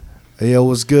Hey, yo,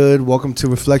 what's good? Welcome to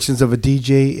Reflections of a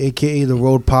DJ, a.k.a. The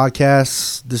Road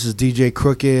Podcast. This is DJ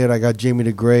Crooked. I got Jamie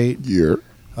the Great. Yeah.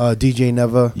 DJ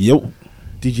Never. Yo.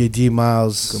 DJ D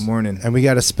Miles. Good morning. And we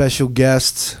got a special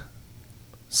guest,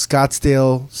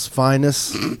 Scottsdale's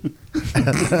finest.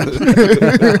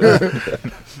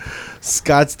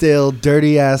 Scottsdale,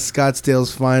 dirty ass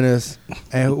Scottsdale's finest.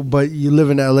 But you live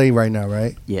in LA right now,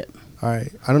 right? Yeah. All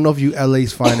right. I don't know if you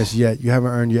LA's finest yet. You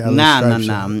haven't earned your LA stripes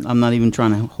yet. I'm not even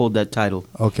trying to hold that title.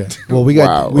 Okay. Well, we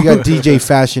got DJ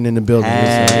Fashion in the building.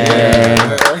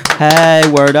 Hey,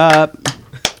 word up.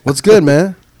 What's good,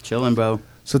 man? Chilling, bro.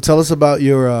 So tell us about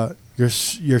your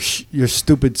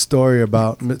stupid story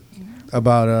about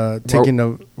taking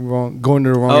going to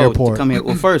the wrong airport. To come here.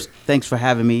 Well, first, thanks for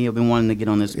having me. I've been wanting to get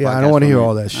on this. Yeah, podcast I don't want to hear for a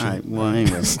all minute. that shit. All right. Well,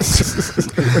 anyway.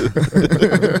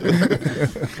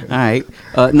 All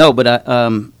right. No, but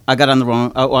I got on the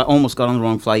wrong. I almost got on the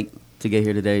wrong flight to get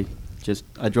here today.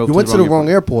 I drove. You went to the wrong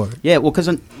airport. Yeah, well, because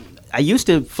I used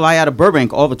to fly out of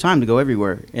Burbank all the time to go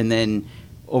everywhere, and then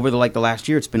over the last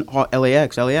year, it's been all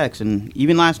LAX, and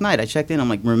even last night I checked in. I'm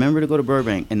like, remember to go to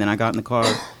Burbank, and then I got in the car,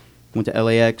 went to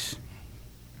LAX,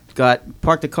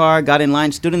 parked the car, got in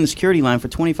line, stood in the security line for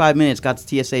 25 minutes, got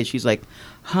to TSA. She's like,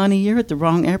 honey, you're at the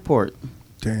wrong airport.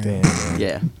 Damn.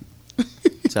 Yeah.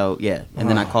 So yeah, and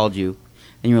then I called you,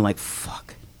 and you were like,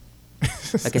 fuck.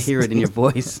 I could hear it in your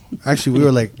voice. Actually, we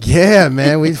were like, yeah,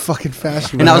 man, we fucking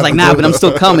fashion. And I was like, nah, but I'm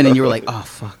still coming, and you were like, oh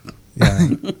fuck. Yeah.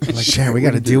 Like, damn, we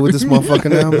got to deal with this motherfucker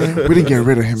now, man. We didn't get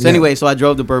rid of him So yet. anyway, so I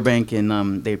drove to Burbank,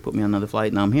 and they put me on another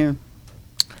flight, and I'm here.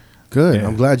 Good. Yeah.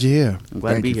 I'm glad you're here. I'm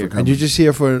glad to be here. And you're just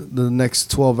here for the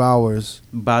next 12 hours.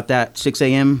 About that, 6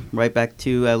 a.m., right back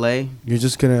to L.A. You're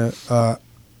just going to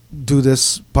do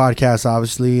this podcast,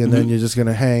 obviously, and then you're just going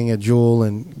to hang at Jewel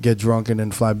and get drunk and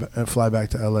then fly back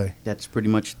to L.A. That's pretty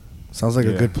much Sounds like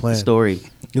a good plan. the story.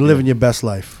 You're living your best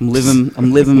life. I'm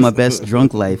living my best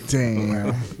drunk life.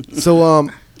 Damn. So,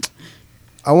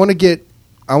 I want to get...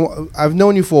 I've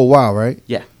known you for a while, right?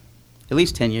 Yeah. At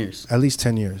least 10 years. At least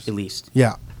 10 years. At least.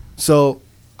 Yeah. So,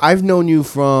 I've known you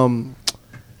from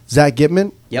Zach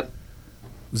Gitman. Yep.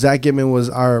 Zach Gitman was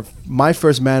my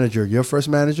first manager. Your first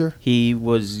manager? He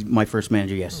was my first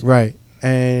manager, yes. Right.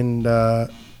 And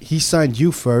he signed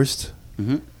you first.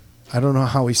 Mm-hmm. I don't know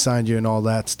how he signed you and all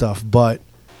that stuff, but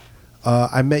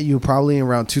I met you probably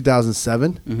around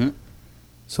 2007. Mm-hmm.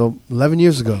 So 11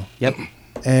 years ago. Yep.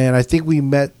 And I think we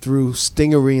met through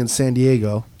Stingery in San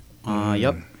Diego.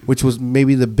 Yep. Which was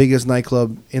maybe the biggest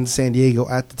nightclub in San Diego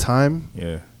at the time.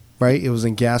 Yeah. Right? It was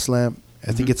in Gaslamp.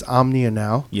 I think it's Omnia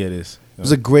now. Yeah, it is. It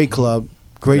was a great club,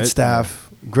 great Right. staff,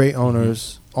 great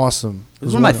owners, awesome. It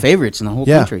was one of my favorites in the whole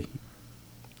Yeah. country.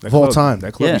 Of all time.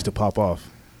 That club Yeah. used to pop off.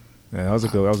 Yeah, that was a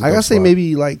good. I gotta say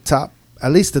maybe like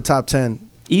at least the top 10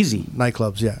 Easy.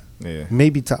 nightclubs. Yeah, Yeah.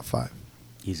 maybe top 5.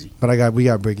 Easy. But we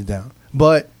gotta break it down.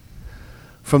 But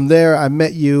from there, I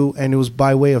met you, and it was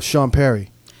by way of Sean Perry.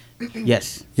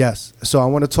 Yes. Yes. So I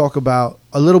want to talk about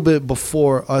a little bit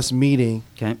before us meeting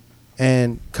Okay.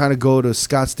 and kind of go to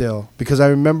Scottsdale, because I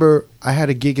remember I had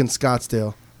a gig in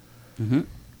Scottsdale, Mm-hmm.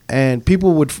 and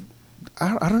people would.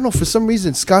 I don't know, for some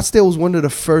reason Scottsdale was one of the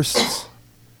first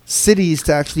cities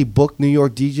to actually book New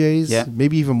York DJs. Yeah.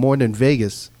 Maybe even more than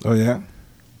Vegas. Oh, yeah?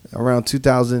 Around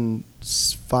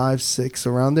 2005, 6,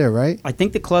 around there, right? I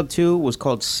think the club, too, was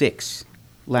called Six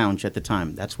Lounge at the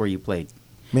time. That's where you played.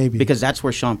 Maybe. Because that's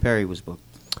where Sean Perry was booked.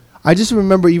 I just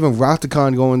remember even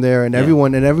Rockticon going there, and Yeah.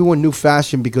 everyone knew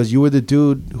Fashion because you were the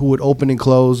dude who would open and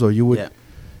close, or you would, Yeah.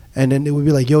 and then it would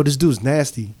be like, yo, this dude's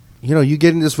nasty. You know, you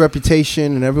getting this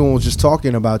reputation, and everyone was just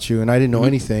talking about you, and I didn't know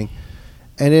anything.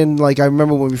 And then, like, I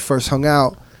remember when we first hung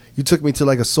out, you took me to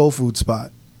like a soul food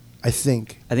spot, I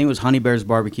think. I think it was Honey Bear's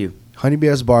Barbecue. Honey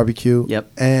Bear's Barbecue.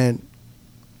 Yep. And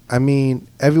I mean,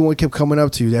 everyone kept coming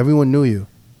up to you. Everyone knew you.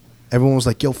 Everyone was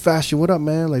like, yo, Fashion, what up,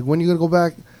 man? Like, when you going to go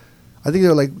back? I think they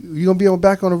were like, you going to be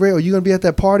back on the radio? Are you going to be at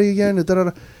that party again?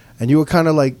 And you were kind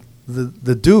of like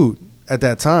the dude at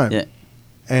that time. Yeah.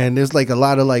 And there's like a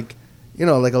lot of like, you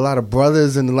know, like a lot of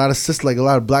brothers and a lot of sisters, like a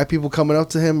lot of black people coming up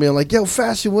to him being like, yo,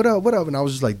 Fashion, what up, what up? And I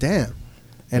was just like, damn.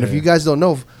 And if Yeah. you guys don't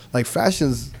know, like,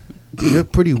 Fashion's, you're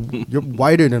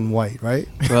whiter than white, right?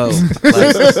 Bro.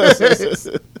 Like,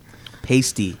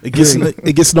 pasty. It gets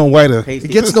no whiter. Pasty.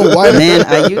 It gets no whiter.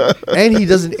 Man, And he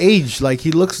doesn't age. Like,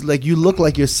 he looks like you look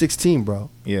like you're 16, bro.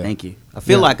 Yeah. Thank you. I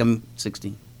feel Yeah. like I'm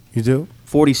 16. You do?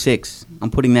 46.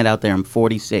 I'm putting that out there. I'm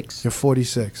 46. You're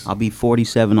 46. I'll be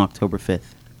 47 October 5th.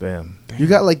 Bam. You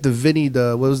got like the Vinny,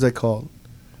 what was that called?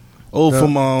 Oh, Yeah.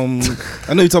 from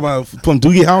I know you're talking about from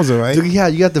Doogie Howser, right? Yeah,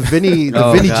 you got the Vinny,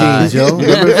 Oh, Vinny God. jeans, yo.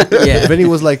 Remember? Yeah. Vinny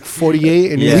was like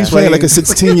 48 and Yeah. he He's playing like a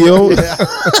 16-year-old.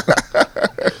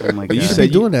 Oh my But you god. should say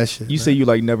be doing that shit. You man. say you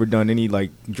like never done any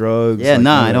like drugs. Yeah, like,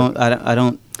 no, none of that? I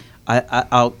don't.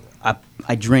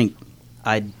 I drink.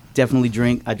 I definitely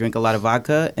drink. I drink a lot of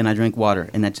vodka and I drink water,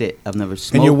 and that's it. I've never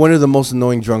smoked. And you're one of the most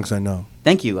annoying drunks I know.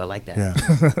 Thank you. I like that.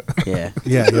 Yeah. Yeah.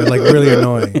 Yeah, you're like really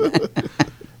annoying.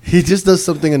 He just does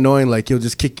something annoying, like he'll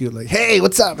just kick you, like, "Hey,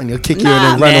 what's up?" and he'll kick you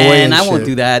and then run away. And I won't shit.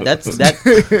 do that. That's that.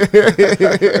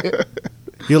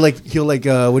 He'll like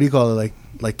what do you call it?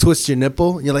 Like twist your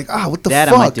nipple. And you're like, what the That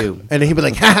I fuck? might do. And then he'll be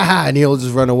like, ha ha ha, and he'll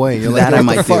just run away. And you're like, That I what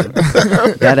might the do.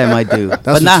 fuck? That I might do. That's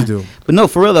but what nah, you do. But no,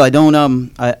 for real though, I don't.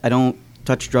 I don't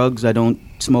touch drugs. I don't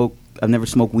smoke. I've never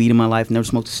smoked weed in my life. Never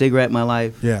smoked a cigarette in my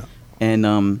life. Yeah.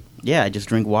 And yeah, I just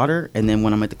drink water, and then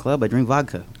when I'm at the club, I drink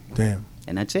vodka, Damn.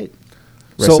 and that's it.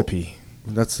 Recipe.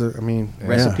 That's I mean,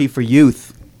 Recipe for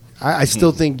youth. I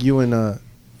still think you and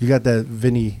you got that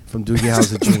Vinny from Doogie House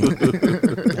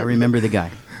gene. I remember the guy.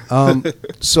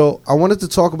 So I wanted to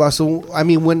talk about. So I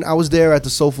mean, when I was there at the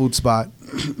soul food spot,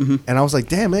 and I was like,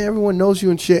 "Damn, man, everyone knows you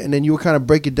and shit." And then you would kind of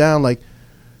break it down, like,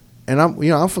 and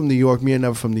I'm from New York. Me and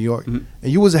Never from New York, and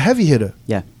you was a heavy hitter.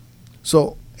 Yeah.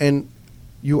 So and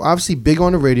you obviously big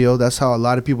on the radio. That's how a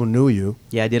lot of people knew you.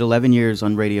 Yeah, I did 11 years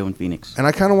on radio in Phoenix. And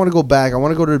I kind of want to go back. I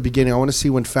want to go to the beginning. I want to see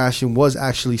when fashion was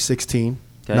actually 16,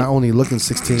 Okay. not only looking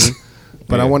 16,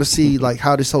 but I Yeah. want to see like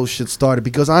how this whole shit started.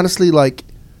 Because honestly, like,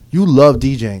 you love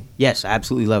DJing. Yes, I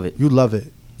absolutely love it. You love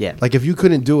it. Yeah. Like if you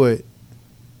couldn't do it,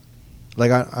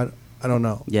 like I don't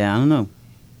know. Yeah, I don't know.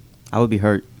 I would be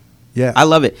hurt. Yeah. I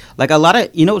love it. Like a lot of,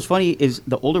 you know what's funny is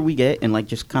the older we get and like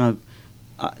just kind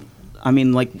of, I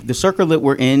mean, like the circle that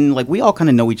we're in, like we all kind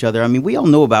of know each other. I mean, we all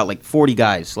know about like 40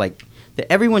 guys. Like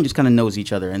everyone just kind of knows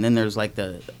each other. And then there's like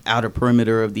the outer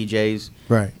perimeter of DJs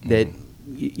Right. that,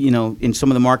 you know, in some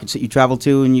of the markets that you travel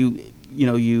to and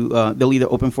they'll either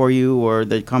open for you or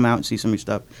they come out and see some of your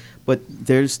stuff. But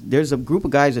there's a group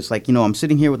of guys that's like, you know, I'm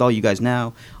sitting here with all you guys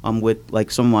now. I'm with like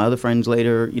some of my other friends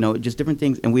later, you know, just different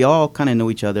things. And we all kind of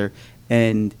know each other.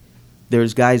 And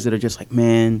there's guys that are just like,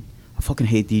 man, I fucking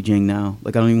hate DJing now.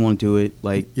 Like, I don't even want to do it.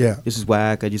 Like, Yeah. this is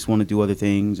whack. I just want to do other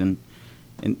things. And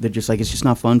they're just like, it's just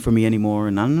not fun for me anymore.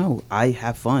 And I don't know. I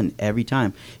have fun every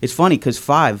time. It's funny because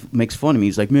Five makes fun of me.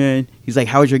 He's like, man,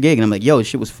 how was your gig? And I'm like, yo, this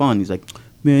shit was fun. He's like,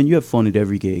 man, you have fun at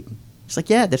every gig. It's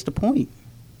like, yeah, that's the point.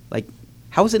 Like,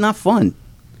 how is it not fun?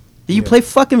 Do you play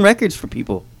fucking records for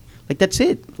people? Like, that's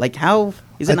it. Like, how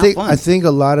is it not fun? I think a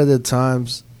lot of the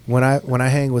times when I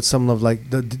hang with some of like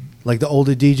the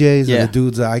older DJs Yeah. and the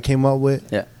dudes that I came up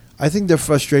with, Yeah. I think their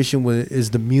frustration is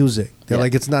the music. They're Yeah.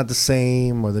 like, it's not the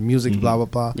same, or the music, blah blah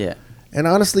blah. Yeah. And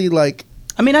honestly, like,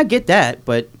 I mean, I get that,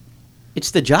 but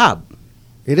it's the job.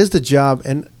 it is the job,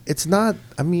 and it's not.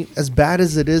 I mean, as bad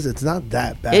as it is, it's not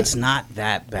that bad. It's not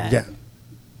that bad. Yeah,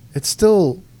 it's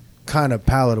still kind of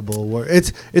palatable. Where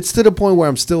it's to the point where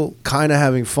I'm still kind of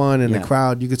having fun in the Yeah.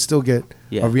 crowd. You could still get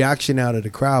Yeah. a reaction out of the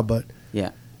crowd, but Yeah.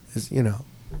 it's, you know.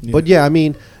 But yeah, I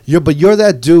mean, you're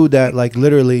that dude that like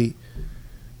literally,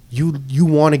 you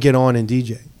want to get on and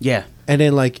DJ, Yeah. and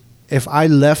then like if I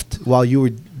left while you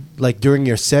were like during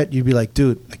your set, you'd be like,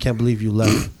 dude, I can't believe you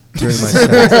left during my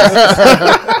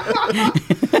set.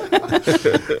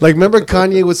 Like, remember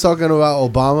Kanye was talking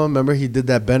about Obama? Remember he did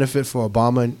that benefit for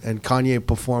Obama, and Kanye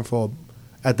performed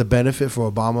at the benefit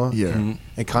for Obama. Yeah.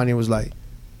 And Kanye was like,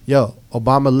 yo,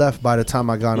 Obama left by the time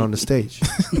I got on the stage.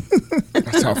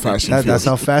 That's how fashion feels. That's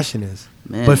how fashion is.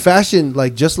 Man. But fashion,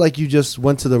 like, just like you just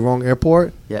went to the wrong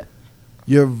airport, Yeah.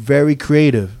 you're very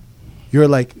creative. You're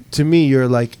like, to me, you're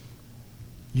like,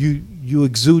 you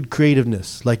exude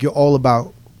creativeness. Like, you're all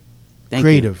about Thank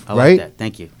creative, you. I right? like that.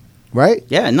 Thank you. Right?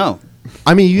 Yeah. No.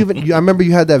 I mean, I remember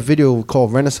you had that video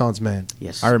called Renaissance Man.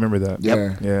 Yes. I remember that.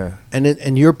 Yeah. Yeah.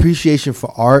 And your appreciation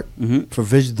for art, Mhm. for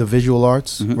the visual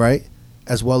arts, Mhm. right?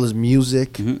 As well as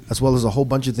music, Mhm. as well as a whole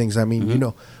bunch of things. I mean, you Mhm.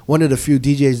 know, one of the few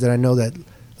DJs that I know that,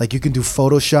 like, you can do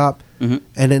Photoshop, Mhm.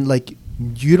 and then, like,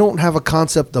 you don't have a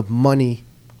concept of money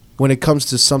when it comes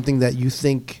to something that you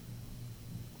think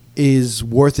is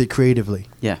worth it creatively.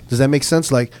 Yeah. Does that make sense?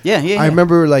 Like, Yeah, yeah, I yeah.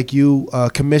 remember, like, you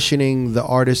commissioning the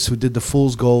artist who did the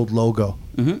Fool's Gold logo,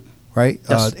 Mm-hmm. right?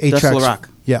 That's 8-Tracks. LaRock.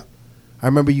 Yeah. I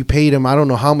remember you paid him, I don't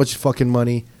know how much fucking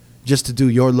money, just to do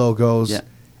your logos. Yeah.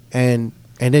 And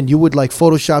then you would, like,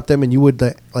 Photoshop them, and you would,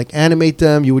 like animate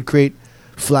them. You would create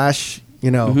flash,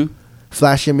 Mhm.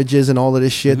 flash images and all of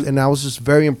this shit. Mhm. And I was just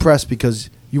very impressed because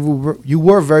you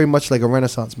were very much like a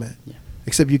Renaissance man. Yeah.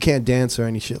 Except you can't dance or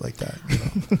any shit like that. You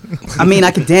know? I mean,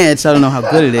 I can dance. I don't know how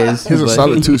good it is. He's a but-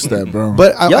 solid two-step, bro.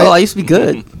 But I used to be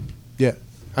good. yeah,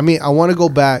 I mean, I want to go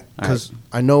back All because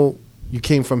I know you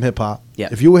came from hip hop. Yeah.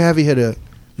 If you were a heavy hitter,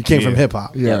 you came from Yeah. hip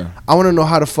hop. yeah. I want to know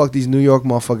how the fuck these New York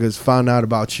motherfuckers found out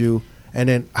about you and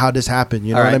then how this happened.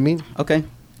 You know All what I right. mean? Okay.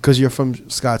 Because you're from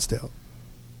Scottsdale,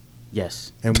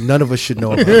 Yes. and none of us should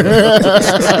know about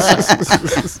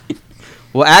that.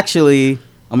 Well, actually,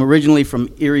 I'm originally from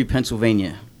Erie,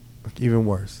 Pennsylvania. Even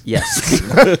worse. Yes.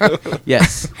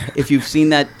 Yes. If you've seen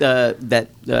that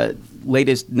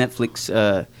latest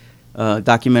Netflix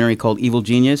documentary called Evil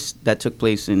Genius, that took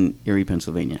place in Erie,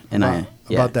 Pennsylvania. And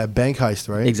About that bank heist,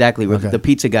 right? Exactly. With Okay. the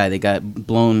pizza guy that got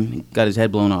his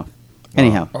head blown off.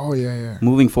 Anyhow, Oh yeah.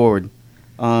 moving forward.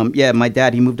 My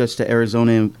dad, he moved us to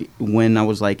Arizona when I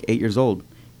was like 8 years old.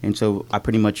 And so I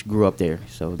pretty much grew up there.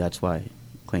 So that's why I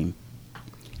claim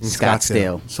In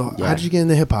Scottsdale. So Yeah. how did you get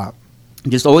into hip hop?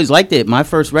 Just always liked it. My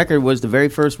first record was the very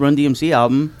first Run DMC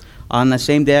album. On the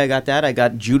same day I got that, I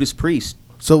got Judas Priest.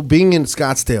 So being in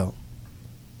Scottsdale,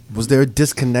 was there a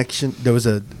disconnection? There was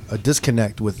a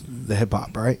disconnect with the hip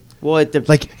hop, right? Well,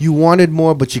 Like you wanted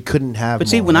more, but you couldn't have. but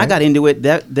see, more, when I right? got into it,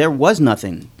 there was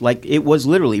nothing. Like it was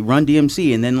literally Run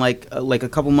DMC, and then like a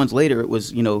couple months later, it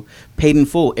was Paid in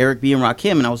Full, Eric B and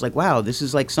Rakim, and I was like, wow, this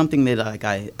is like something that like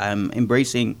I'm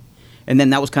embracing. And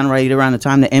then that was kind of right around the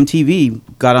time that MTV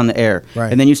got on the air,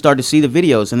 Right. and then you started to see the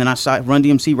videos, and then I saw Run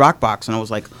DMC Rockbox, and I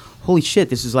was like, holy shit,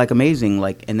 this is like amazing.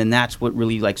 Like, and then that's what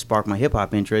really like sparked my hip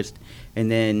hop interest. And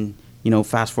then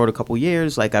fast forward a couple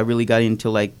years, like I really got into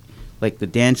like the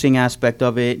dancing aspect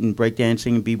of it and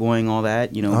breakdancing and b-boying, all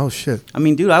that. Oh shit! I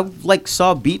mean, dude, I like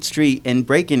saw Beat Street and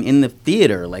breaking in the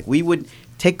theater. Like we would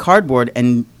take cardboard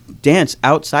and dance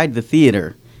outside the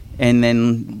theater, and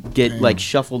then get like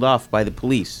shuffled off by the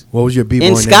police What was your b-boy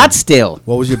in name? Scottsdale.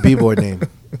 What was your b-boy name?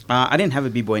 I didn't have a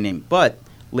b-boy name, but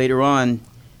later on,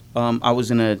 I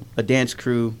was in a dance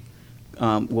crew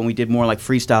when we did more like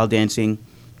freestyle dancing,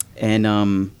 and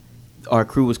our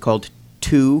crew was called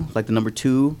Two, like the number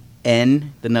 2,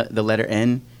 N, the letter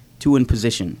N, Two in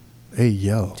Position. Hey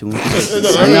yo, Two in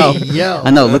Position. I know. yo.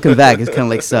 I know. Looking back, it's kind of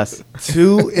like sus.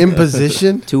 2 in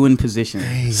position. Two in Position.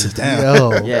 Hey,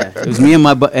 yo, Yeah, it was me and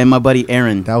my buddy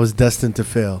Aaron. that was destined to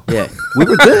fail. Yeah, we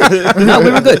were good. No,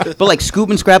 we were good. But like Scoop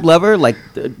and Scrap Lover, like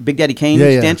the Big Daddy Kane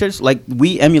dancers, like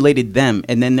we emulated them.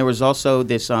 And then there was also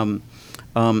this video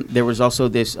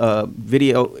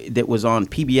that was on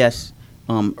PBS,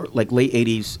 like late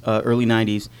 '80s, early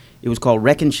 '90s. It was called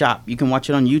Wreck and Shop. You can watch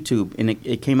it on YouTube, and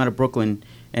it came out of Brooklyn,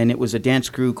 and it was a dance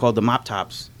crew called the Mop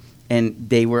Tops. And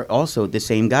they were also the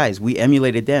same guys. We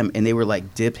emulated them, and they were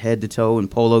like dipped head to toe in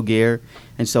polo gear.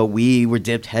 And so we were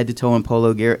dipped head to toe in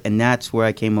polo gear, and that's where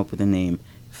I came up with the name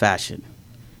Fashion.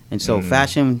 And so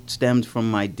Fashion stemmed from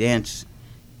my dance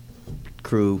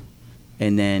crew.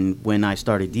 And then when I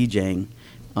started DJing,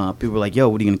 people were like, yo,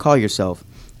 what are you going to call yourself?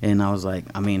 And I was like,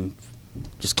 I mean,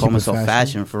 just call Keep it myself fashion?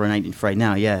 Fashion for right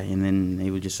now, yeah. And then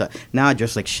they would just now I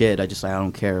dress like shit. I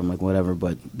don't care. I'm like, whatever,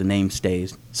 but the name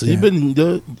stays. So Yeah.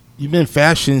 you've been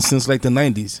fashion since like the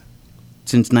 90s.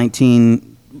 Since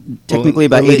technically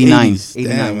about early 89. 80s.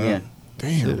 89, Damn, yeah. man.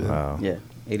 Damn. Wow. Yeah,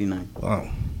 89. Wow.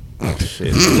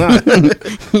 Shit. He's like,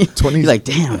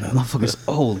 damn, that motherfucker's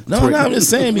old. No, I'm just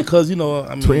saying because, I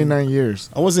mean, 29 years.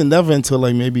 I wasn't never until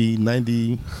like maybe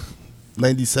 90,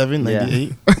 97, Yeah.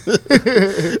 98.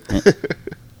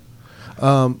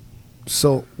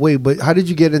 So wait, but how did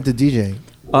you get into DJing?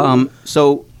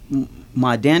 So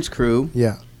my dance crew,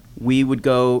 Yeah. we would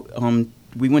go.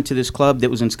 We went to this club that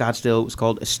was in Scottsdale. It was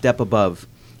called A Step Above.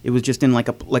 It was just in like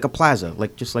a plaza,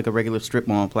 just like a regular strip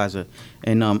mall plaza.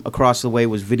 And across the way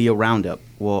was Video Roundup.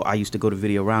 Well, I used to go to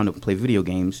Video Roundup and play video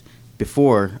games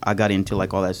before I got into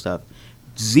like all that stuff.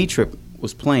 Z-Trip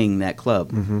was playing that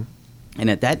club, and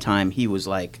at that time he was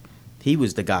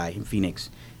the guy in Phoenix,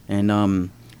 and I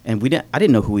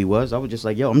didn't know who he was. I was just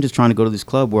like, yo, I'm just trying to go to this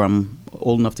club where I'm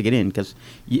old enough to get in, because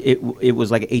it was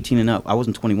like 18 and up. I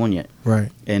wasn't 21 yet. Right.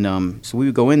 And so we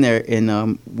would go in there,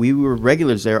 and we were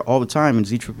regulars there all the time, and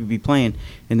Z-Trip would be playing.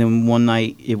 And then one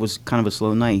night, it was kind of a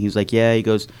slow night. He was like, yeah, he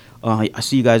goes, I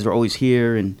see you guys are always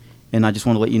here, and I just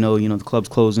want to let you know, the club's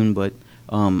closing, but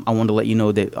I wanted to let you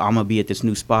know that I'm going to be at this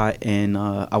new spot, and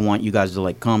I want you guys to,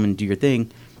 like, come and do your thing.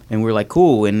 And we were like,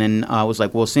 cool. And then I was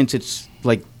like, well, since it's,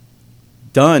 like,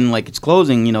 done, like it's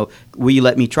closing, will you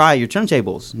let me try your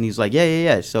turntables? And he's like,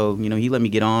 yeah. So, he let me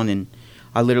get on, and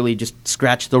I literally just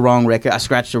scratched the wrong record. I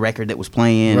scratched the record that was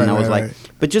playing, and I was like,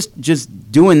 but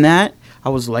just doing that, I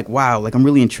was like, wow, like I'm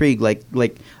really intrigued.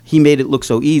 Like he made it look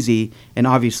so easy, and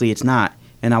obviously it's not,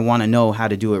 and I want to know how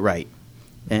to do it right.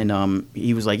 And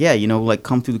he was like, yeah, like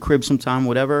come through the crib sometime,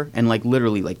 whatever. And like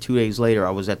literally like 2 days later, I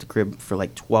was at the crib for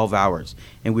like 12 hours,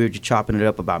 and we were just chopping it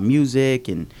up about music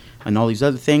and all these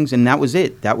other things, and that was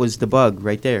it. That was the bug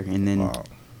right there. And then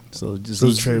So just So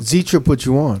Z-Trip. Z-Trip put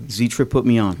you on. Z-Trip put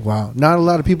me on. Wow. Not a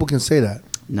lot of people can say that.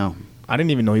 No. I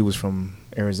didn't even know he was from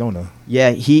Arizona.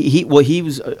 Yeah, he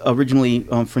was originally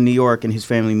from New York, and his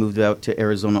family moved out to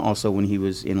Arizona also when he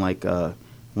was in like I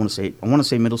want to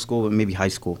say middle school, but maybe high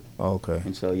school. Oh, okay.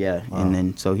 And so yeah, Wow. and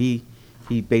then so he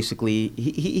basically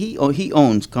he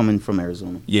owns coming from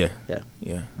Arizona. Yeah. Yeah.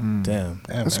 Yeah. Mm. Damn.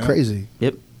 That's crazy.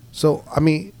 Yep. So I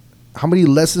mean, how many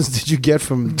lessons did you get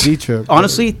from Dietrich?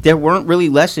 Honestly, there weren't really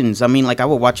lessons. I mean, like I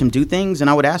would watch him do things, and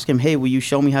I would ask him, "Hey, will you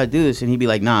show me how to do this?" And he'd be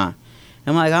like, "Nah."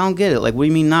 I'm like, "I don't get it. Like, what do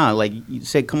you mean, nah? Like, you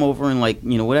said come over and like,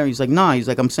 you know, whatever." He's like, "Nah." He's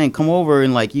like, "I'm saying come over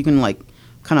and like you can like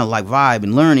kind of like vibe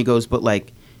and learn." He goes, "But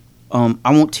like,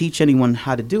 I won't teach anyone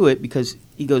how to do it because,"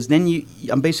 he goes, "then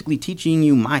I'm basically teaching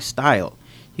you my style."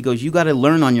 He goes, "You got to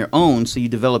learn on your own so you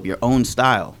develop your own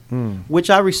style," which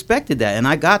I respected that, and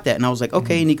I got that, and I was like,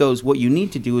 okay. And he goes, "What you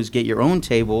need to do is get your own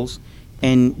tables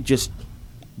and just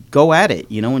go at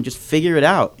it, you know, and just figure it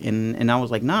out." And I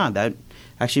was like, nah, that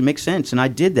actually makes sense. And I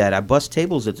did that. I bust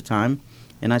tables at the time,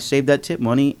 and I saved that tip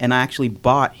money, and I actually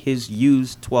bought his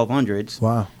used 1200s.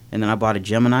 Wow. And then I bought a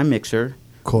Gemini mixer.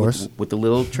 Of course. With the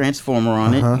little transformer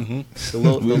on Uh-huh. it,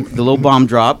 the little bomb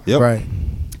drop. Yep. Right.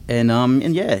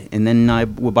 And yeah, and then I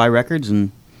would buy records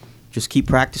and just keep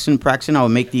practicing. I would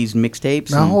make these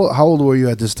mixtapes. Now, how old were you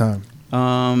at this time?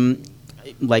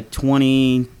 Like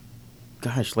 20,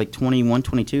 like 21,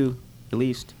 22 at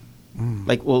least.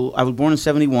 Like, well, I was born in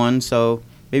 71, so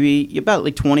maybe about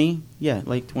like 20. Yeah,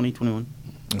 like 20, 21.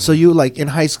 So you like in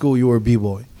high school you were a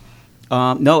b-boy.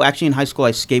 No, actually in high school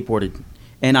I skateboarded,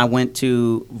 and I went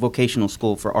to vocational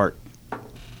school for art.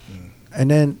 And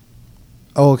then,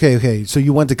 oh, okay. So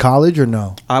you went to college or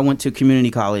no? I went to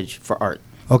community college for art.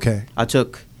 Okay. I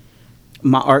took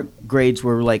my art grades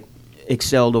were like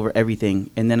excelled over everything,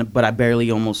 and then but I barely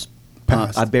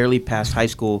passed high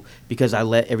school because I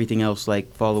let everything else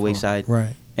like fall the wayside.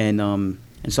 Right. And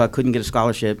so I couldn't get a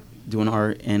scholarship doing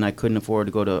art, and I couldn't afford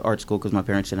to go to art school because my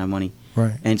parents didn't have money.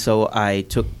 Right. And so I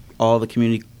took all the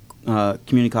community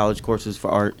college courses for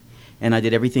art, and I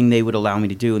did everything they would allow me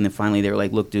to do. And then finally they were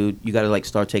like, "Look, dude, you got to like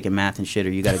start taking math and shit, or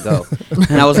you got to go."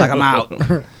 And I was like, "I'm out."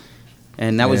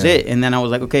 And that was it. And then I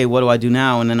was like, "Okay, what do I do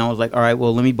now?" And then I was like, "All right,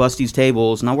 well, let me bust these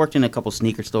tables." And I worked in a couple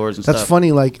sneaker stores and That's stuff.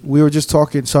 funny. Like we were just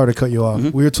talking. Sorry to cut you off.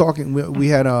 Mhm. We were talking. We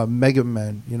had Mega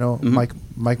Man. You know, Mhm.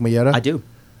 Mike Mayetta. I do.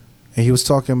 And he was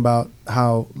talking about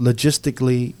how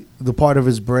logistically the part of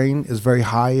his brain is very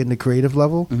high in the creative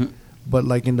level, Mhm. but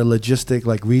like in the logistic,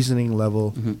 like reasoning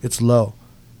level, Mhm. it's low.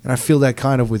 And I feel that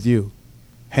kind of with you.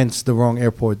 Hence the wrong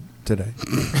airport today.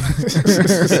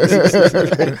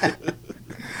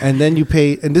 And then you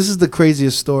paid, and this is the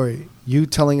craziest story. You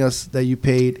telling us that you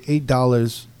paid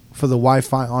 $8 for the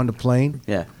Wi-Fi on the plane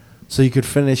Yeah, so you could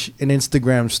finish an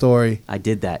Instagram story. I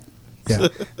did that. Yeah,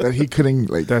 That he couldn't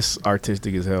like. That's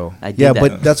artistic as hell. I did Yeah, that.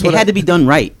 but that's what it had to be done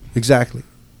right. exactly.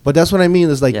 But that's what I mean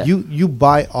is like Yeah. you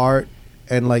buy art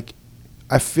and like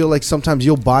I feel like sometimes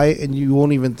you'll buy it and you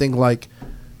won't even think like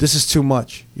this is too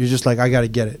much. You're just like I got to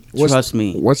get it. Trust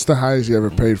me. What's the highest you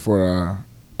ever paid for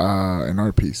an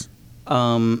art piece?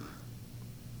 I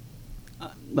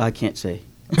can't say.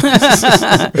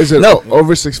 Is it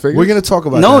over six figures? We're going to talk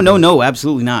about No, that. no,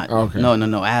 absolutely not. Okay.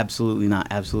 No, absolutely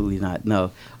not.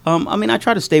 No. I mean, I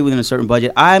try to stay within a certain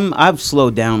budget. I've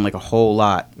slowed down like a whole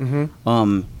lot.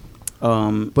 Mm-hmm.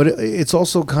 But it's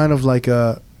also kind of like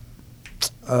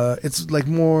it's like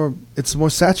more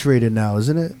saturated now,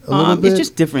 isn't it? A little bit. It's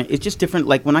just different. It's just different.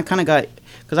 Like when I kind of got,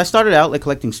 because I started out like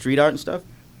collecting street art and stuff,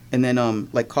 and then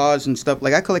like cars and stuff.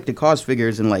 Like I collected cars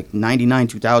figures in like '99,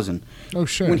 2000. Oh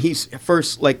shit! When he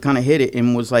first like kind of hit it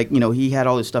and was like, you know, he had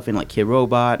all this stuff in like Kid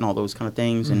Robot and all those kind of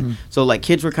things, and so like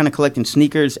kids were kind of collecting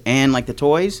sneakers and like the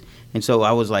toys, and so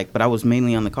I was like, but I was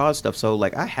mainly on the cars stuff. So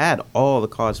like I had all the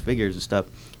cars figures and stuff,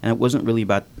 and it wasn't really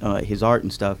about his art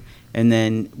and stuff. And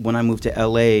then when I moved to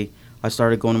LA, I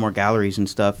started going to more galleries and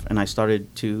stuff, and I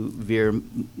started to veer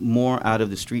more out of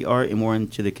the street art and more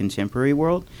into the contemporary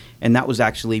world. And that was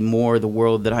actually more the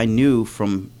world that I knew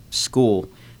from school.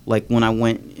 Like when I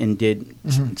went and did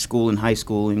school in high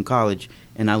school and college,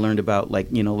 and I learned about like,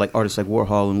 you know, like artists like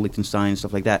Warhol and Lichtenstein and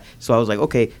stuff like that. So I was like,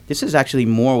 okay, this is actually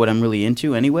more what I'm really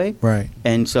into anyway. Right.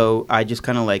 And so I just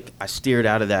kind of like, I steered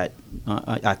out of that.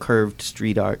 I curved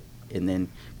street art and then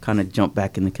kind of jumped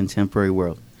back in the contemporary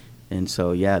world. And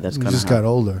so, yeah, that's You kind of just got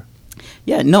older.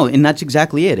 Yeah, no, and that's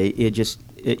exactly it.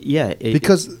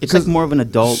 Because it's like more of an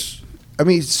adult. I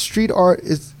mean, street art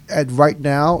is right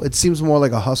now. It seems more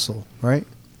like a hustle, right?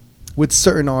 With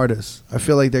certain artists, I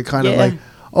feel like they're kind of Yeah. like,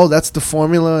 oh, that's the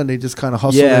formula, and they just kind of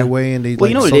hustle Yeah. their way and they Well,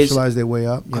 you know like what it is? socialize their way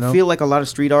up. You know? I feel like a lot of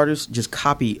street artists just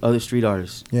copy other street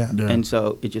artists. yeah. Yeah. And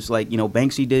so it's just like,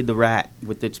 Banksy did the rat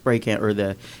with the spray can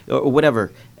or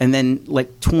whatever. And then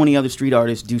like 20 other street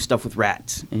artists do stuff with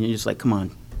rats. And you're just like, come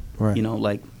on, Right.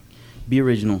 like be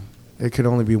original. It could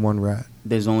only be one rat.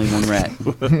 There's only one rat.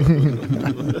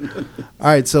 All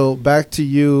right, so back to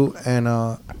you and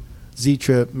Z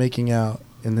Trip making out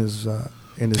in his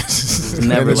It was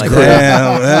never like Damn,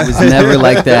 that. man. It was never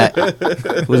like that.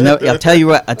 It was never. I'll tell you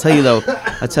what. I'll tell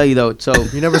you though. So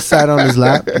You never sat on his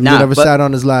lap. You Nah, never but- sat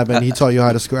on his lap and he taught you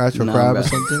how to scratch or No, crab or bro.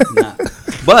 something. Nah.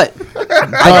 But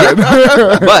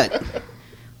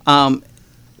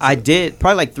I did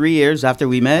probably like 3 years after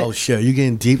we met. Oh shit, you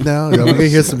getting deep now? Yo, we're gonna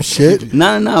hear some shit.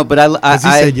 No. But I 'Cause he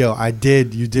said, "Yo, I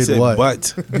did. You He did said, what?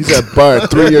 But He said,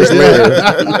 but 3 years later.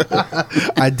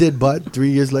 I did, but 3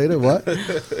 years later, what?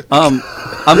 I'm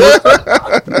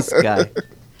this guy.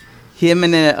 Him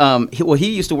and then he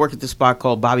used to work at this spot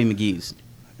called Bobby McGee's.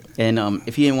 And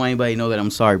if he didn't want anybody to know that, I'm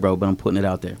sorry, bro, but I'm putting it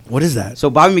out there. What is that? So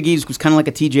Bobby McGee's was kind of like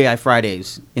a TGI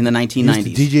Fridays in the You 1990s.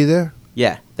 used to DJ there?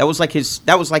 Yeah, that was like his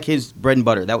bread and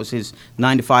butter. That was his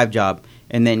 9 to 5 job.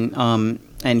 And then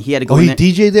and he had to go Oh, in he there.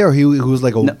 DJ'd there, or he was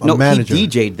like a manager? he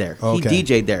DJ'd there. Okay. He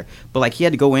DJ'd there. But like he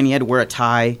had to go in, he had to wear a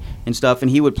tie and stuff, and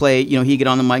he would play. He'd get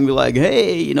on the mic and be like,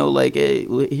 "Hey,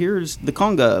 hey, here's the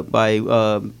conga by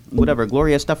whatever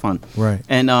Gloria Estefan." Right.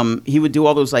 And he would do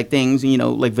all those like things,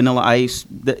 like Vanilla Ice.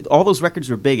 All those records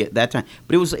were big at that time.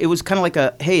 But it was kind of like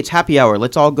a, hey, it's happy hour.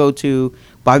 Let's all go to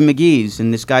Bobby McGee's,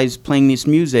 and this guy's playing this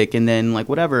music, and then like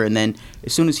whatever. And then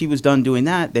as soon as he was done doing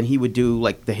that, then he would do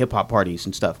like the hip hop parties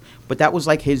and stuff. But that was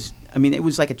like his. I mean, it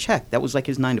was like a check. That was like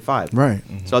his 9 to 5. Right.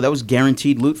 So that was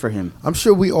guaranteed loot for him. I'm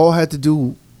sure we all had to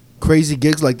do crazy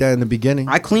gigs like that in the beginning.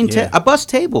 I cleaned. Yeah. I bust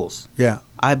tables. yeah.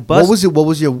 I bust. What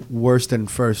was your worst and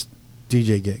first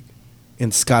DJ gig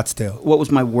in Scottsdale? What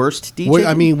was my worst DJ?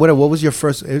 What was your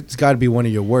first? It's got to be one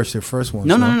of your worst, your first ones.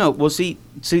 No. Well, see,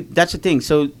 that's the thing.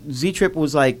 So Z Trip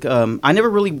was like, I never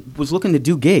really was looking to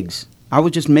do gigs. I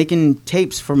was just making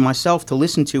tapes for myself to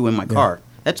listen to in my car.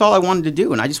 That's all I wanted to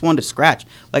do, and I just wanted to scratch.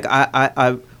 Like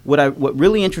what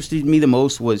really interested me the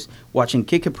most was watching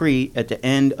Kid Capri at the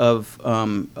end of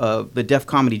the Def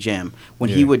Comedy Jam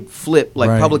when he Yeah. would flip like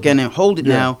Right. Public Enemy, Hold It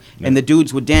Now, and the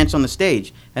dudes would dance on the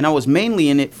stage. And I was mainly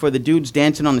in it for the dudes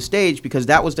dancing on the stage because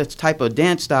that was the type of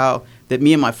dance style that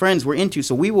me and my friends were into.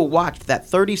 So we would watch that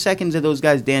 30 seconds of those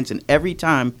guys dancing every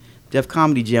time Def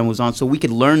Comedy Jam was on, so we could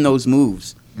learn those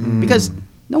moves because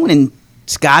no one in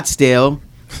Scottsdale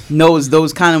knows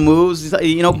those kind of moves,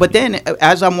 But then,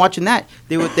 as I'm watching that,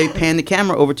 they pan the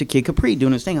camera over to Kid Capri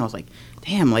doing his thing. I was like,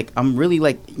 damn, like I'm really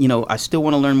like, I still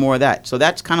want to learn more of that. So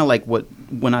that's kind of like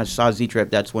when I saw Z Trip,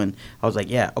 that's when I was like,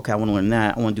 yeah, okay, I want to learn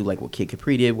that. I want to do like what Kid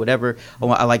Capri did, whatever.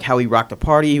 I like how he rocked the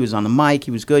party. He was on the mic.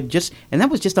 He was good. And that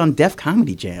was just on Def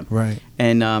Comedy Jam. Right.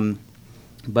 And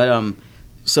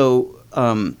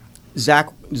Zach,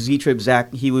 Z Trip,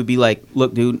 Zach, he would be like,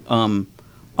 look, dude,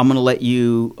 I'm going to let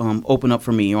you open up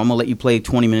for me, or I'm going to let you play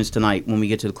 20 minutes tonight when we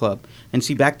get to the club. And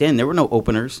see, back then, there were no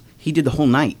openers. He did the whole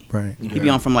night. Right. He'd be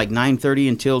on from like 9:30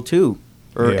 until 2.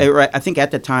 Yeah. Or I think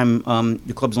at the time,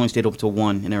 the clubs only stayed open till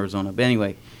 1 in Arizona. But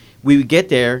anyway, we would get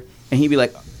there, and he'd be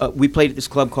like, we played at this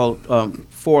club called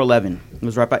 411. It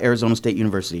was right by Arizona State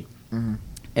University. Mm-hmm.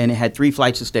 And it had 3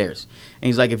 flights of stairs. And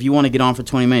he's like, if you want to get on for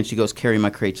 20 minutes, he goes, carry my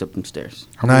crates up them stairs.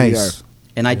 How many you Nice.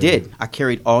 And I did. I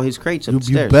carried all his crates up You the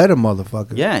stairs. better,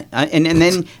 motherfucker. Yeah, and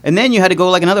then you had to go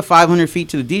like another 500 feet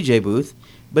to the DJ booth.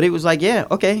 But it was like, yeah,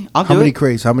 okay, I'll How do many it.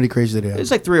 crates? How many crates did they have?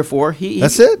 It's like 3 or 4.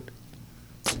 That's it?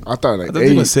 I thought like I thought they were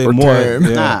gonna 8 say or more. 10. Yeah.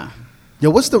 Nah. Yo,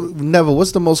 what's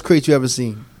the most crates you ever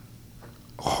seen?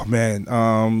 Oh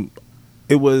man,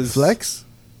 it was Flex?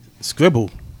 Scribble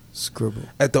Scribble.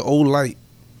 at the old light.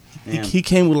 Damn. He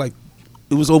came with like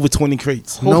it was over 20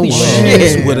 crates. No Holy way.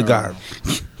 shit. I swear to God.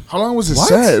 How long was it What?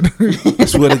 said? I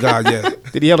swear to God, yeah.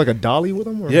 Did he have like a dolly with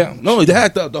him? Or? Yeah. No, they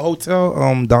had the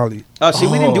hotel dolly. Oh, see,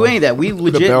 we didn't do any of that. We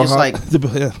legit bellhop. just like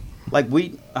Yeah.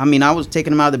 I was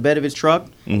taking him out of the bed of his truck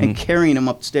and carrying him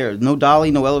up the stairs. No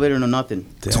dolly, no elevator, no nothing.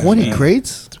 20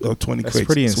 crates? 20 That's crates.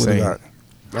 pretty I swear to insane.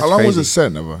 God. How long was crazy. it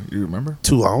set, Neva? You remember?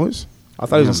 2 hours? I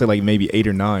thought he was gonna say like maybe 8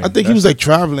 or 9. I think he was like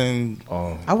traveling.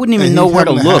 I wouldn't even and know he where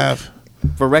to happened look have-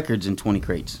 for records in 20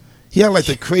 crates. He had like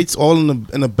the crates all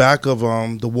in the back of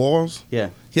the walls. Yeah.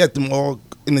 He had them all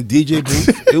in the DJ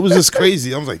booth. It was just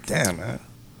crazy. I was like, damn, man.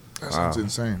 That sounds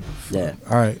insane. Yeah.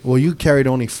 All right. Well, you carried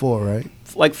only 4, right?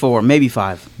 Like 4, maybe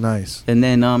 5. Nice. And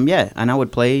then, and I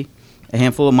would play a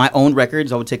handful of my own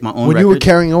records. I would take my own When records. you were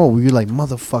carrying on, were you like,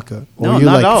 motherfucker? Or No, were you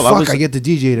not like, at all. I fuck, was- I get the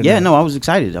DJ tonight? Yeah, no, I was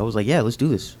excited. I was like, yeah, let's do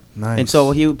this. Nice. And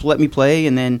so he would let me play,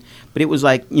 but it was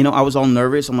like, I was all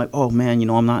nervous. I'm like, oh man,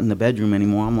 I'm not in the bedroom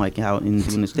anymore. I'm like out and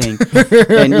doing this thing,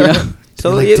 and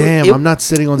so You're like, damn, I'm not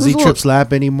sitting on Z Trip's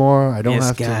lap anymore. I don't this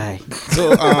have guy. to.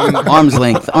 So, Arm's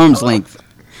length.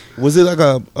 was it like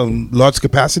a large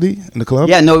capacity in the club?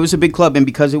 Yeah, no, it was a big club, and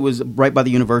because it was right by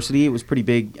the university, it was pretty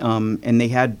big. And they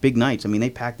had big nights. I mean, they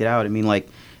packed it out. I mean, like,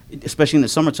 especially in the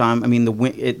summertime. I mean, the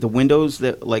windows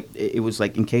that it was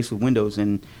like encased with windows,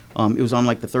 and it was on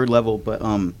like the third level. But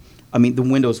I mean, the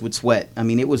windows would sweat. I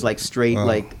mean, it was like straight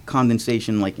like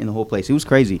condensation like in the whole place. It was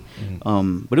crazy,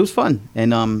 but it was fun.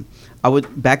 And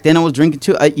back then I was drinking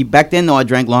too. Back then though, I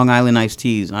drank Long Island iced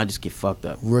teas, and I just get fucked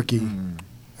up. Rookie.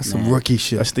 That's some rookie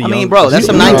shit. That's the I young, mean, bro, that's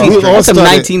some we all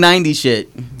 1990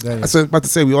 shit. That I is- was about to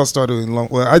say we all started in long.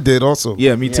 Well, I did also.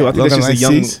 Yeah, me too. I think Long that's just a Island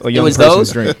young, Ice a Teas? young It was person's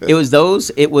those. drink. It was those.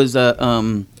 It was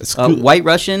cool. White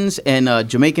Russians and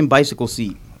Jamaican bicycle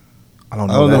seat. I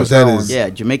don't I don't know what that that one. is. Yeah,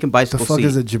 Jamaican the bicycle fuck seat.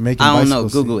 is a Jamaican I don't know.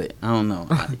 bicycle Google seat? it. I don't know.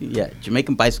 Yeah,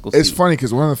 Jamaican bicycle seat. It's funny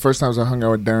because one of the first times I hung out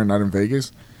with Darren out in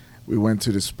Vegas, we went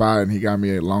to the spot and he got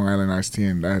me a Long Island iced tea,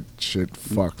 and that shit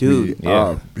fucked Dude. me Yeah.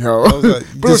 up. Yo, I was like,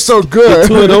 but it was just so Get good.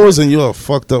 2 of those and you're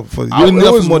fucked up. You I, need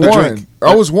it was nothing more to one. drink.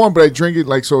 I was one, but I drink it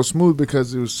like so smooth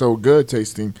because it was so good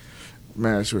tasting.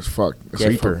 Man, that shit was fucked. That shit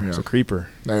Creeper. fucked me It's a up. creeper.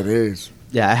 That is.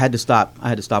 Yeah, I had to stop. I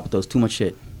had to stop with those. Too much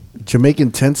shit.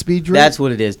 Jamaican 10-speed drink? That's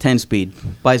what it is. 10 speed.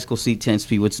 Bicycle seat, 10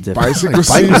 speed. What's the difference? Bicycle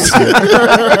seats.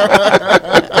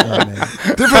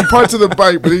 Different parts of the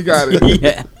bike, but he got it.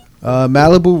 Yeah.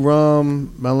 Malibu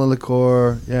rum, melon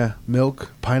liqueur, yeah,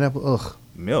 milk, pineapple. Ugh,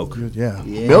 Milk. yeah.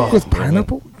 Milk with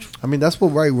pineapple? I mean, that's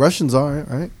what white Russians are,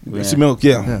 right? It's milk,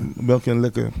 yeah. Yeah. Milk and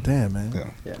liquor. Damn, man. Yeah.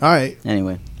 Yeah. All right,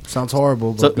 Anyway. sounds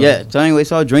horrible. So, But yeah. So, anyway,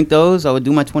 so I would drink those. I would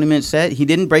do my 20-minute set. He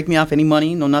didn't break me off any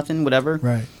money, no nothing, whatever.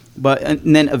 right. But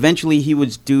and then eventually he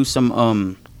would do some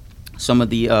of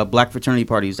the black fraternity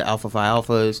parties, the Alpha Phi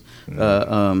Alphas,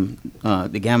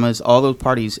 the Gammas, all those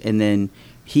parties, and then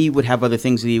he would have other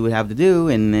things that he would have to do,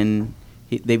 and then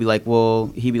he'd be like, well,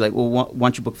 why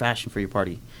don't you book fashion for your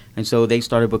party? And so they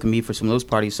started booking me for some of those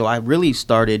parties. So I really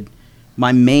started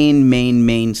my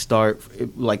main start,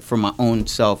 like for my own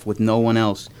self with no one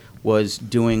else, was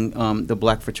doing the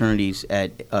black fraternities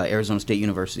at Arizona State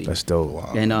University. That's dope.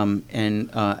 Wow. And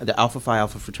the Alpha Phi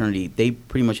Alpha fraternity, they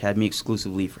pretty much had me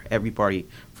exclusively for every party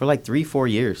for like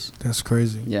 3-4 years. That's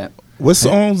crazy. Yeah. What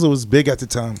songs was big at the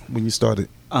time when you started?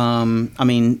 I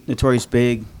mean, Notorious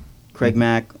Big, Craig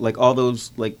Mack, like all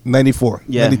those, like 94.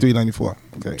 Yeah. 93, 94.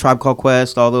 Okay. Tribe Called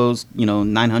Quest, all those,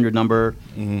 900 Number,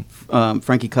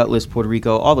 Frankie Cutlass, Puerto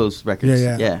Rico, all those records.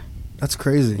 Yeah. Yeah. That's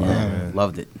crazy. Yeah.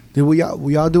 Loved it. Did were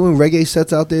y'all doing reggae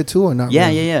sets out there too, or not? Yeah,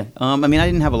 really? yeah. I mean, I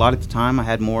didn't have a lot at the time. I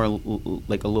had more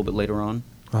like a little bit later on.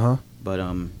 Uh huh. But,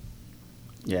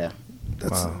 yeah.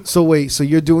 That's Wow. so. Wait, so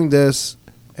you're doing this,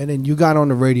 and then you got on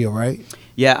the radio, right?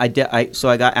 Yeah, I did. So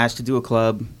I got asked to do a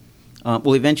club.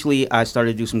 Well, eventually I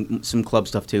started to do some club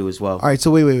stuff too as well. All right. So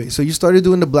wait. So you started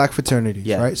doing the black fraternities,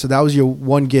 Yeah. right? So that was your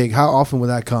one gig. How often would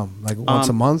that come? Like once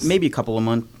a month? Maybe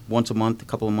once a month, a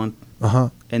couple of months. Uh huh.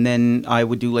 And then I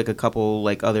would do like a couple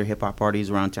like other hip hop parties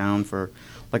around town for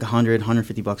like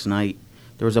 $150 a night.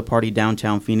 There was a party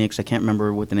downtown Phoenix. I can't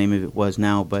remember what the name of it was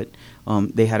now, but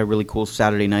they had a really cool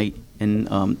Saturday night. And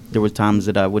there was times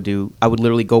that I would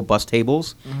literally go bus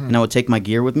tables, and I would take my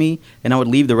gear with me, and I would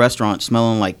leave the restaurant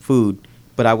smelling like food,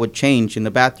 but I would change in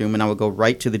the bathroom, and I would go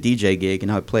right to the DJ gig,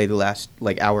 and I would play the last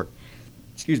like hour,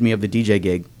 of the DJ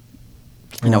gig.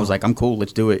 And I was like, I'm cool,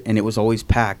 let's do it. And it was always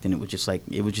packed, and it was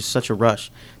just such a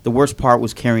rush. The worst part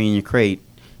was carrying your crate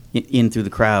in through the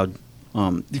crowd.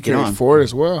 You to get carried on. 4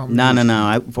 as well?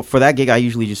 No. For that gig, I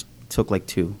usually just took like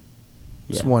 2.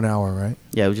 Just Yeah. 1 hour, right?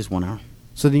 Yeah, it was just 1 hour.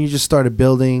 So then you just started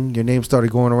building. Your name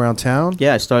started going around town.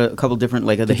 Yeah, I started a couple different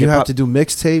like the Did you hip-hop. have to do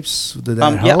mixtapes? Did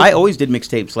that help? Yeah, I always did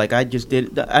mixtapes. Like I just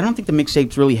did. I don't think the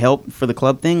mixtapes really helped for the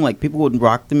club thing. Like people would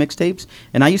rock the mixtapes,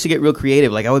 and I used to get real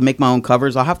creative. Like I would make my own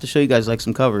covers. I'll have to show you guys like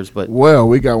some covers. But Well,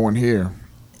 we got one here.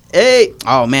 hey,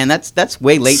 oh man, that's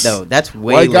way late though. That's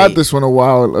way Well, I late. got this one a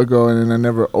while ago, and then I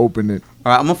never opened it.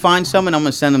 All right, I'm gonna find some and I'm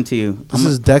gonna send them to you. This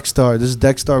is Dexstar. This is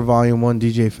Dexstar Volume 1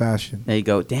 DJ Fashion. There you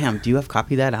go. Damn, do you have a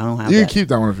copy of that? I don't have You that. can keep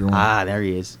that one if you want. Ah, there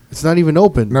he is. It's not even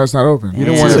open. No, it's not open. You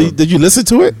don't Yeah. want So to. did you listen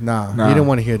to it? Nah, Nah. you didn't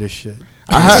want to hear this shit.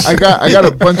 I got a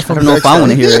bunch from I don't know if I Dexter.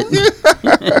 want to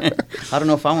hear it. I don't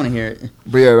know if I want to hear it.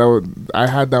 But yeah, I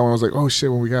had that one. I was like, oh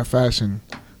shit, when we got fashion.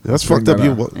 That's Bring fucked up. that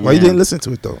You up. why you Yeah. didn't listen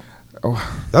to it though? Oh,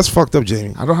 That's fucked up,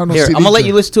 Jamie. I don't have no Here, CD I'm gonna let to-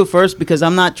 you listen to it first because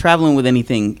I'm not traveling with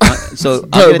anything. So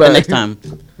I'll get it the Back. next time.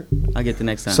 I'll get it the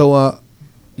next time. So,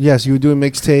 Yes, you were doing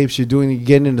mixtapes. You're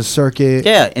getting in the circuit.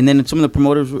 Yeah, and then some of the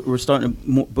promoters were starting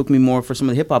to book me more for some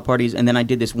of the hip hop parties. And then I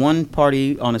did this one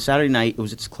party on a Saturday night. It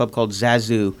was at this club called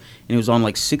Zazu, and it was on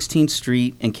like 16th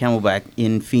Street and Camelback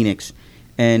in Phoenix.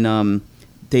 And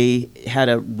they had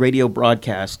a radio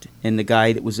broadcast, and the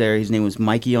guy that was there, his name was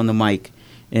Mikey on the mic.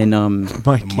 And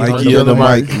Mikey on the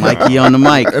mic. Mikey on the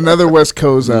mic. Another West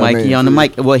Coast Mikey name on the for you.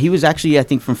 mic. Well, he was actually, I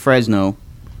think, from Fresno.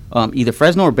 Either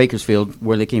Fresno or Bakersfield,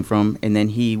 where they came from, and then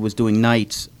he was doing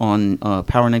nights on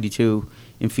Power 92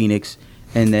 in Phoenix,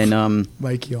 and then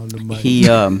Mikey on the mic. he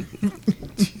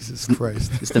Jesus Christ.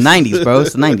 it's the 90s, bro.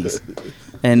 It's the 90s,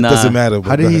 and Doesn't matter.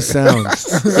 How did he sound?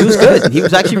 he was good. He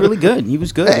was actually really good. He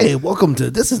was good. Hey, welcome to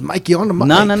This Is Mikey on the mic.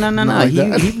 No. Not like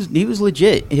that. He was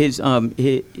legit. His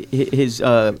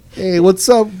Hey, what's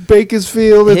up,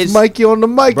 Bakersfield? It's His- Mikey on the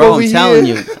mic bro. over I'm here. telling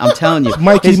you.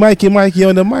 Mikey His-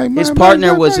 on the mic. His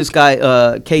partner was this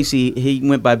guy Casey. He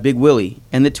went by Big Willie,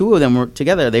 and the two of them were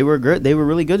together. They were good. They were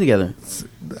really good together.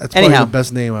 That's probably Anyhow. the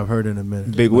best name I've heard in a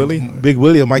minute. Big Willie. Big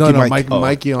Willie or Mikey no, Mike?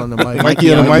 Mikey on the mic.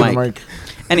 Mikey on the mic. Mike.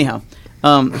 Anyhow,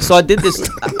 so I did this.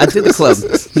 I did the club.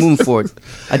 Moving forward,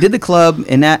 I did the club,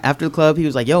 and after the club, he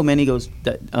was like, "Yo, man," he goes,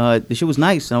 "The shit was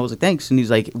nice," and I was like, "Thanks." And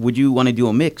he's like, "Would you want to do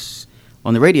a mix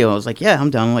on the radio?" I was like, "Yeah, I'm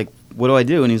down." I'm like, "What do I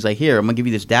do?" And he's like, "Here, I'm gonna give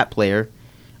you this DAT player.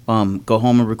 Go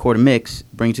home and record a mix,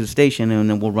 bring it to the station, and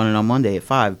then we'll run it on Monday at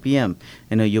 5 p.m.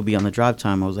 and you'll be on the drive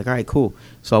time." I was like, "All right, cool."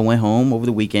 So I went home over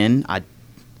the weekend. I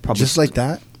probably Just like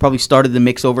that? probably started the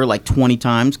mix over like 20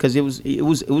 times because it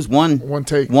was One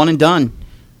take. one and done.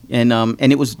 And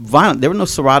it was violent. There were no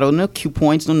Serato, no cue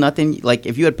points, no nothing. Like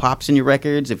if you had pops in your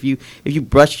records, if you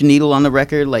brushed your needle on the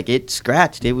record, like it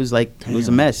scratched. It was like it was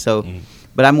a mess. So,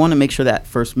 but I wanted to make sure that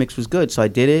first mix was good. So I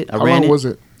did it. I How ran long was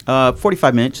it?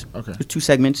 45 minutes. Okay. It was 2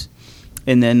 segments,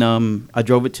 and then I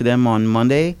drove it to them on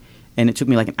Monday. And it took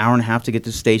me like an hour and a half to get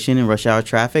to the station in rush hour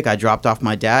traffic. I dropped off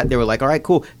my dad. They were like, "All right,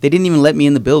 cool." They didn't even let me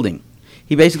in the building.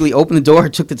 He basically opened the door,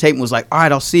 took the tape, and was like, "All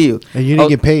right, I'll see you." And you didn't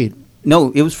get paid.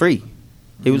 No, it was free.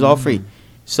 It was all free.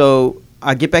 So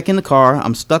I get back in the car.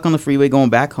 I'm stuck on the freeway going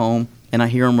back home, and I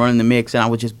hear him running the mix, and I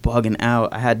was just bugging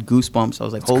out. I had goosebumps. I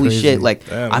was like, "Holy crazy. shit!" Like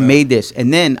Damn, I man. made this,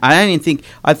 and then I didn't think.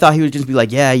 I thought he would just be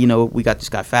like, "Yeah, we got this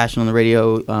guy Fashion on the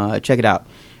radio. Check it out."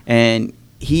 And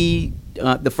he,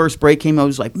 the first break came. I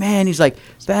was like, "Man," he's like,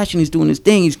 "Fashion. He's doing his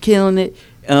thing. He's killing it."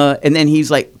 And then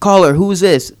he's like, "Caller, who is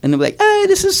this?" And they're like, "Hey,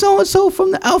 this is so and so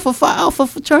from the Alpha Phi Alpha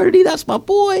fraternity. That's my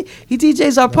boy. He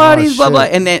DJs our parties, blah shit. blah."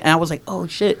 And then I was like, "Oh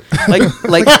shit!"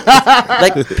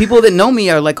 Like people that know me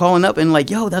are like calling up and like,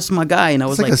 "Yo, that's my guy." And I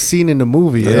was It's like like, a scene in the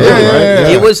movie. Yeah.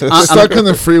 It was Stuck on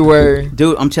the freeway.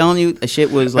 dude, I'm telling you, the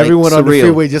shit was like Everyone on the surreal.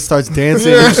 freeway just starts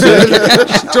dancing. Yeah. and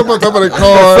shit. Jump on top of the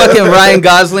car. Fucking Ryan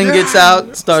Gosling gets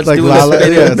out, starts It's like doing La La, this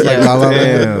video. yeah, it's like La La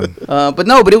Land. Damn.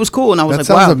 But it was cool, and I was That like,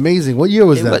 sounds "Wow." amazing. What year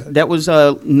was that? That was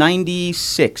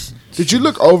 96. Did you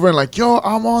look over and like, yo,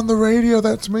 I'm on the radio.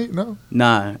 That's me. No.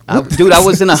 Nah, dude, I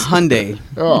was in a Hyundai.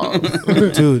 Oh.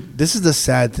 Dude, this is the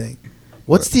sad thing.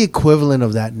 What's the equivalent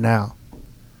of that now?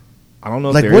 I don't know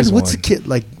if Like there what, is what's one. a kid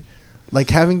like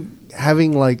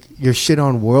having like your shit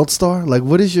on World Star? Like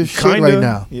what is your shit Kinda, right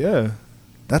now? Yeah.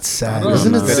 That's sad. I don't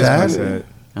Isn't know. it That is sad? kinda sad.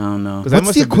 I don't know. 'Cause that What's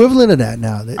must the have been- equivalent of that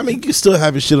now? I mean, you still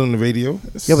have your shit on the radio.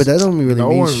 Yeah, but that don't really No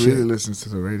mean one shit. really listens to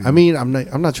the radio. I mean, I'm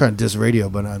not trying to diss radio,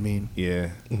 but I mean, Yeah.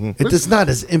 it's not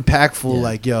as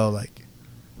impactful. Yeah. Like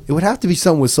it would have to be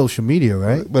something with social media,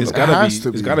 right? But It's it gotta has be. to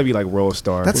It's be. gotta be like World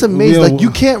Star. That's amazing. Yeah, Like you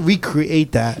can't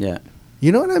recreate that. Yeah,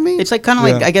 You know what I mean? it's like kind of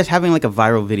like Yeah. I guess having like a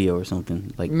viral video or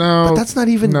something. Like no. but that's not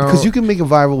even no. because you can make a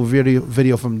viral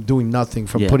video from doing nothing,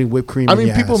 from Yeah. putting whipped cream. I in mean,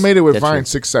 your people ass. made it with That's Vine true.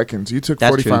 6 seconds. You took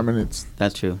That's 45 true. minutes.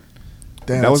 that's true.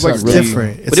 Damn, That was, like, sucks. really-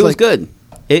 different. It's But it was like- good.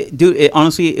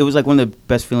 Honestly, it was like one of the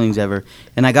best feelings ever.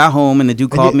 And I got home and the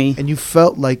dude and called you, me. and you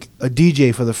felt like a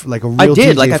DJ for like a real. I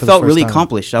did. DJ Like I for the felt first really time.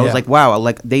 accomplished. I was Yeah. like, wow.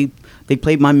 Like they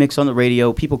played my mix on the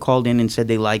radio. People called in and said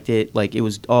they liked it. Like it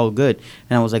was all good.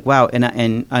 And I was like, wow. And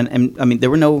I mean, there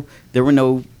were no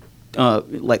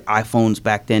like iPhones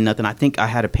back then. Nothing. I think I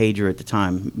had a pager at the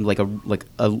time, like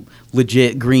a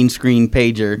legit green screen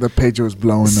pager. The pager was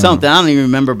blowing Something. up. I don't even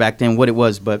remember back then what it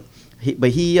was, but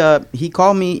he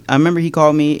called me. I remember he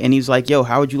called me and he's like, "Yo,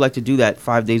 how would you like to do that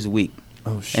 5 days a week?"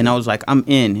 Oh shit! And I was like, "I'm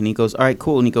in." And he goes, "All right,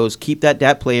 cool." And he goes, "Keep that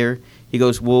DAT player." He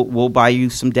goes, "We'll buy you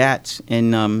some DATs,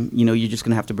 and you're just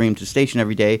gonna have to bring them to the station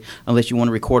every day, unless you want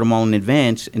to record them all in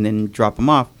advance and then drop them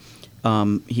off."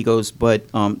 He goes, "But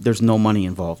there's no money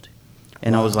involved."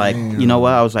 And I was like, "You know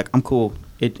what?" I was like, "I'm cool.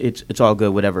 It's all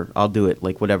good. Whatever. I'll do it.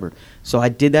 Like whatever." So I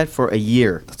did that for a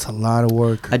year. That's a lot of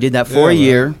work. I did that for a Yeah,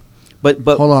 year, but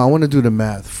Hold on, I want to do the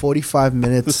math. 45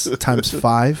 minutes times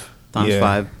 5 times Yeah.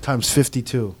 5. times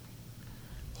 52.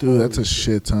 Dude, that's a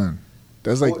shit ton.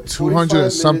 That's like 45 200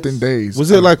 and something minutes. days. Was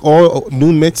it like all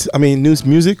new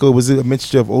music, or was it a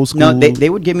mixture of old school? No, they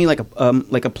would give me like a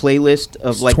playlist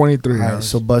of It's like 23 All right, hours.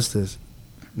 so bust this.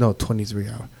 No, 23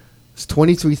 hours. It's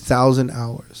 23,000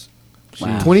 hours.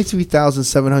 Wow.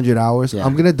 23,700 hours. Yeah.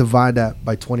 I'm going to divide that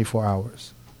by 24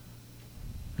 hours.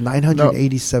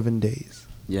 987 days.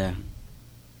 yeah.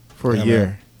 For Yeah, a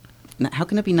year. How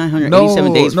can it be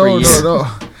 987 days for a year? No.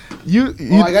 You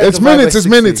I gotta it's divide by minutes, it's 60.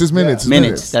 minutes, it's Yeah. minutes, it's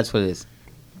Minutes. That's what it is.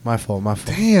 My fault.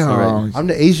 Damn. Alright. I'm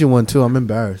the Asian one, too. I'm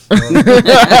embarrassed.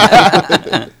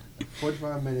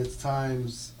 45 minutes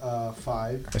times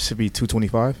 5 That should be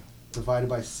 225. divided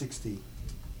by 60.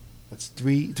 That's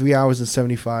 3 hours and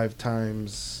 75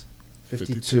 times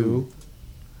 52.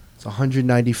 It's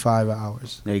 195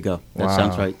 hours. There you go. That Wow.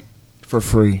 sounds right. For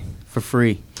free. For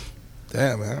free,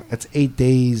 Damn, man. That's 8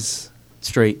 days.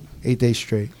 straight. 8 days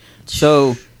straight.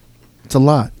 So, It's a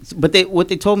lot. but what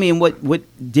they told me and what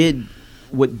did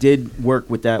work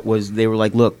with that was they were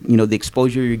like, look, the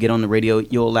exposure you get on the radio,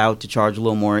 you'll allow it to charge a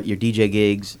little more at your DJ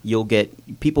gigs. You'll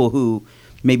get people who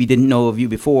maybe didn't know of you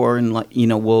before, and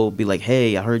will be like,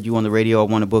 hey, I heard you on the radio, I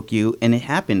want to book you. And it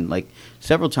happened like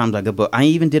several times I got booked. I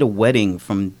even did a wedding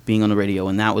from being on the radio,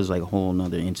 and that was like a whole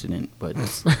nother incident. But it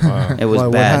was Why,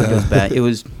 what bad. It happened? was bad. It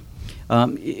was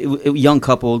a young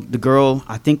couple. The girl,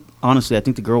 I think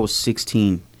the girl was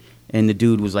 16, and the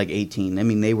dude was like 18. I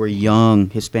mean, they were young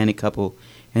Hispanic couple.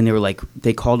 And they were like,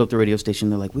 they called up the radio station.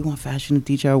 They're like, we want Fashion to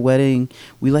teach our wedding.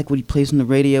 We like what he plays on the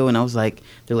radio. And I was like,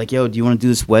 they're like, yo, do you want to do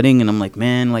this wedding? And I'm like,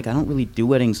 man, like, I don't really do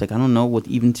weddings. Like, I don't know what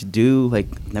even to do.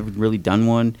 Like, never really done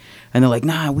one. And they're like,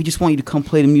 nah, we just want you to come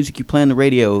play the music you play on the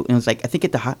radio. And it's like, I think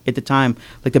at the time,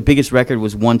 like, the biggest record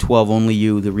was 112 Only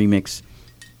You, the remix.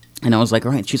 And I was like,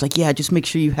 all right. She's like, yeah, just make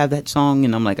sure you have that song.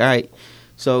 And I'm like, all right.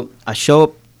 So I show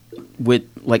up with,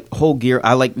 like, whole gear.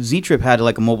 Z-Trip had,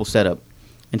 like, a mobile setup.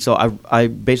 And so I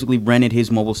basically rented his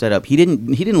mobile setup. He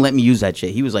didn't let me use that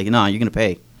shit. He was like, nah, you're going to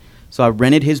pay. So I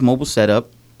rented his mobile setup.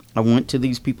 I went to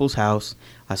these people's house.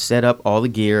 I set up all the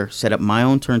gear, set up my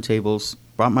own turntables,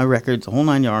 brought my records, the whole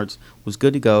 9 yards, was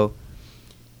good to go.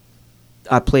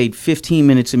 I played 15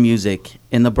 minutes of music,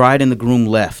 and the bride and the groom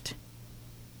left.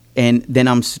 And then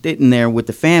I'm sitting there with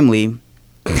the family,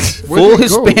 full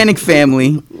Hispanic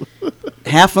family.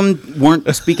 Half of them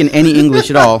weren't speaking any English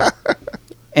at all.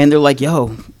 And they're like,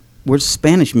 yo, where's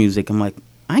Spanish music? I'm like,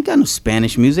 I ain't got no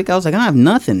Spanish music. I was like, I don't have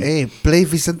nothing. Hey, play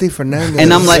Vicente Fernandez.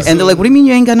 And I'm like, and they're like, what do you mean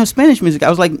you ain't got no Spanish music? I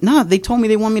was like, nah, they told me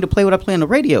they want me to play what I play on the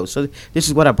radio. So this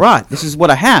is what I brought. This is what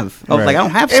I have. I was like, I don't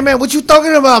have. Hey, man, what you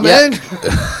talking about, Yeah. man?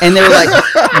 And they were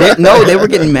like, they were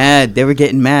getting mad. They were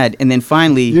getting mad. And then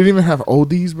finally, You didn't even have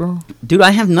oldies, bro? dude,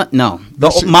 I have not. No,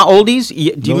 my oldies. Do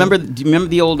you remember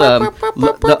the old?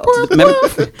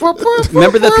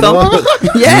 Remember the thumb?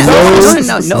 Yeah.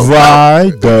 No.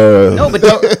 Rider. No, but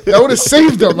That would have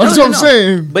saved them. That's what I'm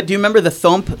saying. But do you remember the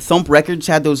Thump Records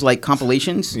had those like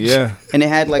compilations? Yeah. And it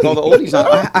had like all the oldies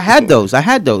on. I had those,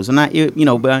 and I,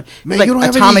 but Man, like you don't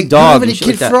have Atomic any, Dog you and don't have any shit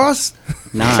Kid like that. Frost?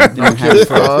 Nah, I didn't have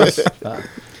Frost.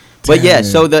 But yeah,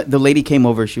 so the lady came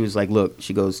over. She was like, "Look,"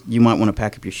 she goes, "You might want to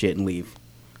pack up your shit and leave."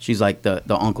 She's like, the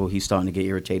uncle, he's starting to get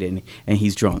irritated, and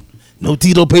he's drunk. No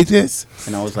Tito Puentes?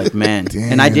 And I was like, man,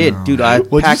 and I did, dude. I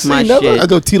What'd you packed say, my never? shit. I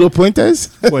go Tito Puentes?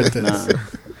 Nah.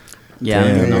 Yeah, I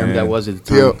don't know who that was at the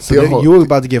time. Yo, So yo, then you were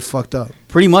about to get fucked up.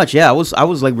 Pretty much, yeah. I was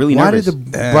like really Why nervous. did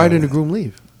the bride and the groom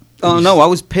leave? Oh no, I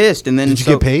was pissed, and then Did you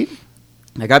get paid?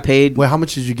 I got paid. Wait, how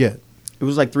much did you get? It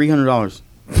was like $300.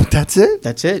 That's it?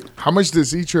 That's it. how much did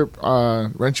Z-Trip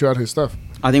rent you out his stuff?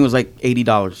 I think it was like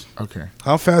 $80. Okay.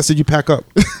 How fast did you pack up?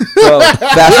 Well,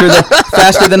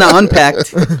 faster than I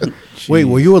unpacked. Wait,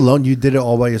 were you alone? You did it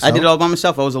all by yourself? I did it all by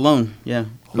myself. I was alone. Yeah.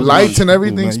 I was Lights alone. and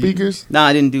everything, man, you- speakers? No,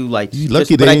 I didn't do lights. You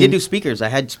lucky but they I did ain't- do speakers. I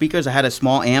had speakers. I had a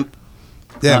small amp.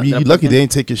 Damn, you Did I lucky put they in?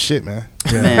 ain't take your shit, man.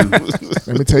 Man. Let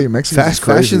me tell you, Mexicans is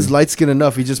crazy. Fashion's light skin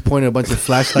enough. He just pointed a bunch of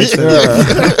flashlights at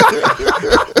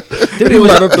Dude, it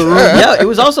was, yeah, it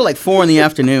was also like 4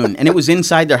 PM, and it was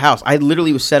inside their house. I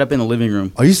literally was set up in the living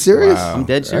room. Are you serious? I'm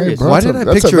dead serious. bro. Why That's did a- I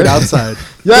that's picture it amazing. outside?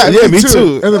 Yeah, me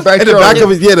too. In the backyard. In the back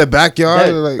of it, yeah, the backyard.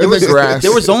 Yeah, like, in the grass.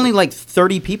 There was only like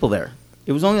 30 people there.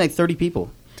 It was only like 30 people.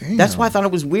 Damn. That's why I thought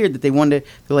it was weird that they wanted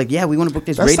to. They're like, yeah, we want to book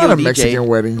this That's radio not a DJ. Mexican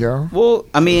wedding, yo. Well,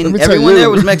 I Let mean, me tell everyone you. there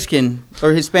was Mexican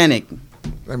or Hispanic.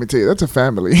 Let me tell you, that's a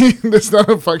family. That's not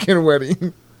a fucking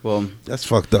wedding. Well, that's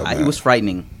fucked up, it man. was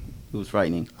frightening. It was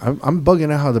frightening. I'm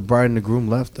bugging out how the bride and the groom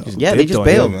left, though. Yeah, they dipped just on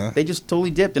bailed. you, man. They just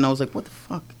totally dipped, and I was like, what the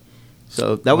fuck?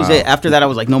 So that was Wow. it. After that, I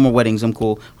was like, no more weddings. I'm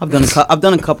cool. I've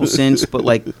done a couple since, but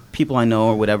like people I know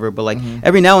or whatever. But like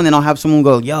every now and then, I'll have someone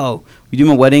go, "Yo, you do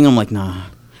my wedding?" I'm like, nah.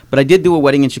 But I did do a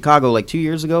wedding in Chicago like 2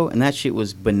 years ago, and that shit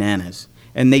was bananas.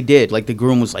 And they did. Like, the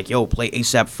groom was like, yo, play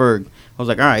A$AP Ferg. I was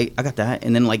like, all right, I got that.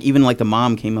 And then, like, even, like, the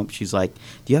mom came up. She's like,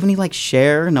 do you have any, like,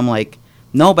 Cher? And I'm like,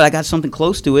 no, but I got something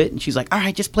close to it. And she's like, all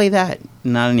right, just play that.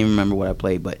 And I don't even remember what I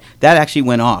played. But that actually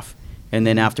went off. And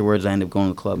then afterwards, I ended up going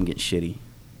to the club and getting shitty.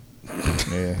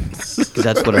 Yeah. Because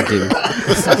that's what I do.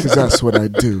 Because that's what I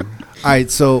do. All right,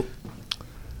 so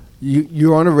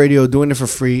you're on the radio doing it for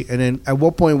free, and then at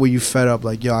what point were you fed up?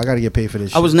 Like, yo, I got to get paid for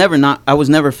this shit? I was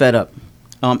never fed up.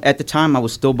 At the time, I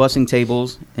was still bussing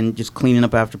tables and just cleaning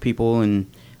up after people, and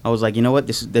I was like, you know what?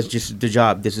 That's just the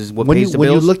job. This is what pays the when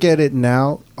bills. you look at it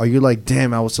now, are you like,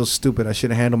 damn, I was so stupid. I should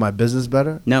have handled my business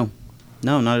better? No,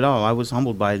 not at all. I was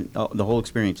humbled by the whole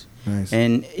experience. Nice.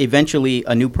 And eventually,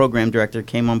 a new program director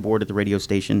came on board at the radio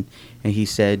station, and he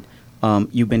said,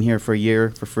 you've been here for a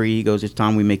year for free. He goes, it's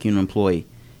time we make you an employee.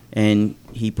 And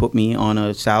he put me on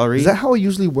a salary. Is that how it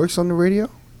usually works on the radio?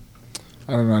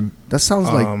 I don't know. That sounds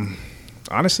like...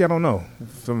 Honestly, I don't know.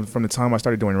 From the time I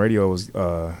started doing radio, it was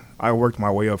I worked my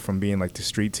way up from being like the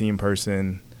street team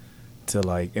person to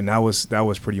like, and that was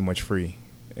pretty much free.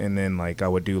 And then like I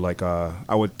would do like I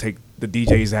would take the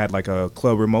DJs that had like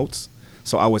club remotes,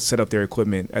 so I would set up their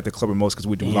equipment at the club remotes because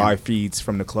we do live feeds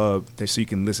from the club, so you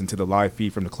can listen to the live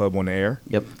feed from the club on the air.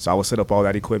 Yep. So I would set up all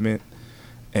that equipment.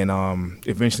 And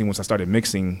eventually, once I started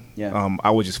mixing,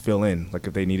 I would just fill in, like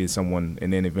if they needed someone.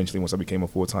 And then eventually, once I became a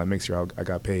full-time mixer, I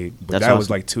got paid. But That's that was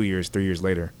awesome. like 2 years, 3 years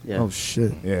later. Yeah. Oh,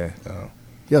 shit. Yeah.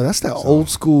 Yo, that's that old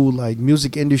school, like,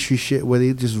 music industry shit where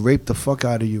they just rape the fuck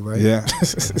out of you, right? Yeah.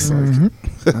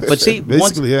 But see,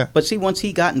 Basically, once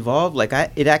he got involved, like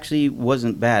it actually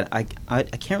wasn't bad. I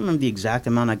can't remember the exact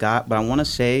amount I got, but I want to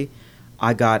say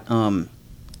I got like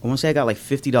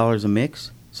 $50 a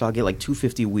mix, so I'll get like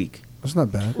 $250 a week, That's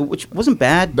not bad. which wasn't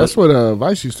bad. That's but, what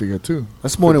Vice used to get too.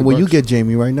 That's more than what you $50. get,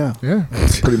 Jamie, right now. Yeah,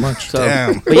 pretty much. so,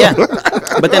 Damn. But yeah,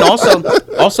 but then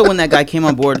also when that guy came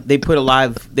on board, they put a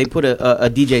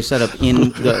DJ setup in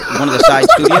one of the side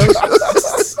studios.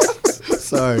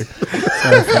 Sorry,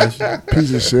 Fashion.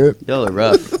 Piece of shit. Y'all are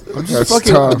rough. I'm just That's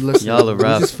fucking tough. listen, Y'all are I'm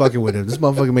rough. just fucking with him. This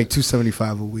motherfucker make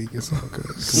 $275 a week. It's all good.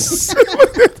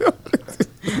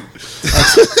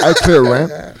 I clear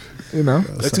rent. You know.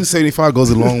 That 275 goes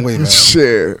a long way, man.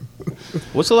 Shit.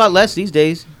 What's a lot less these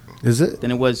days Is it?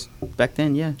 than it was back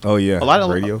then? Yeah. Oh yeah. A lot of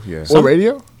radio. Yeah. Some- Or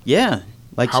radio? Yeah.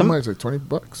 Like How much? Like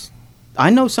 $20? I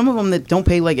know some of them that don't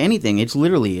pay like anything. It's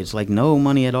like no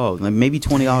money at all. Like maybe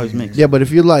 $20 mix. Yeah, but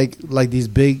if you're like these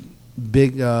big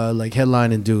like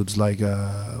headlining dudes, like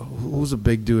who's a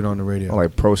big dude on the radio? Oh,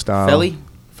 like Pro Style. Felly?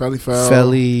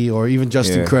 Felly, or even Just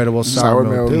Yeah. Incredible, Sour Sour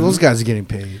Milk. Milk. Those guys are getting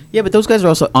paid. Yeah, but those guys are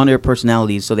also on-air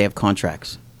personalities, so they have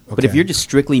contracts. But if Okay. you're just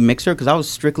strictly mixer, because I was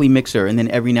strictly mixer, and then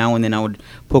every now and then I would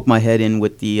poke my head in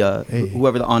with the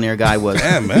whoever the on-air guy was.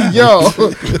 Damn, man. Yo,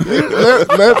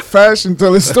 let Fashion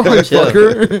tell his story, Chill.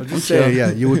 fucker. I'm saying,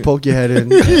 yeah, you would poke your head in.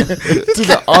 To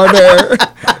the on air.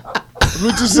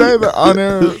 What you say? The on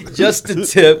air. Just a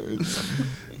tip.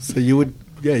 So you would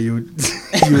you'd be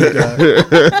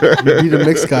the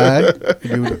mix guy.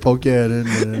 You would poke your head in,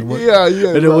 and then what, Yeah.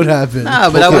 and then what happened? Nah,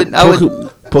 but I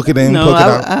would. Poke it in, No, poke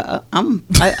it out. I'm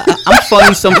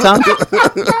funny sometimes.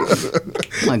 Oh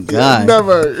my God.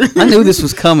 Never. I knew this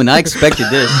was coming. I expected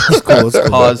this. It's cool. It's cool.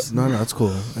 Pause. No, it's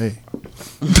cool. Hey,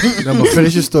 now, but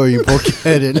finish your story. You poke your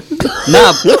head in.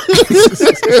 Nah.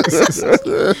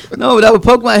 No, but I would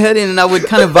poke my head in and I would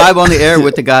kind of vibe on the air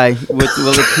with the guy, with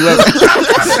whoever.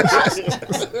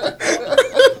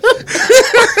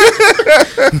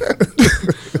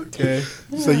 Okay.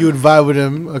 So you would vibe with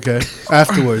him. Okay.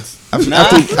 Afterwards.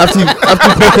 After you poke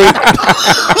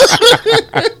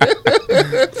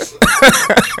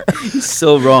He's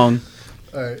so wrong.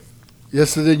 All right.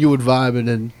 Yes, so then you would vibe, and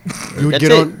then you would That's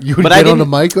get it. on. You would But I get on the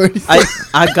didn't- mic or anything.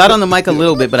 I got on the mic a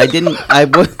little bit, but I didn't. I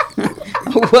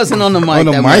wasn't on the mic. on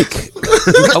the that mic.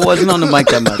 Much. I wasn't on the mic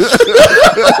that much.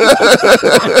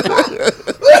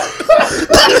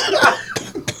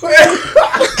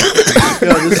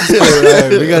 Yo, this is it.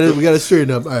 All right, we gotta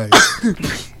straighten up. All right.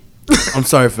 I'm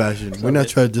sorry, Fashion. We're not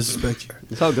trying to disrespect you.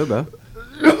 It's all good, bro.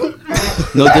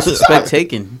 No disrespect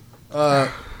taken. No,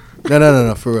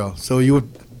 for real. So you would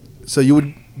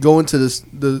go into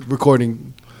the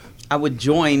recording. I would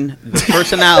join the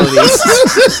personalities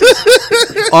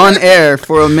on air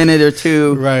for a minute or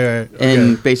two, Right.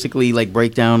 and basically like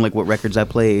break down like what records I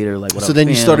played or like what. I So was then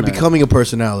you playing started on a- becoming a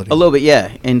personality. a little bit,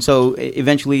 yeah. And so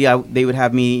eventually, they would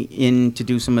have me in to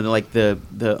do some of the like the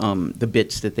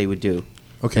bits that they would do.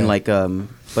 Okay. And like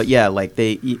but yeah, like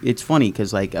it's funny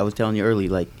because like I was telling you early,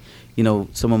 like, you know,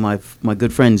 some of my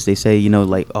good friends, they say, you know,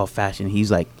 like, oh, Fashion, he's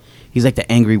he's like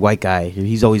the angry white guy.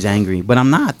 He's always angry, but I'm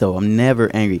not though. I'm never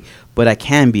angry, but I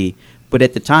can be. But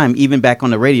at the time, even back on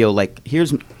the radio, like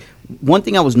here's one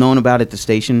thing I was known about at the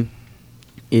station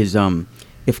is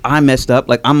if I messed up,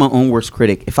 like I'm my own worst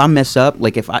critic. If I mess up,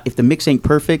 like if the mix ain't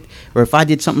perfect or if I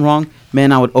did something wrong,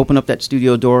 man, I would open up that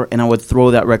studio door and I would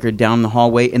throw that record down the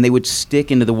hallway and they would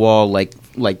stick into the wall like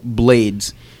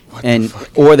blades.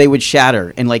 Or they would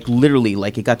shatter, and like literally,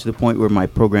 like it got to the point where my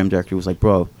program director was like,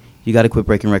 "Bro, you got to quit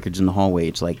breaking records in the hallway.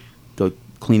 It's like the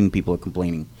cleaning people are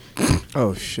complaining."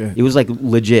 Oh shit! It was like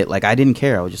legit. Like I didn't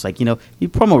care. I was just like, you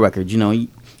promo records,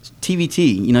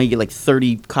 TVT. You get like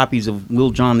 30 copies of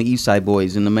Lil Jon the East Side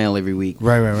Boys in the mail every week.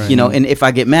 Right. And if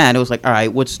I get mad, it was like, all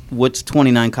right, what's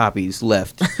 29 copies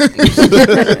left?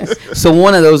 So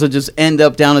one of those will just end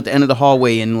up down at the end of the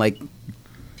hallway in like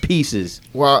pieces.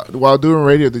 While doing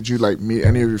radio, did you like meet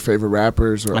any of your favorite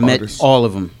rappers or artists? Met all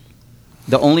of them.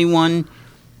 The only one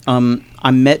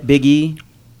I met Biggie.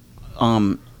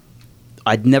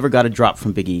 I'd never got a drop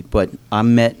from Biggie, but I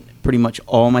met pretty much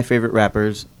all my favorite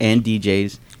rappers and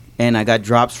DJs, and I got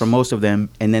drops from most of them.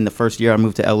 And then the first year I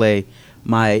moved to LA,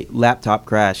 my laptop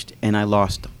crashed and I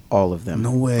lost all of them.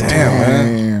 No way.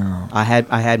 Damn, man. I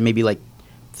had maybe like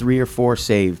 3 or 4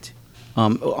 saved.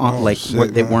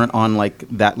 They weren't on like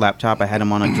that laptop. I had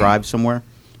them on a drive somewhere,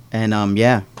 and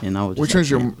and I was. Which one's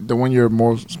the one you're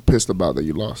most pissed about that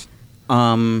you lost?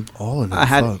 All of them. I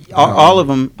had all of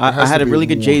them. I had a really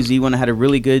good one. Jay-Z one. I had a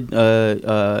really good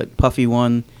Puffy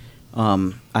one.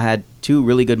 I had 2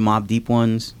 really good Mobb Deep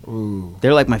ones. Ooh.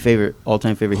 They're like my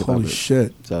all-time favorite hip hop. Holy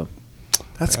shit. So,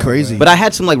 That's crazy. but I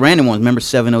had some like random ones. Remember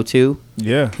 702,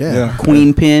 yeah.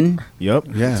 Queen Pin. Yep.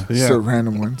 Yeah. So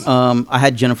random ones. I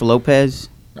had Jennifer Lopez.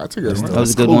 That's a good one. That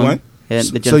was a good cool one. one. Yeah, the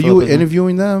So Jennifer you were Lopez one.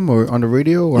 interviewing them or on the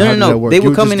radio? Or how did that No. work? They You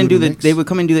would come in and do the. mix? They would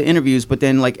come and do the interviews, but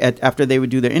then like after they would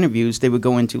do their interviews, they would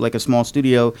go into like a small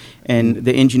studio, and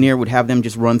the engineer would have them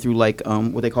just run through like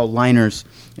what they call liners,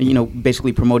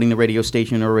 basically promoting the radio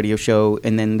station or radio show,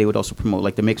 and then they would also promote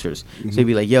like the mixers. So they'd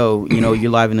be like, "Yo,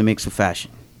 you're live in the mix of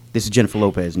Fashion. This is Jennifer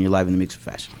Lopez, and you're live in the mix of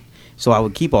Fashion." So I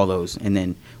would keep all those, and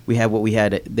then we had what we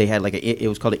had. They had like it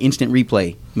was called an instant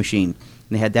replay machine.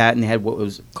 And they had that, and they had what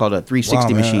was called a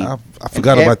 360 machine. I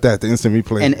forgot about that, the instant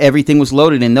replay. And everything was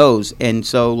loaded in those. And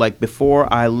so, like, before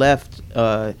I left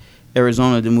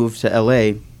Arizona to move to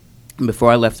LA, before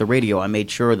I left the radio, I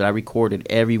made sure that I recorded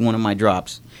every one of my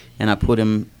drops, and I put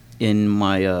them in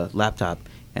my laptop.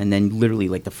 And then literally,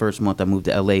 like, the first month I moved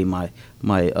to LA, my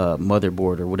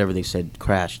motherboard or whatever they said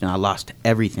crashed, and I lost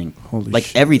everything. Holy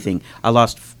shit. Everything. I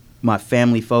lost my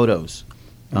family photos.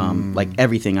 Like,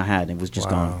 everything I had. It was just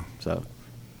gone. So...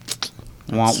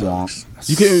 Womp womp.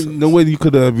 You can no way you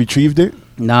could have retrieved it.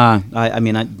 Nah, I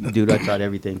tried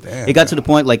everything. It got to the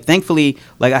point, like, thankfully,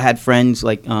 like, I had friends,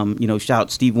 like, shout out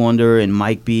Steve Wonder and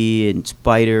Mike B and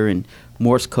Spider and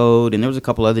Morse Code, and there was a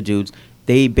couple other dudes.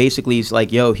 They basically is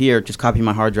like, yo, here, just copy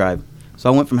my hard drive.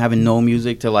 So I went from having no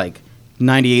music to like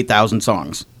 98,000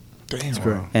 songs.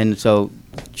 Damn. And so,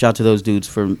 shout out to those dudes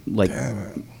for like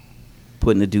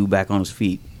putting the dude back on his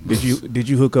feet. Did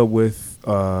you hook up with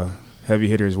heavy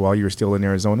hitters while you were still in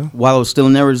Arizona? While I was still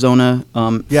in Arizona, How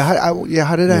did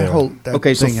that whole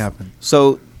thing happen?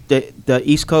 So the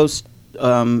East Coast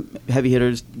heavy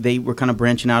hitters, they were kind of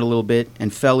branching out a little bit,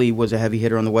 and Felly was a heavy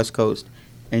hitter on the West Coast,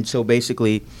 and so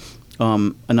basically,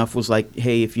 Enough was like,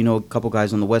 hey, if you know a couple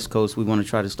guys on the West Coast, we want to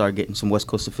try to start getting some West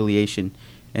Coast affiliation,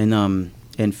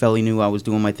 and Felly knew I was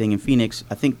doing my thing in Phoenix.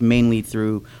 I think mainly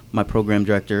through my program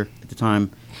director at the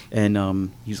time.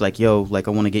 And he's like, yo, like,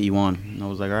 I want to get you on. And I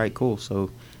was like, all right, cool. So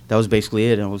that was basically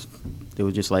it. They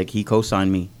were just like, he co-signed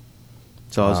me.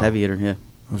 So I was heavy hitter, yeah.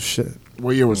 Oh, shit.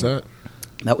 What year was that?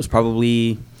 That was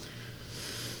probably,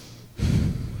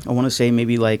 I want to say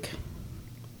maybe like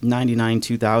 99,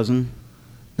 2000.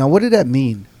 Now, what did that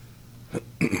mean?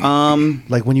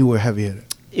 Like when you were heavy hitter?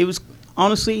 It was,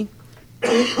 honestly,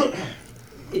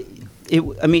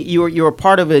 you were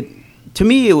part of it. To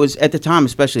me, it was, at the time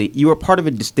especially, you were part of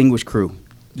a distinguished crew.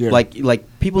 Yeah.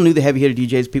 Like people knew the heavy hitter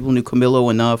DJs. People knew Camilo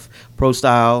Enough, Pro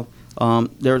Style.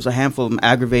 There was a handful of them,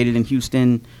 Aggravated in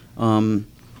Houston. At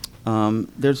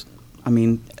the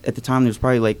time, there's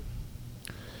probably like...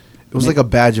 It was like a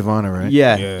badge of honor, right?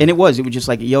 Yeah. And it was just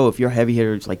like, yo, if you're a heavy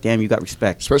hitter, it's like, damn, you got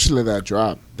respect. Especially that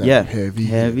drop. That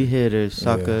Heavy hitters,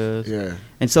 suckers. Yeah.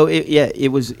 And so it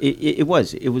was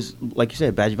like you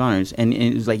said, badge of honors, and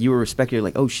it was like you were respected.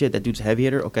 Like, oh shit, that dude's a heavy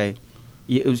hitter. Okay,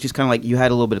 it was just kind of like you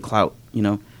had a little bit of clout,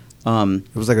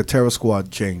 It was like a terror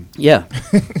squad chain. Yeah.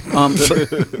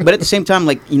 But at the same time,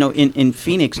 like, you know, in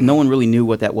Phoenix, no one really knew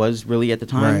what that was really at the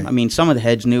time. Right. I mean, some of the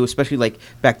heads knew, especially like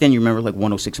back then, you remember like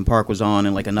 106 in Park was on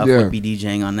and like Enough Yeah. would be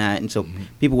DJing on that. And so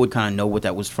people would kind of know what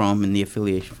that was from and the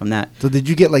affiliation from that. So did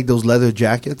you get like those leather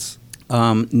jackets?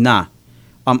 Nah.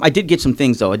 I did get some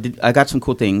things though. I got some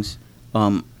cool things.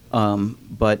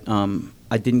 But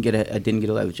I didn't get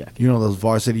a leather jacket. You know those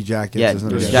varsity jackets? Yeah, isn't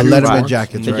those it? jackets The were Letterman hot.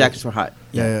 jackets, The right? jackets were hot.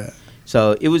 Yeah.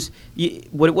 So it was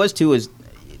what it was too is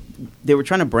they were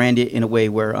trying to brand it in a way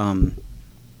where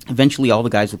eventually all the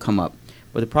guys would come up.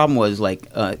 But the problem was like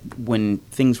when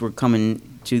things were coming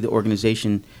to the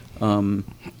organization,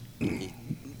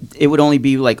 it would only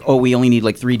be like, oh, we only need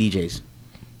like 3 DJs.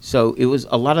 So it was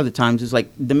a lot of the times it's like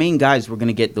the main guys were going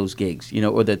to get those gigs, you know,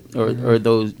 or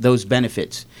those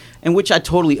benefits, and which I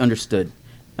totally understood.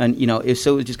 And you know,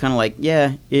 so it was just kind of like,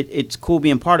 yeah, it's cool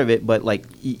being part of it, but like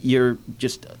you're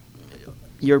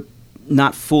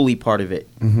not fully part of it,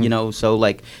 you know. So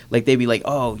like they'd be like,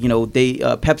 oh, you know,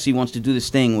 Pepsi wants to do this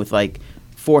thing with like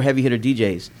 4 heavy hitter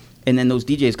DJs, and then those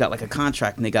DJs got like a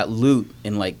contract and they got loot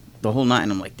and like the whole night,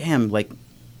 and I'm like, damn, like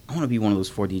I want to be one of those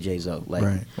 4 DJs though, like,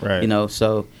 Right. you know.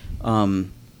 So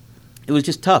it was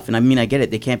just tough, and I mean, I get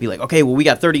it. They can't be like, okay, well, we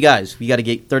got 30 guys, we got to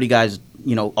get 30 guys,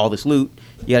 you know, all this loot.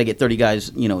 You got to get 30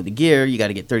 guys, you know, the gear. You got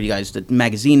to get 30 guys the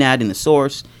magazine ad in the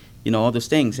source, you know, all those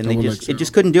things, and Double it XL.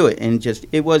 just couldn't do it, and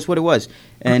it was what it was.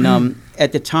 And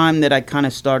at the time that I kind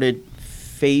of started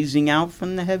phasing out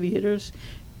from the heavy hitters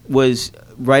was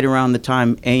right around the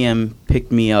time AM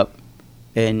picked me up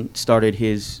and started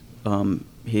his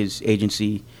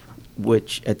agency,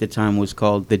 which at the time was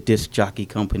called the Disc Jockey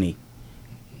Company,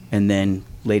 and then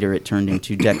later it turned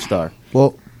into Deckstar.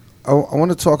 Well, I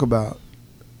want to talk about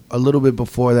a little bit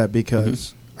before that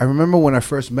because I remember when I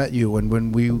first met you and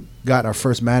when we got our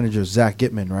first manager, Zach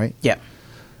Gitman, right? Yeah.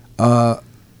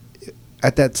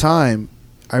 At that time,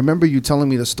 I remember you telling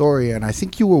me the story, and I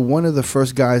think you were one of the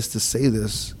first guys to say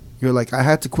this. You're like, I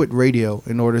had to quit radio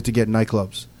in order to get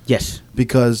nightclubs Yes.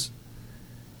 because,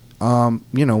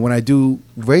 you know, when I do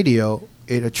radio,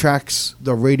 it attracts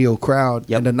the radio crowd,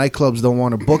 Yep. and the nightclubs don't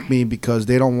want to book me because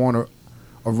they don't want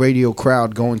a radio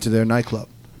crowd going to their nightclub.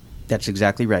 That's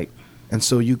exactly right. And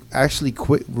so you actually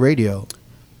quit radio.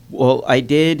 Well, I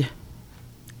did.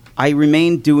 I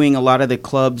remained doing a lot of the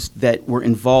clubs that were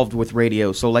involved with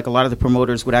radio. So, like, a lot of the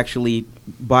promoters would actually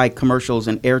buy commercials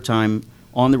and airtime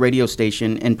on the radio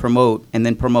station and promote.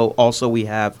 Also, we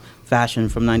have Fashion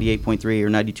from 98.3 or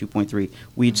 92.3.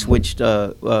 We'd switched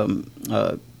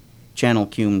channel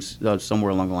cumes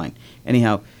somewhere along the line.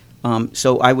 Anyhow,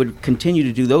 so I would continue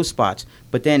to do those spots.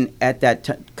 But then at that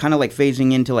kind of like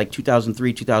phasing into like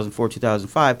 2003, 2004,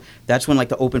 2005, that's when like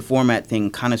the open format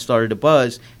thing kind of started to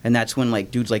buzz. And that's when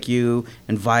like dudes like you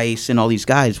and Vice and all these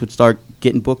guys would start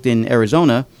getting booked in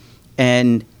Arizona.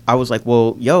 And I was like,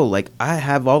 well, yo, like I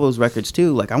have all those records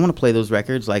too. Like I want to play those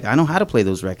records. Like I know how to play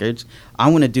those records. I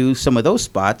want to do some of those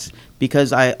spots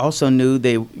because I also knew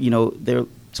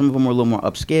some of them were a little more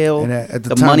upscale. And at the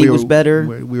the time money was better.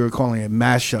 We were calling it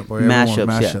mashup or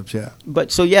Mashups, yeah. But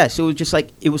so it was just like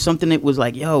it was something that was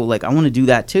like, yo, like I want to do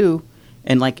that too,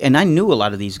 and I knew a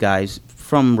lot of these guys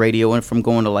from radio and from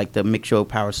going to like the Mix Show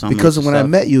Power Summit. Because when I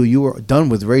met you, you were done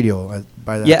with radio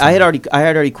by that Yeah, time. I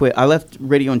had already quit. I left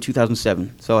radio in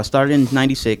 2007. So I started in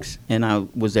 '96 and I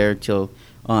was there till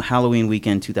Halloween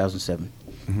weekend 2007.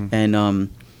 And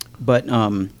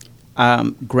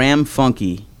Graham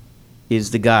Funky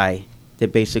is the guy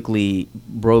that basically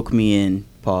broke me in.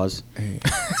 Pause. It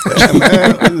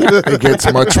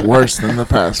gets much worse than the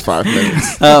past 5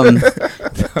 minutes.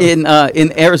 In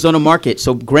Arizona market.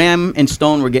 So Graham and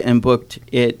Stone were getting booked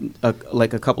at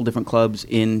like a couple different clubs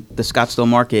in the Scottsdale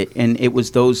market, and it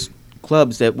was those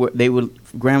clubs that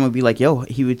Graham would be like, yo,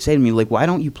 he would say to me like, why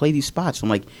don't you play these spots? I'm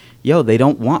like, yo, they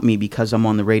don't want me because I'm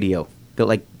on the radio. They're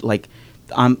like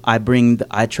I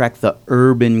attract the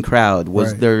urban crowd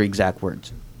was Right. their exact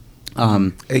words.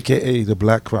 AKA the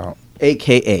black crowd.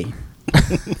 AKA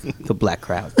the black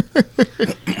crowd.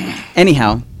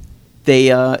 Anyhow, they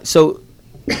so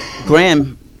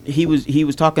Graham he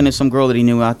was talking to some girl that he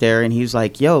knew out there, and he's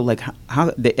like, "Yo, like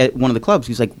how at one of the clubs,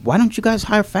 he's like, why don't you guys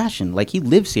hire Fashion? Like he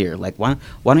lives here. Like why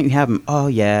don't you have him? Oh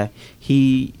yeah,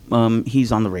 he's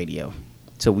on the radio."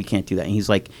 So we can't do that. And he's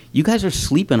like, you guys are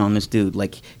sleeping on this dude.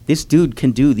 Like, this dude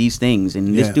can do these things,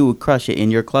 and this dude would crush it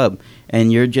in your club.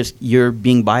 And you're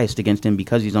being biased against him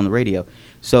because he's on the radio.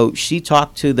 So she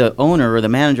talked to the owner or the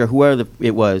manager, whoever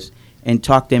it was, and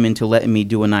talked them into letting me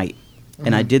do a night.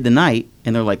 And I did the night,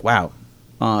 and they're like, wow,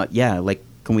 yeah, like,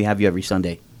 can we have you every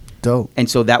Sunday? Dope. And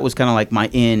so that was kind of like my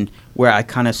in, where I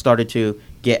kind of started to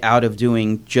get out of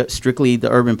doing strictly the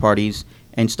urban parties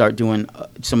and start doing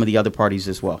some of the other parties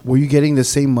as well. Were you getting the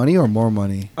same money or more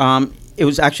money? It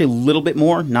was actually a little bit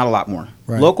more, not a lot more.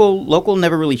 Right. Local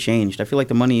never really changed. I feel like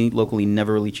the money locally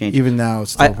never really changed. Even now,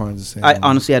 it's still probably the same.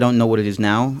 Honestly, I don't know what it is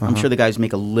now. I'm Uh-huh. sure the guys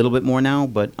make a little bit more now,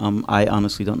 but I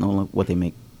honestly don't know what they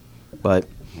make. But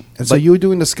And so but- you were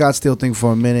doing the Scottsdale thing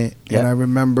for a minute, and Yeah. I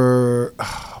remember,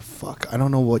 I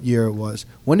don't know what year it was.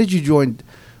 When did you join?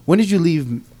 When did you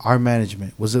leave our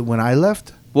management? Was it when I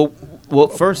left? well,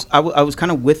 first I was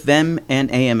kind of with them and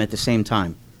AM at the same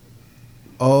time.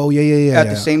 Oh yeah. At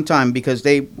the same time, because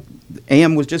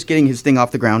AM was just getting his thing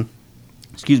off the ground.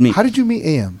 Excuse me. How did you meet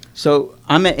AM? So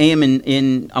I met AM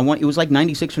it was like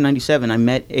 96 or 97. I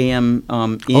met AM.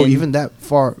 Even that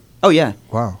far. Oh yeah.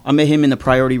 Wow. I met him in the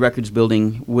Priority Records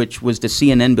building, which was the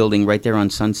CNN building right there on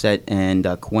Sunset and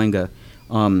Cahuenga.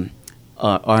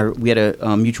 We had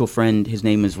a mutual friend. His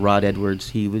name is Rod Edwards.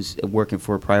 He was working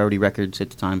for Priority Records at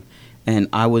the time, and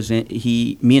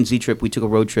me and Z-Trip, we took a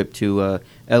road trip to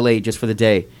L.A. just for the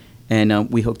day, and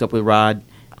we hooked up with Rod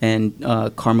and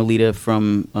Carmelita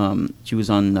from. She was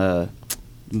on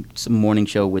some morning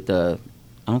show with I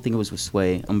don't think it was with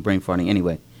Sway. I'm brain farting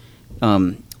anyway.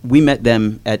 We met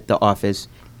them at the office,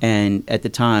 and at the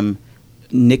time,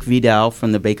 Nick Vidal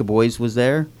from the Baker Boys was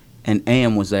there, and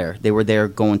AM was there. They were there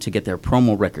going to get their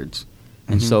promo records.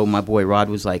 And so my boy Rod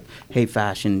was like, "Hey,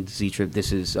 Fashion Z-Trip,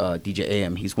 this is DJ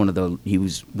AM. He was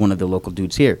one of the local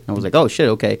dudes here." And I was like, "Oh shit,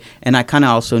 okay." And I kind of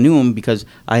also knew him because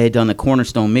I had done the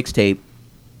Cornerstone mixtape,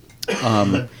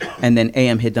 and then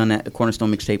AM had done that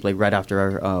Cornerstone mixtape like right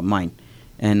after mine.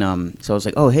 And so I was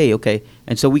like, "Oh, hey, okay."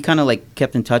 And so we kind of like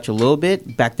kept in touch a little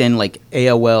bit. Back then, like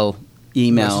AOL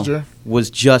email Messenger? was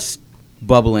just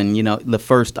bubbling. You know, the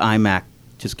first iMac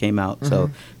just came out. So,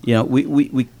 you know,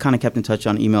 we kind of kept in touch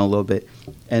on email a little bit.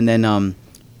 And then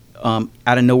out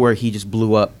of nowhere, he just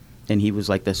blew up. And he was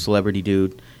like the celebrity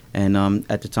dude. And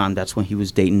at the time, that's when he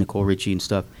was dating Nicole Richie and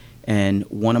stuff. And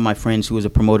one of my friends who was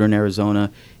a promoter in Arizona,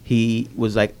 he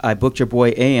was like, "I booked your boy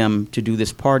AM to do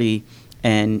this party.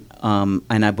 And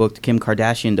I booked Kim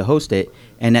Kardashian to host it."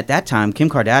 And at that time, Kim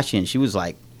Kardashian, she was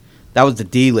like, that was the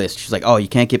D list. She's like, "Oh, you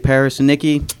can't get Paris and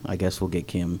Nicki? I guess we'll get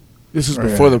Kim." This is Oh,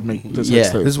 before yeah. the Yeah.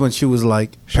 sex tape. This is when she was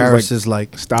like She was, Paris's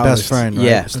like best stylist. friend, right?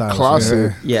 Yeah. Stylist,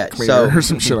 Closet. Yeah, cleaner so- or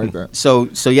some shit like that.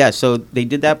 So they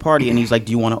did that party, and he's like,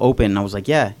 "Do you want to open?" And I was like,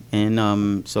 "Yeah."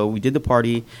 And so we did the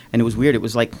party, and it was weird. It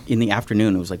was like in the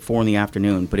afternoon. It was like 4 in the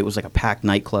afternoon, but it was like a packed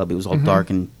nightclub. It was all dark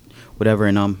and whatever.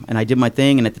 And I did my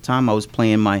thing, and at the time I was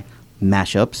playing my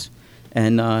mashups,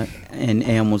 and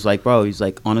AM was like, "Bro," he's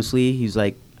like, "Honestly," he's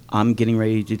like, "I'm getting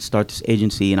ready to start this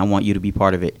agency, and I want you to be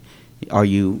part of it. Are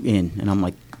you in?" And I'm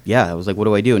like, "Yeah." I was like, "What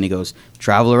do I do?" And he goes,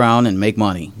 "Travel around and make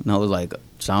money." And I was like,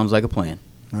 "Sounds like a plan."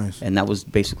 Nice. And that was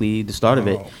basically the start of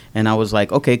it. Wow. And I was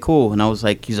like, "Okay, cool." And I was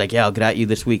like, he's like, "Yeah, I'll get at you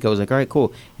this week." I was like, "All right,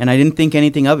 cool." And I didn't think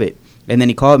anything of it. And then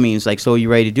he called me and he's like, "So you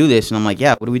ready to do this?" And I'm like,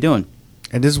 "Yeah, what are we doing?"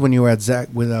 And this is when you were at Zach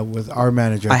with our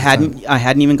manager. at I the time.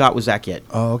 hadn't even got with Zach yet.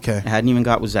 Oh, okay. I hadn't even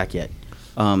got with Zach yet.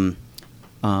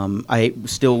 I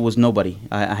still was nobody.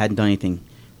 I hadn't done anything.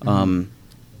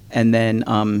 And then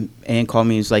Ann called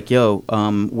me. He's like, "Yo,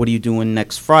 what are you doing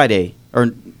next Friday?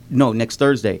 Or no, next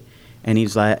Thursday?" And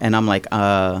he's like, and I'm like,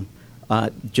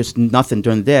 just nothing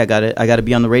during the day. I gotta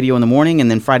be on the radio in the morning, and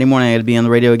then Friday morning I gotta be on the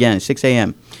radio again at 6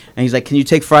 a.m. And he's like, "Can you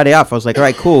take Friday off?" I was like, "All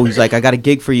right, cool." He's like, "I got a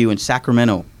gig for you in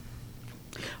Sacramento."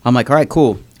 I'm like, "All right,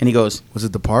 cool." And he goes, Was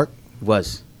it the Park?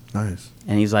 "Was." Nice.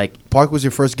 And he's like, Park was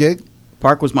your first gig?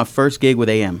 "Park was my first gig with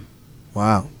AM."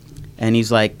 Wow. And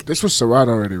he's like, This was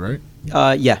Serato already, right?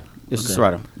 "Yeah, this is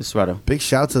Okay. Serato." Big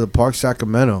shout to the Park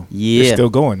Sacramento. Yeah. It's still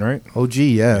going, right? OG,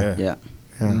 yeah. Yeah.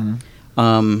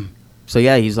 Yeah. So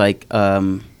yeah, he's like,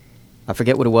 I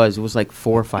forget what it was. It was like $4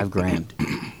 or $5 grand.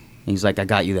 And he's like, "I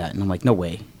got you that." And I'm like, "No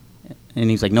way." And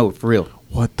he's like, "No, for real."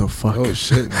 What the fuck? Oh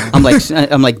shit, man.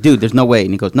 I'm like, "Dude, there's no way."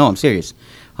 And he goes, "No, I'm serious."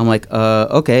 I'm like,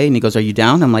 "Okay." And he goes, "Are you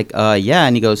down?" I'm like, "Yeah."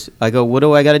 And he goes, I go, "What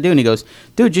do I got to do?" And he goes,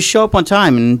 "Dude, just show up on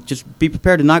time and just be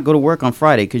prepared to not go to work on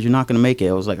Friday because you're not going to make it."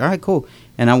 I was like, "All right, cool."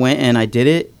 And I went and I did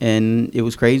it, and it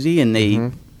was crazy. And they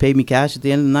paid me cash at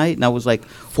the end of the night, and I was like,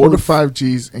 4 to holy 5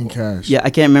 G's in cash. Yeah, I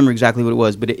can't remember exactly what it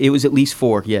was, but it was at least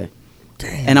 4. Yeah.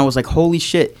 Damn. And I was like, "Holy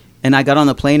shit!" And I got on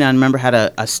the plane, and I remember had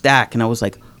a stack, and I was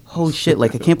like, "Holy shit!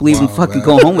 Like I can't believe I'm Wow, fucking man.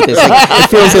 going home with this. Like, it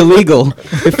feels illegal.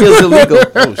 It feels illegal."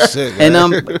 Oh shit, And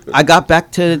man. I got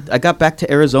back to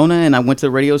Arizona, and I went to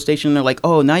the radio station. And they're like,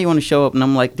 "Oh, now you want to show up?" And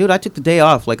I'm like, "Dude, I took the day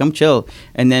off. Like I'm chill."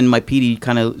 And then my PD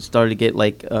kind of started to get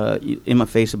like in my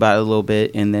face about it a little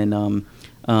bit, and then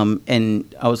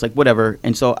and I was like, whatever.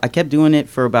 And so I kept doing it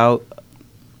for about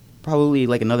probably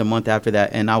like another month after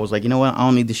that, and I was like, "You know what? I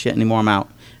don't need this shit anymore. I'm out."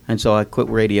 And so I quit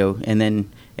radio, and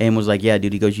then AM was like, yeah,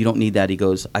 dude. He goes, you don't need that. He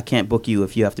goes, I can't book you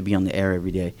if you have to be on the air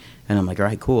every day. And I'm like, all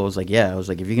right, cool. I was like, yeah. I was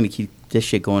like, if you're going to keep this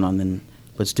shit going on, then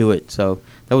let's do it. So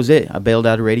that was it. I bailed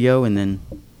out of radio, and then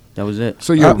that was it.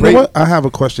 So your You know what? I have a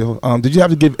question. Did you have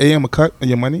to give AM a cut on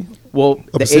your money? Well,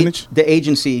 A percentage? the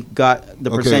agency got the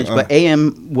Okay, percentage, but alright.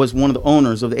 AM was one of the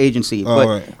owners of the agency. Oh, But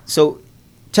alright. so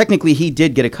technically, he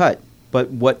did get a cut. But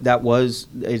what that was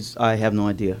is I have no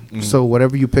idea. So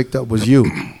whatever you picked up was you.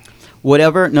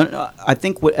 Whatever. No, I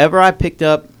think whatever I picked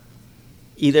up,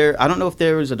 either I don't know if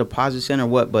there was a deposit center or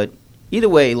what, but either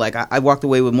way, like I walked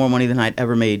away with more money than I'd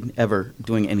ever made ever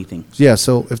doing anything. Yeah.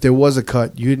 So if there was a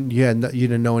cut, you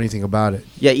didn't know anything about it.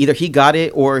 Yeah, either he got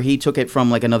it or he took it from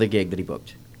like another gig that he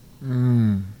booked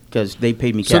because they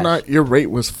paid me So cash. now your rate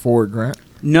was $4 grand.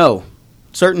 No,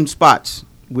 certain spots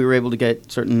we were able to get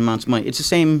certain amounts of money. It's the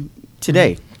same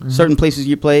today. Certain places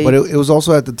you play. But it was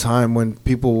also at the time when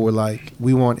people were like,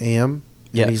 "We want AM,"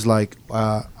 Yeah. and he's like,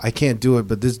 "I can't do it,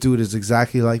 but this dude is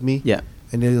exactly like me." Yeah.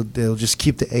 And they'll just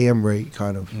keep the AM rate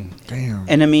kind of. Damn.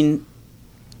 And I mean,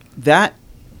 that,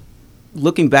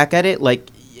 looking back at it, like,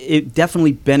 it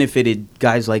definitely benefited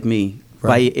guys like me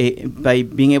by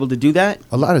being able to do that.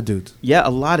 A lot of dudes. Yeah, a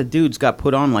lot of dudes got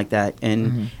put on like that,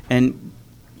 and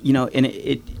you know, and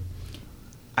it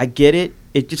I get it.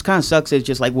 It just kind of sucks. It's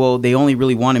just like, well, they only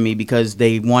really wanted me because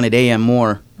they wanted AM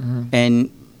more,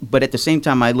 but at the same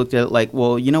time, I looked at it like,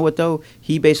 well, you know what though?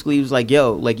 He basically was like,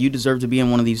 yo, like, you deserve to be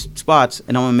in one of these spots,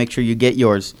 and I'm gonna make sure you get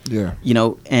yours. Yeah. You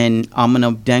know, and I'm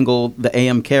gonna dangle the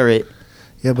AM carrot.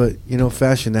 Yeah, but you know,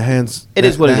 fashion. The hands. It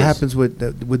is what that it is. happens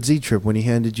with Z Trip when he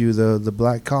handed you the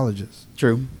black colleges.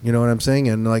 True. You know what I'm saying?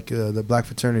 And like the black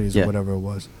fraternities Yeah. or whatever it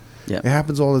was. Yeah. It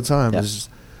happens all the time. Yeah. It's just,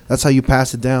 that's how you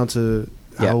pass it down to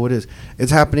how it is.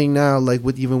 It's happening now, like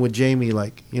even with Jamie.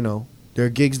 Like, you know, there are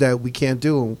gigs that we can't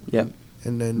do. Yeah.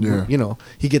 And then Yeah. you know,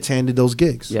 he gets handed those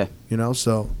gigs. Yeah. You know,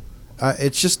 so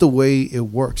it's just the way it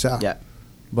works out. Yeah.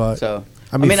 But So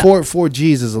I mean, I- four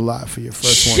G's is a lot for your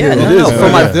first one. Yeah, It no, is, no, man. for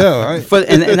my, Yeah, right. for,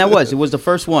 and that was the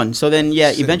first one. So then,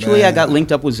 yeah, Shit, eventually I man. got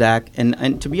linked up with Zach,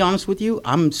 and to be honest with you,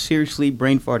 I'm seriously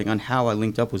brain farting on how I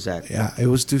linked up with Zach. Yeah, it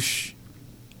was too.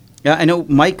 Yeah, I know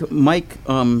Mike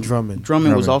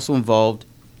Drummond. was also involved,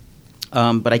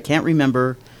 but I can't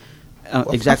remember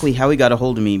exactly how he got a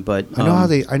hold of me. But I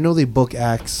know I know they book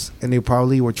acts, and they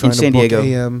probably were trying to San book Diego.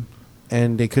 AM,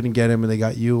 and they couldn't get him, and they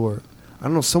got you, or I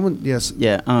don't know, someone. Yes,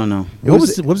 yeah, I don't know. What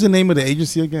was the name of the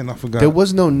agency again? I forgot. there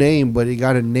was no name, but he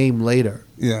got a name later.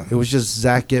 Yeah. It was just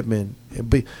Zach Gitman.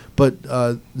 But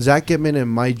Zach Gitman and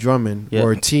Mike Drummond Yeah.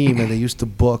 were a team, and they used to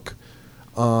book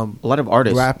A lot of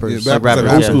artists, rappers. Yeah, Like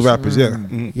rappers, old yeah. school rappers. Yeah.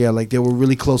 Mhm. Yeah, like they were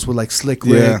really close with like Slick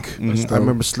Rick. Yeah. Mhm. I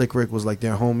remember Slick Rick was like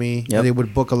their homie. Yep. And they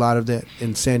would book a lot of that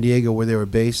in San Diego where they were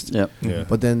based. Yep. Yeah.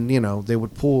 But then, you know, they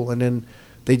would pool, and then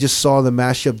they just saw the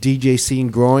mashup DJ scene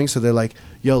growing, so they're like,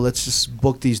 yo, let's just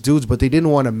book these dudes. But they didn't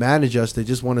want to manage us, they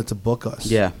just wanted to book us.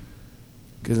 Yeah,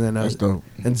 'Cause then, That's dope.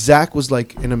 and Zach was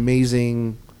like an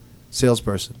amazing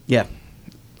salesperson. yeah,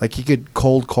 Like he could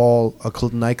cold call a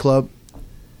nightclub,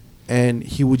 and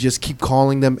he would just keep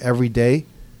calling them every day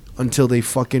until they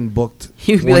fucking booked.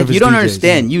 he would be one like, of his "You don't DJs.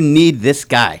 understand. You need this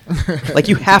guy. Like,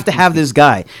 you have to have this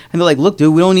guy." And they're like, "Look,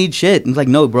 dude, we don't need shit." And he's like,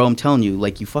 "No, bro, I'm telling you,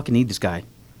 like, you fucking need this guy.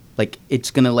 Like,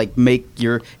 it's gonna like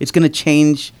it's gonna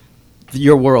change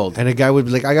your world." And the guy would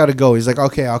be like, "I gotta go." He's like,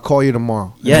 "Okay, I'll call you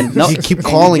tomorrow." Yeah, no. He keep And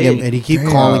he calling him, did. and he keep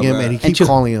Damn, calling him, man. and he And keep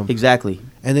calling him. Exactly.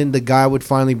 And then the guy would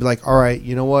finally be like, "All right,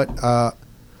 you know what?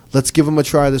 Let's give him a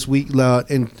try this week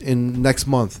in next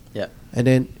month." Yeah. And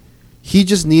then he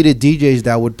just needed DJs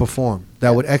that would perform,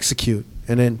 that would execute.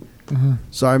 And then,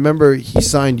 so I remember he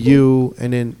signed you,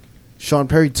 and then Sean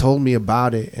Perry told me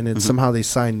about it, and then somehow they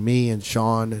signed me and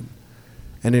Sean,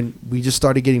 and then we just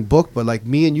started getting booked. But like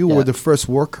me and you Yeah. were the first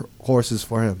workhorses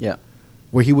for him. Yeah.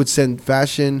 Where he would send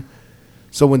fashion.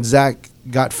 So when Zach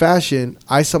got fashion,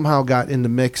 I somehow got in the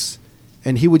mix,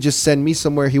 and he would just send me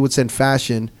somewhere. He would send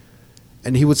fashion,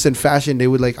 and he would send fashion. They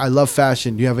would like, "I love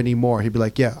fashion. Do you have any more?" He'd be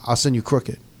like, "Yeah, I'll send you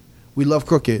Crooked. We love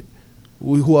Crooked.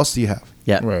 Who else do you have?"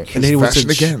 Yeah. Right. And then he would Fashion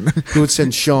send again. he would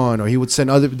send Sean, or he would send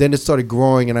other. Then it started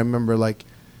growing, and I remember like,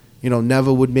 you know,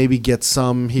 Neva would maybe get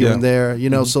some here Yeah. and there, you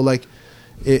know. So like,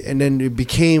 and then it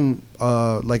became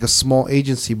like a small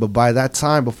agency. But by that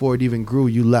time, before it even grew,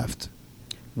 you left.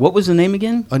 What was the name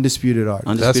again? Undisputed Art.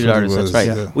 Undisputed what it Artists. That's was, right.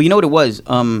 yeah. Well, you know what it was.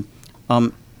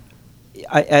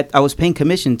 I was paying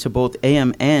commission to both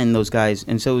AM and those guys,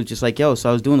 and so it was just like, yo. So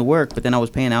I was doing the work, but then I was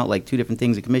paying out like two different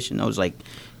things in commission. I was like,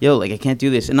 yo, like I can't do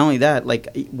this. And not only that, like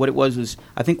what it was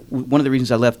I think one of the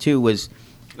reasons I left too was,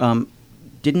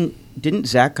 didn't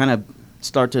Zach kind of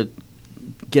start to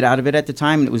get out of it at the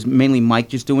time, and it was mainly Mike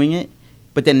just doing it.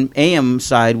 But then AM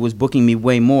side was booking me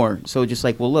way more. So just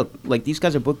like, well, look, like these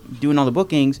guys are doing all the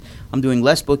bookings. I'm doing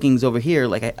less bookings over here.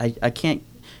 Like I can't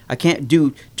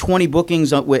do 20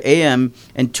 bookings with AM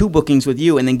and 2 bookings with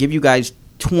you and then give you guys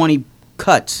 20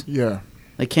 cuts. Yeah.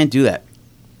 I can't do that.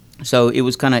 So it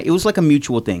was like a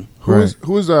mutual thing. Who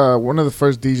was one of the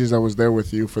first DJs that was there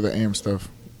with you for the AM stuff?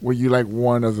 Were you like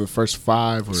one of the first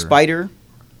 5? Or? Spider.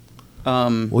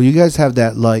 Well, you guys have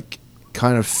that like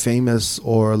kind of famous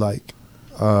or like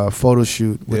photo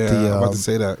shoot with I'm the about to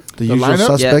say that. the usual lineup?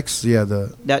 suspects. Yeah,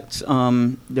 That's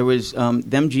there was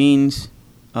Them Jeans,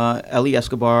 Ellie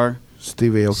Escobar,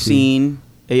 Steve Aoki, Scene,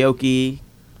 Aoki,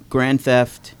 Grand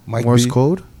Theft, Mike Morse B.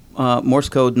 Code. Morse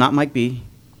Code, not Mike B.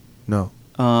 No,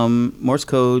 Morse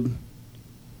Code,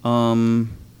 Them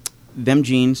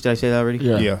Jeans. Did I say that already?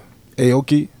 Yeah.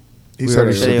 Aoki. He We said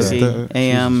already it. said Aoki,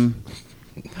 AM.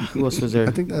 Who else was there?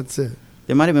 I think that's it.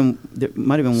 There might have been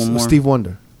one more. Steve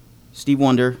Wonder. Steve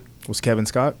Wonder. Was Kevin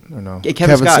Scott or no? Yeah,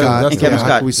 Kevin Scott. Scott, And Kevin yeah. How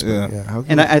Scott. can we sp- Yeah. yeah, how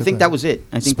can And we I skip think that was it.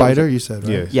 I think that was Spider. it. You said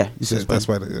right? Yeah. Yeah, You said that's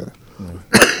why.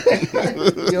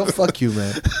 Yeah. Yo, fuck you,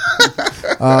 man.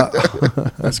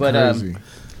 That's But, crazy.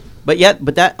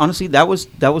 But that honestly, that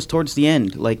was towards the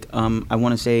end. Like, I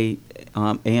want to say,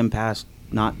 AM passed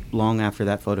not long after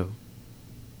that photo.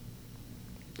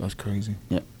 That's crazy.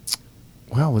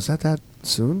 Wow, was that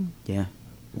soon? Yeah,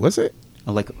 Was it?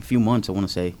 like a few months. I want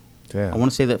to say. Damn. I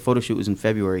want to say that photo shoot was in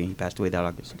February. He passed away that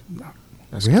August.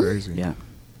 That's Really? crazy. Yeah.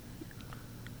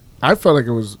 I felt like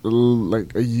it was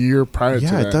like a year prior to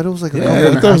Yeah, that. I thought it was like Yeah, a I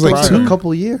couple, thought it was like a 2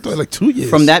 couple of years. Like 2 years.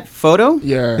 From that photo?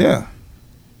 Yeah. Yeah.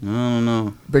 I don't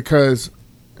know. Because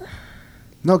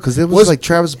No, because it was like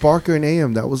Travis Barker and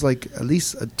AM. That was like at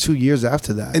least 2 years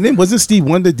after that. And then wasn't Steve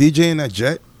Wonder DJing that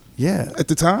Jet yeah. at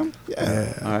the time?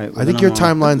 Yeah. All right. I think your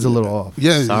timeline's a little off.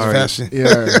 Yeah, it's Sorry. fashion.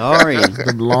 yeah, Sorry.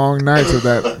 the long nights of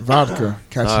that vodka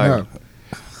catching Sorry. up.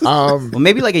 Well,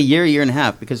 maybe like a year and a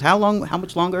half. Because how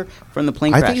much longer from the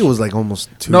plane I crash? think it was like almost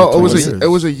 2 No, three it years.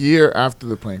 was a year after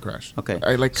the plane crash. Okay.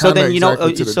 I like So then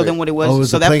exactly to the so then date. what it was? Oh, it was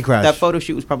so the that plane crash. that photo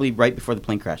shoot was probably right before the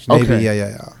plane crash. Maybe, Okay.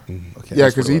 yeah. Okay, Yeah,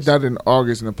 that's because what it he was. died in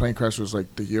August and the plane crash was like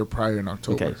the year prior in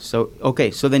October. Okay.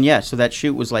 So then so that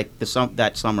shoot was like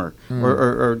that summer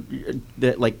or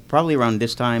that like probably around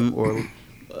this time or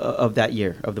of that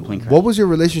year of the plane crash. What was your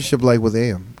relationship like with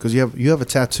AM? Because you have a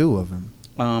tattoo of him.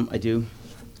 I do.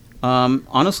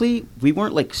 Honestly, we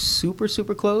weren't like super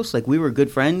close. Like we were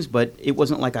good friends, but it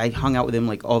wasn't like I hung out with him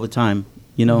like all the time.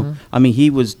 You know, I mean, he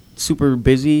was super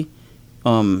busy,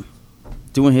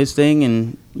 doing his thing,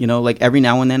 and like every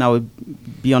now and then I would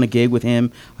be on a gig with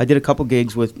him. I did a couple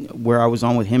gigs where I was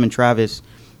on with him and Travis,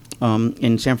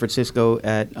 in San Francisco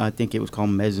at I think it was called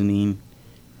Mezzanine.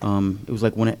 It was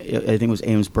like I think it was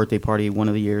AM's birthday party one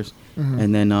of the years,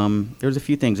 and then there was a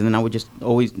few things, and then I would just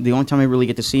always the only time I really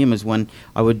get to see him is when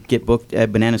I would get booked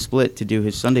at Banana Split to do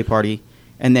his Sunday party,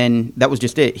 and then that was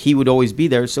just it. He would always be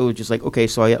there, so it was just like okay,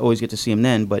 so I always get to see him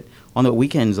then. But on the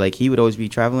weekends, like he would always be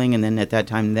traveling, and then at that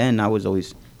time, then I was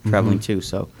always traveling too.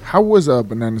 So How was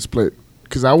Banana Split?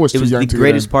 Because I was it too was young the to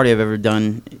greatest get party I've ever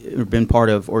done, or been part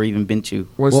of, or even been to in.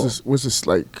 Was this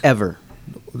like ever.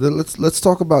 Let's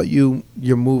talk about your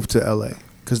move to LA,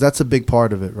 because that's a big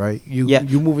part of it, right?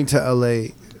 You moving to LA.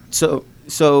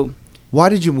 So Why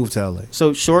did you move to LA?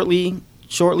 So shortly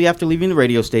after leaving the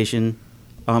radio station,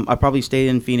 I probably stayed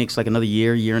in Phoenix like another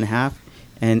year and a half,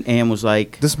 and AM was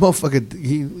like, This motherfucker,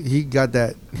 he got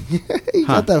that, he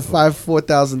Huh. got that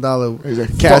 $4,000 He's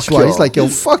like, cash "Fuck wire. y'all." He's like, yo,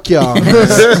 fuck y'all.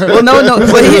 well, no.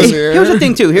 But here's the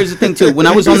thing too. When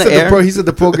I was on the air, He said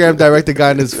the program director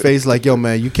got in his face like, yo,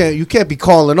 man, you can't be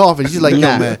calling off. And he's like, yo,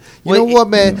 Nah. man, you Well, know what,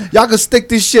 man? Y'all can stick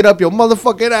this shit up your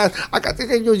motherfucking ass. I got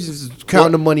you just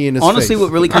counting the money in his honestly, face.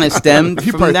 what really kind of stemmed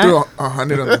he from probably that. threw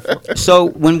 100 on the floor. So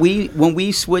when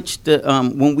we switched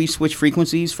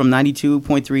frequencies from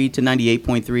 92.3 to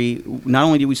 98.3, not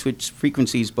only did we switch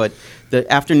frequencies, but the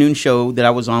afternoon show that I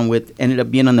was on with ended up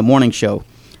being on the morning show.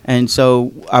 And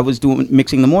so I was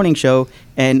mixing the morning show,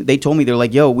 and they told me, they're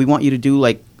like, yo, we want you to do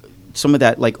like some of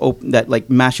that like that like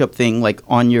mashup thing like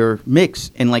on your mix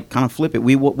and like kind of flip it.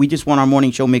 We just want our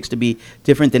morning show mix to be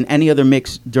different than any other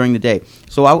mix during the day.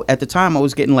 So at the time I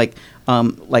was getting like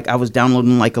I was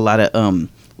downloading like a lot of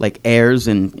like Airs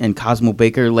and Cosmo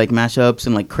Baker like mashups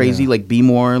and like crazy like B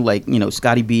More, like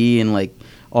Scotty B and like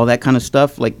all that kind of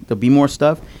stuff, like the B More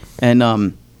stuff,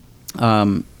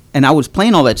 and I was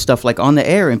playing all that stuff like on the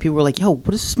air, and people were like, "Yo,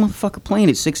 what is this motherfucker playing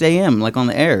at 6 a.m. like on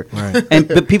the air?" Right.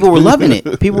 But people were loving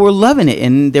it. People were loving it,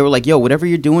 and they were like, "Yo, whatever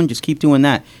you're doing, just keep doing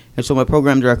that." And so my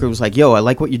program director was like, "Yo, I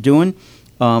like what you're doing,"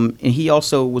 and he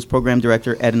also was program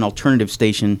director at an alternative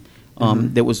station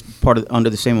that was under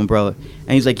the same umbrella.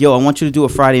 And he's like, "Yo, I want you to do a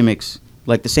Friday mix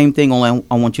Like the same thing, only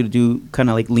I want you to do kind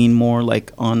of like lean more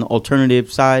like on the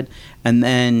alternative side, and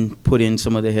then put in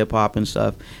some of the hip hop and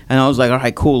stuff. And I was like, all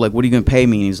right, cool. Like, what are you gonna pay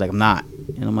me? And he's like, I'm not.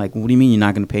 And I'm like, what do you mean you're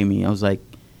not gonna pay me? I was like,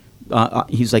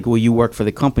 he's like, well, you work for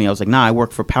the company. I was like, nah, I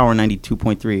work for Power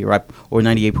 92.3 or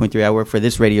 98.3. I work for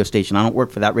this radio station. I don't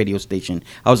work for that radio station.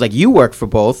 I was like, you work for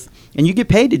both, and you get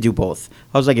paid to do both.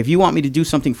 I was like, if you want me to do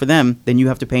something for them, then you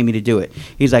have to pay me to do it.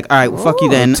 He's like, all right, well, fuck you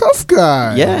then. Tough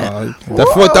guy. Yeah. That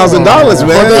 $4,000,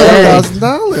 man.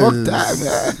 $4,000. Fuck that,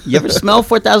 man. You ever smell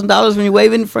 $4,000 when you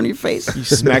wave it in front of your face? You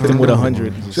smacked him with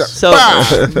 100. So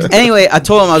anyway, I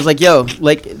told him, I was like, yo,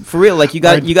 like for real, like you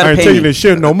got to I pay ain't taking me. this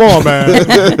shit no more, man.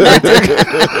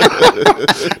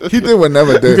 He did what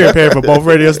never You did. get paid for both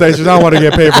radio stations. I want to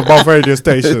get paid for both radio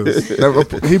stations.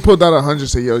 He pulled out 100.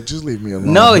 Said, "Yo, just leave me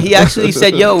alone." No, he actually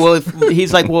said, yo, well,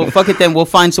 he's like, well, fuck it then. We'll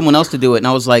find someone else to do it. And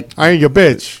I was like, I ain't your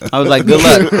bitch. good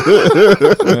luck.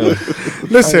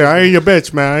 Listen, I ain't your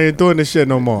bitch, man. I ain't doing this shit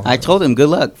no more. I told him, good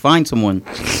luck. Find someone.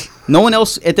 No one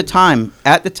else at the time,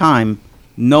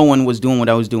 no one was doing what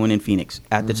I was doing in Phoenix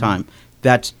at the time.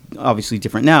 That's obviously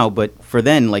different now, but for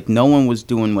then, like, no one was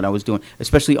doing what I was doing,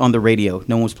 especially on the radio.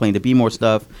 No one was playing the Be More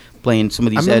stuff, playing some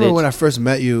of I these remember edits. when I first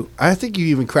met you. I think you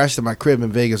even crashed at my crib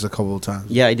in Vegas a couple of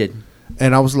times. Yeah, I did.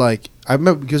 And I was like, I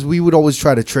remember because we would always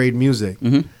try to trade music.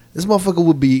 Mhm. This motherfucker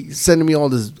would be sending me all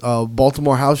this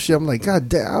Baltimore house shit. I'm like, God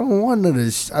damn, I don't want none of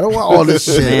this. I don't want all this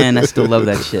shit. Man, I still love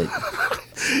that shit.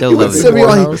 Still He would love send me it.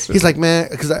 all, he's like, man,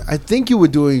 because I think you were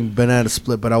doing Banana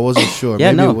Split, but I wasn't sure.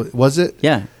 Yeah, Maybe no. was it?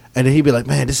 Yeah. And then he'd be like,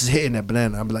 man, this is hitting that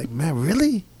Banana. I'd be like, man,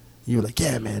 really? You were like,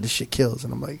 yeah, man, this shit kills.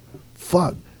 And I'm like,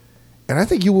 fuck. And I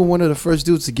think you were one of the first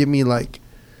dudes to give me like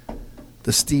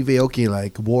the Steve Aoki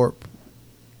like Warp,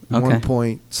 Okay. 1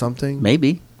 point something.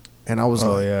 Maybe. And I was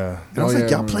Oh, like, yeah. and I was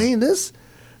like, y'all playing this?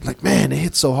 Like, man, it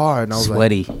hit so hard. And I was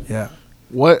Sweaty. like, yeah.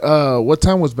 What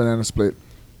time was Banana Split?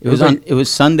 It was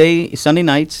Sunday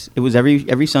nights. It was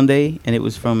every Sunday, and it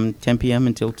was from 10 p.m.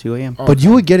 until 2 a.m. Oh, But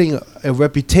you were getting a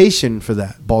reputation for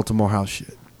that Baltimore house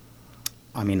shit.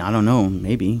 I mean, I don't know.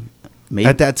 Maybe.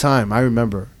 At that time, I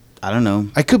remember. I don't know.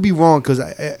 I could be wrong because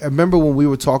I remember when we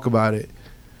would talk about it,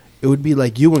 it would be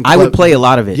like you and I would play a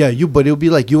lot of it. Yeah, but it would be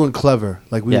like you and Clever,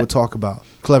 like we Yeah. would talk about.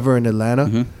 Clever in Atlanta.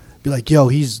 Mhm. Be like, yo,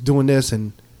 he's doing this,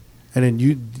 and then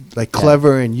you, like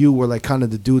Clever and you were like kind of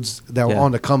the dudes that were Yeah.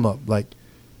 on the come up. Like,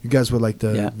 you guys were like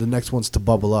Yeah. the next ones to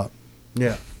bubble up.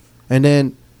 Yeah. And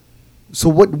then, so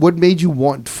what made you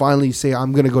want to finally say,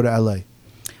 I'm going to go to LA?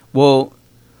 Well,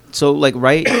 so like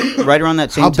right around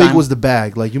that same How time. big was the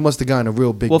bag? Like, you must have gotten a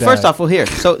real big Well, bag. first off, here.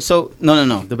 So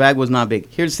no. The bag was not big.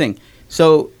 Here's the thing.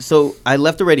 So I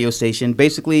left the radio station.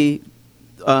 Basically,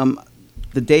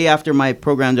 the day after my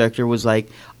program director was like,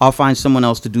 I'll find someone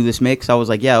else to do this mix. I was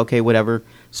like, yeah, okay, whatever.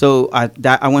 So I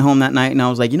went home that night and I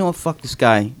was like, you know what? Fuck this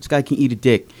guy. This guy can eat a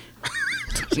dick.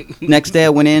 Next day I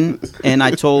went in and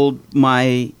I told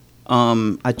my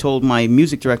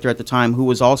music director at the time, who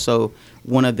was also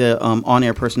one of the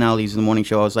on-air personalities in the morning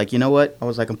show. I was like, you know what? I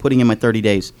was like, I'm putting in my 30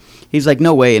 days. He's like,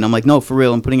 no way. And I'm like, no, for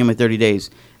real. I'm putting in my 30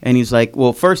 days. And he's like,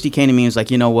 well, first he came to me and was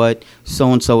like, you know what?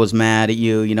 So-and-so was mad at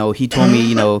you. You know, he told me,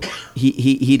 you know,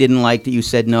 he didn't like that you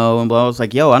said no. And blah. I was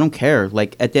like, yo, I don't care.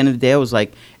 Like, at the end of the day, I was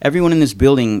like, everyone in this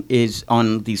building is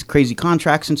on these crazy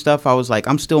contracts and stuff. I was like,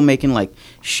 I'm still making, like,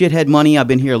 shithead money. I've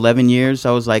been here 11 years.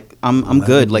 I was like, I'm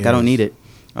good. Like, I don't need it.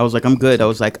 I was like, I'm good. I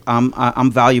was like,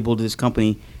 I'm valuable to this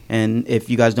company. And if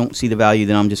you guys don't see the value,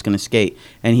 then I'm just going to skate.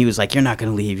 And he was like, you're not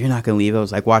going to leave. You're not going to leave. I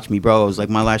was like, watch me, bro. I was like,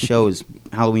 my last show is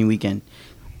Halloween weekend.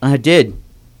 And I did.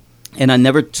 And I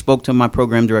never spoke to my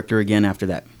program director again after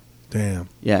that. Damn.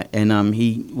 Yeah. And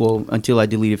until I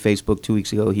deleted Facebook 2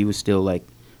 weeks ago, he was still like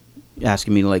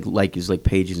asking me to like his like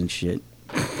pages and shit.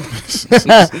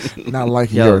 Not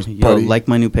like Yo, yours, buddy. like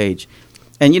my new page.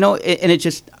 And, you know, and it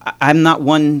just, I'm not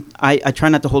one, I try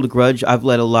not to hold a grudge. I've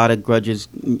let a lot of grudges,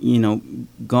 you know,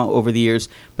 go over the years.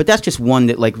 But that's just one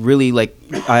that, like, really, like,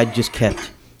 I just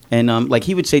kept. And, like,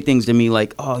 he would say things to me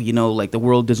like, oh, you know, like, the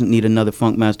world doesn't need another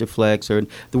Funkmaster Flex, or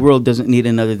the world doesn't need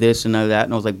another this and another that.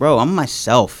 And I was like, bro, I'm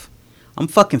myself. I'm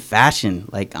fucking fashion.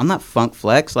 Like, I'm not Funk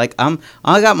Flex. Like, I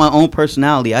got my own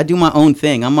personality. I do my own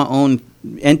thing. I'm my own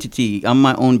entity. I'm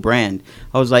my own brand.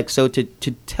 I was like, so to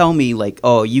tell me like,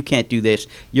 oh, you can't do this,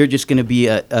 you're just gonna be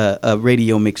a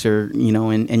radio mixer, you know,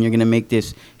 and you're gonna make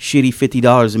this shitty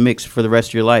 $50 a mix for the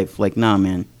rest of your life. Like, nah,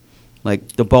 man. Like,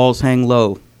 the balls hang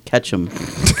low. Catch them.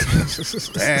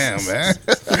 Damn, man.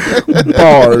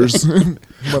 Bars.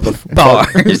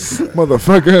 Bars.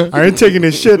 Motherfucker. I ain't taking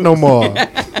this shit no more.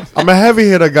 I'm a heavy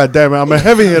hitter, goddammit. I'm a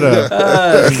heavy hitter.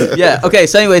 Yeah. Okay.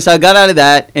 So anyway, so I got out of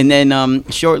that, and then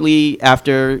shortly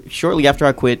after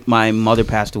I quit, my mother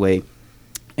passed away,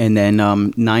 And then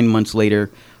 9 months later,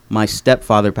 my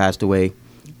stepfather passed away.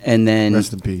 And then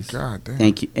Rest in peace. God damn.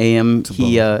 thank you. AM,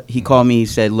 he called me. He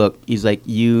said, "Look," he's like,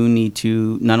 "you need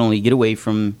to not only get away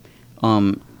from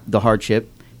the hardship."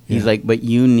 He's Yeah. like, "but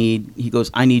you need." He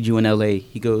goes, "I need you in LA."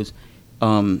 He goes,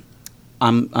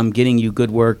 "I'm getting you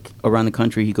good work around the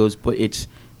country." He goes, "but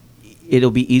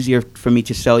it'll be easier for me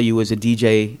to sell you as a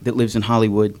DJ that lives in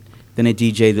Hollywood than a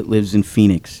DJ that lives in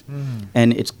Phoenix."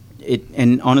 And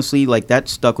and honestly, like, that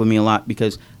stuck with me a lot,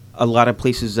 because a lot of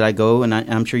places that I go, and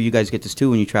I'm sure you guys get this too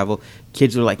when you travel,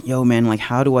 kids are like, "Yo, man, like,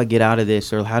 how do I get out of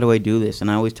this, or how do I do this?" And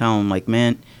I always tell them, like,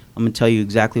 "Man, I'm gonna tell you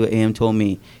exactly what AM told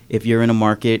me. If you're in a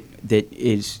market that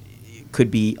could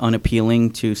be unappealing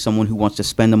to someone who wants to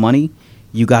spend the money,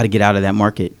 you got to get out of that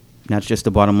market. And that's just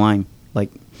the bottom line." Like,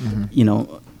 you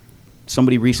know,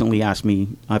 somebody recently asked me,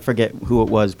 I forget who it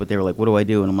was, but they were like, "What do I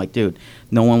do?" And I'm like, "Dude,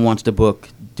 no one wants to book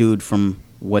dude from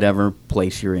whatever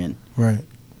place you're in. Right.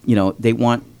 You know, they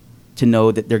want to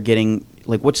know that they're getting,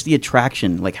 like, what's the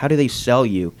attraction? Like, how do they sell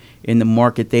you in the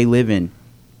market they live in?"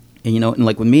 And, you know, and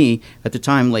like with me at the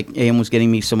time, like, AM was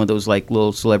getting me some of those like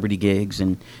little celebrity gigs,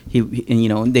 and and you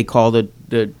know, and they call the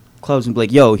clubs and be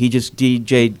like, "Yo, he just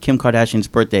DJ'd Kim Kardashian's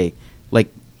birthday,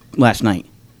 like, last night.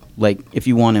 Like, if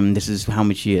you want him, this is how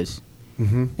much he is."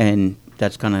 Mm-hmm. And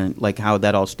that's kind of like how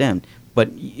that all stemmed. But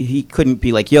he couldn't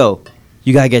be like, "Yo,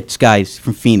 you gotta get this guy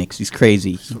from Phoenix. He's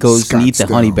crazy. He goes and eats the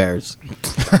Scottsdale. honey bears."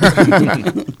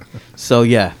 So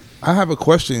yeah, I have a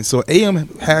question. So AM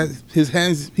had his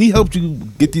hands. He helped you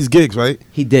get these gigs, right?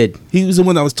 he did. He was the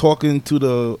one that was talking to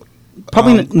the.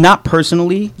 Probably not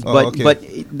personally, Oh, but okay. but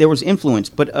there was influence.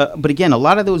 But again, a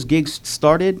lot of those gigs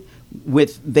started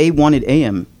with they wanted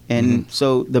AM, and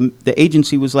so the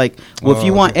agency was like, "Well, if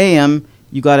you want AM,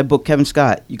 you got to book Kevin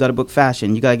Scott. You got to book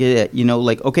Fashion. You got to get it. You know,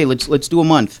 like, okay, let's do a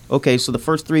month. Okay, so the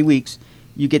first 3 weeks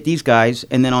you get these guys,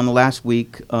 and then on the last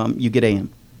week you get AM."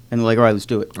 And they're like, "All right, let's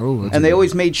do it." Oh, that's And they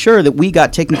always made sure that we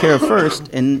got taken care of first,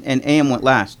 and AM went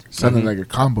last. Sounded like a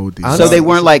combo deal. I So know. they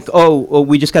weren't like, oh,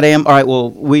 we just got AM. All right,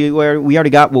 well, we already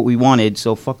got what we wanted,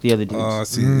 so fuck the other dudes. I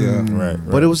see. Yeah. Right.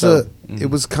 But it was So- it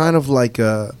was kind of like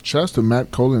a Shouts to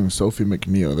Matt Colin and Sophie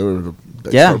McNeil. They were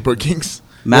the Yeah. Brookings.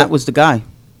 Matt was the guy.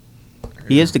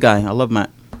 He is the guy. I love Matt.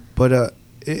 But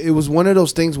it was one of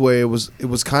those things where it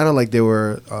was kind of like they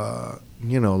were,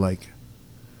 you know, like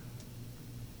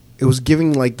it was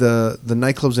giving like the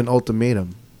nightclubs an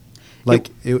ultimatum, like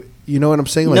it, you know what I'm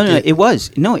saying? Like No, it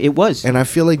was. No, it was. and I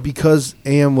feel like because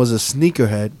AM was a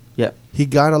sneakerhead, Yeah. he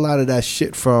got a lot of that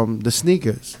shit from the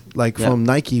sneakers, like Yeah. from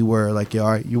Nike, where like, all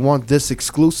right, you want this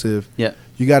exclusive, Yeah.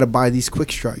 you got to buy these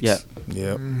quick strikes, Yeah.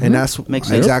 Yep. and that's Makes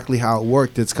sense. exactly how it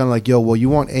worked. It's kind of like, yo, well, you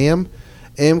want AM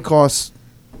costs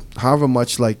however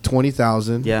much, like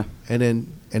 20,000, Yeah. and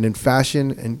then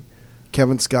Fashion and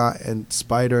Kevin Scott and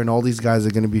Spider and all these guys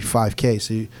are going to be 5K.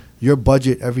 So your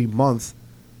budget every month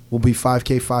will be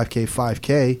 5K, 5K,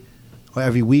 5K, or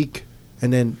every week,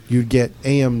 and then you get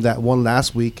AM that one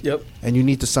last week. Yep. And you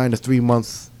need to sign a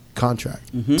 3-month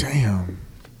contract. Mhm. Damn.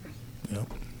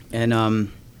 And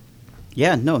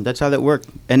yeah, no, that's how that worked.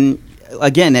 And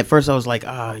again, at first I was like,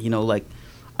 you know, like,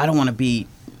 I don't want to be.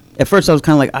 At first I was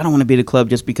kind of like, I don't want to be the club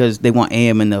just because they want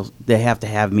AM and they have to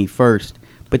have me first.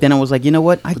 But then I was like, you know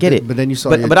what? I get it. But then you saw.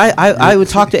 But I would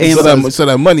talk to AM. So about,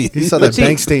 that money. He saw that See-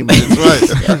 bank statement.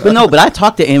 but no, but I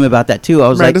talked to AM about that too. I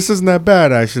was Man, like, this isn't that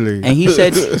bad actually. and he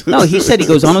said, no, he said, he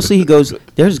goes, honestly, he goes,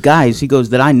 there's guys, he goes,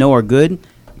 that I know are good.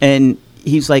 And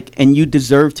he's like, and you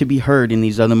deserve to be heard in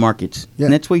these other markets. Yeah.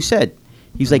 And that's what he said.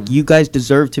 He's like, you guys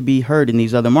deserve to be heard in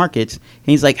these other markets. And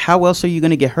he's like, how else are you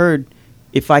going to get heard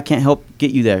if I can't help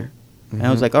get you there? And I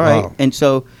was like, all right. Wow. And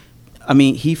so, I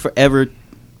mean, he forever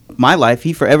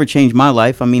changed my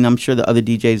life. I mean, I'm sure the other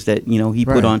DJs that, you know, he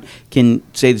put Right. on can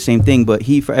say the same thing, but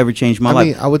he forever changed my I life.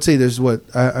 mean, I would say there's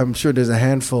I'm sure there's a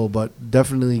handful, but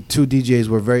definitely 2 DJs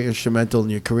were very instrumental in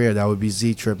your career. That would be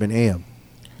Z Trip and AM.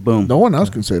 Boom. No one else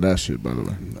can say that shit, by the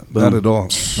way. Not at all.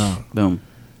 No. Boom.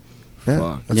 Yeah,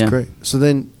 Fuck. that's Yeah. great. So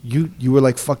then you were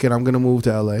like, "Fuck it, I'm gonna move to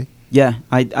LA." Yeah,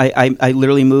 I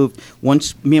literally moved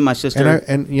once. Me and my sister.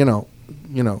 And you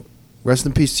know, rest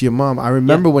in peace to your mom. I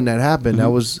remember when that happened.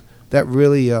 That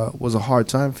really was a hard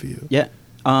time for you. Yeah.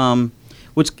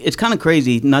 Which it's kind of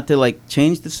crazy, not to like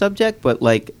change the subject, but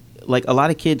like a lot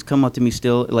of kids come up to me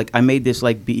still. Like I made this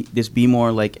like this Be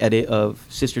More like edit of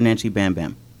Sister Nancy Bam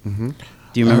Bam. Mm-hmm.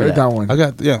 Do you I remember heard that one. I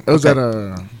got It was Okay.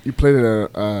 at you played it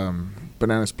at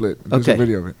Banana Split. There's Okay. a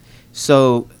video of it.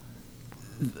 So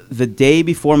the day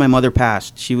before my mother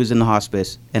passed, she was in the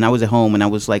hospice, and I was at home, and I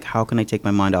was like, how can I take my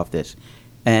mind off this?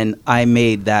 And I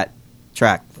made that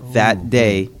track that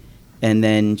day, and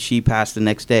then she passed the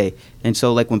next day. And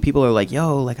so like when people are like,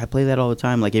 yo, like I play that all the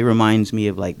time, like it reminds me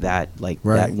of like that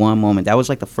Right. one moment. That was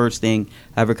like the first thing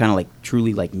I ever kind of like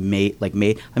truly like made.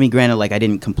 I mean, granted, like I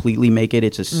didn't completely make it.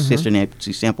 It's a Sister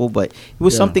Nancy sample, but it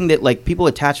was Yeah. something that like people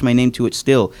attach my name to it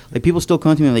still. Like people still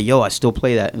come to me like, yo, I still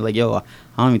play that. And like, yo, I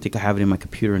don't even think I have it in my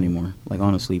computer anymore. Like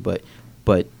honestly, but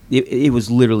it was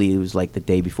literally, it was like the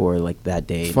day before, like that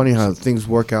day. It's funny how things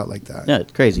work out like that. Yeah,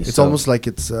 it's crazy. It's So- almost like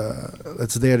it's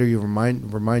there to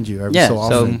remind you every yeah, so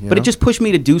often. but it just pushed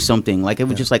me to do something. Like it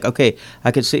was just like, okay,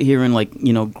 I could sit here and like,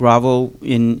 you know, grovel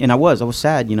and I was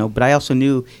sad, you know, but I also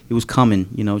knew it was coming.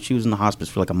 You know, she was in the hospice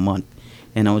for like a month,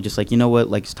 and I was just like, you know what,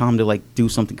 like it's time to like do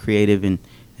something creative and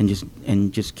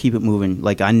just keep it moving.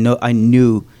 Like I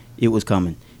knew it was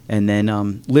coming, and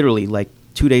then literally like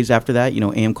 2 days after that, you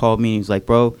know, AM called me and he's like,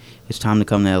 bro, it's time to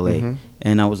come to LA.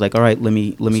 And I was like, all right, let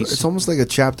me So it's almost like a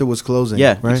chapter was closing.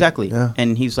 yeah, right? exactly. Yeah.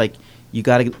 And he's like, you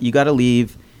gotta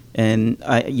leave. And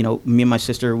I, you know, me and my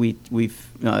sister, we've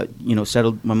you know,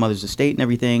 settled my mother's estate and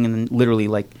everything. And then literally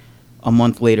like a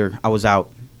month later, I was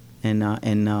out, and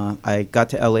I got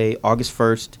to LA August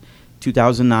 1st,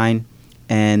 2009,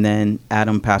 and then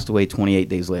Adam passed away 28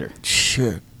 days later.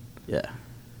 Shit. Yeah.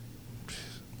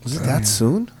 Was it that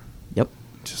soon? Yep.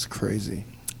 Just crazy.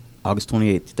 August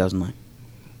 28th, 2009.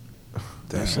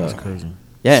 That's So- crazy.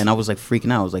 Yeah, and I was like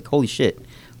freaking out. I was like, holy shit.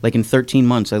 Like in 13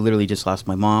 months, I literally just lost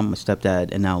my mom, my stepdad,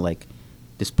 and now like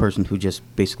this person who just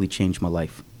basically changed my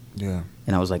life. Yeah.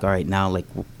 And I was like, all right, now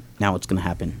it's going to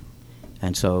happen.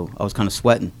 And so I was kind of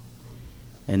sweating.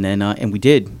 And then, and we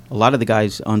did. A lot of the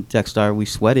guys on Dexstar, we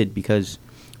sweated because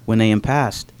when AM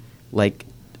passed, like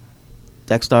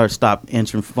Dexstar stopped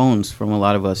answering phones from a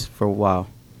lot of us for a while.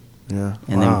 Yeah.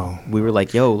 And Wow. then we were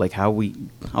like, yo, like I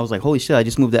was like, holy shit, I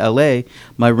just moved to LA.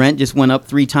 My rent just went up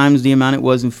 3 times the amount it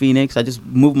was in Phoenix. I just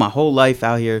moved my whole life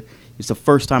out here. It's the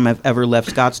first time I've ever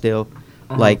left Scottsdale.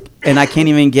 Like, and I can't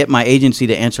even get my agency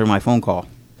to answer my phone call.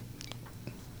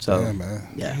 So, Yeah, man.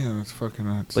 yeah. Yeah, that's fucking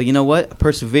nuts. But you know what? I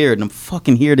persevered, and I'm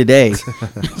fucking here today.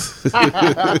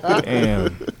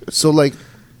 Damn. So like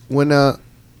when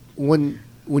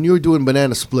you were doing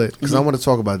Banana Split, because I want to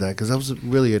talk about that, because that was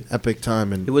really an epic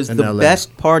time in It was in the LA.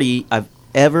 best party I've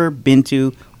ever been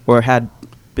to or had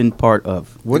been part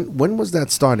of. When was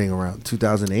that starting? Around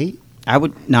 2008? I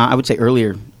would say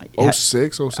earlier.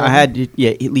 06, 07? I had to, yeah,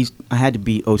 at least I had to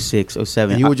be 06,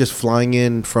 07. And you were just flying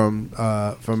in from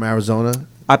Arizona.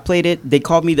 I played it. They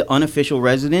called me the unofficial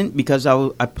resident because I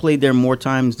played there more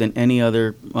times than any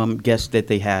other guest that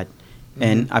they had,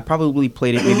 and I probably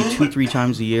played it maybe 2-3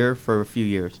 times a year for a few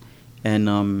years, and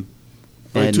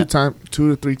Like 2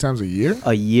 to 3 times a year?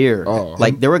 a year. Oh.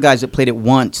 Like there were guys that played it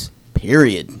once.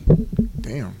 Period.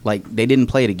 Damn. Like they didn't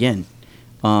play it again.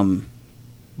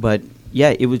 But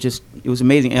yeah, it was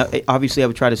amazing. Obviously, I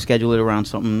would try to schedule it around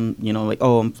something, you know, like,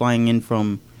 oh, I'm flying in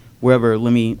from wherever.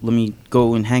 Let me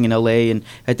go and hang in LA. And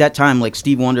at that time, like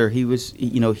Steve Wonder,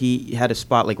 he had a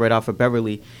spot like right off of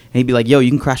Beverly, and he'd be like, yo, you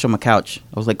can crash on my couch.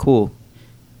 I was like, cool.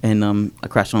 And I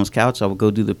crashed on his couch. I would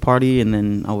go do the party, and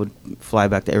then I would fly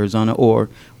back to Arizona. Or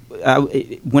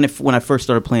when I first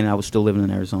started playing, I was still living in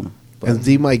Arizona. But And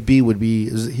D Mike B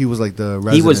he was like the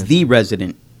resident. he was the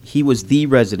resident. He was the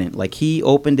resident. Like he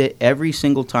opened it every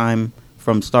single time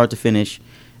from start to finish,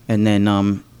 and then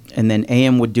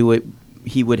AM would do it.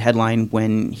 He would headline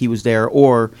when he was there,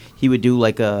 or he would do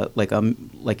like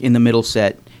in the middle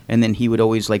set, and then he would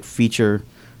always like feature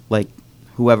like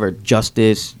whoever,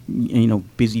 Justice, you know,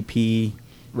 Busy P,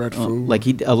 Red Food. like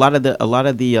a lot of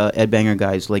the Ed Banger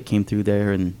guys like came through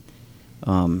there, and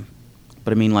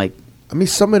but I mean like. I mean,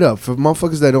 sum it up for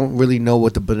motherfuckers that don't really know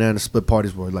what the Banana Split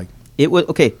parties were like. It was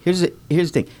okay. Here's the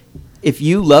thing: if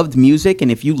you loved music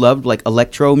and if you loved like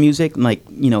electro music, like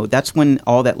you know, that's when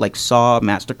all that like Saw,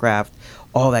 Mastercraft,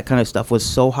 all that kind of stuff was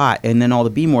so hot, and then all the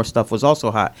Be More stuff was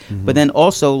also hot. But then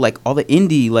also like all the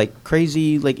indie, like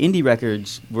crazy, like indie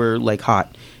records were like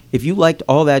hot. If you liked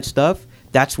all that stuff,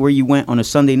 that's where you went on a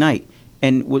Sunday night.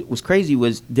 And what was crazy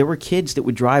was there were kids that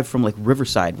would drive from like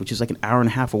Riverside, which is like an hour and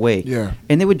a half away. Yeah.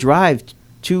 And they would drive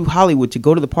to Hollywood to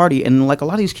go to the party, and like a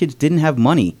lot of these kids didn't have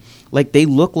money. Like they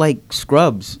looked like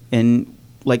scrubs, and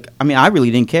like I mean I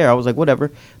really didn't care. I was like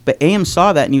whatever. But AM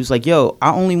saw that and he was like, "Yo,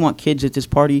 I only want kids at this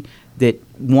party that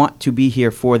want to be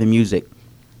here for the music."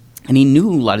 And he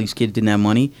knew a lot of these kids didn't have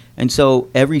money, and so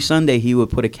every Sunday he would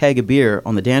put a keg of beer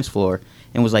on the dance floor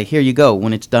and was like, "Here you go.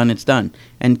 When it's done, it's done."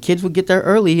 And kids would get there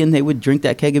early and they would drink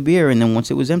that keg of beer, and then once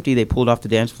it was empty, they pulled off the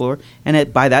dance floor.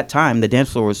 And by that time, the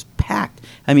dance floor was packed.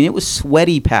 I mean, it was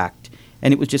sweaty packed,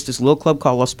 and it was just this little club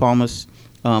called Las Palmas.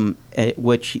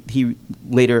 which he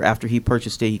later, after he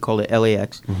purchased it, he called it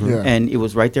LAX, Yeah. and it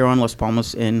was right there on Las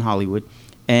Palmas in Hollywood,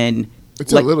 and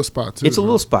It's like, a little spot too. it's a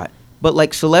little spot, but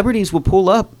like celebrities would pull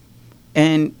up,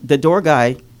 and the door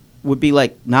guy would be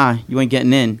like, "Nah, you ain't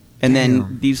getting in," and then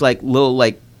Damn. these like little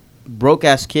like broke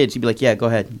ass kids, he'd be like, "Yeah, go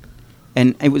ahead,"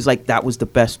 and it was like that was the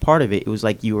best part of it. It was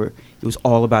like it was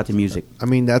all about the music. I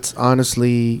mean, that's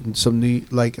honestly some new.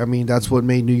 Like, I mean, that's what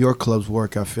made New York clubs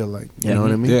work. I feel like, you Yeah. know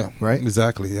what I mean? Yeah, Right.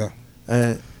 Exactly. Yeah.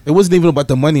 Uh, It wasn't even about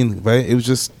the money, right? It was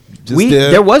just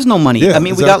There was no money. Yeah, I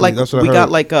mean, exactly. That's what I heard.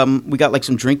 we got like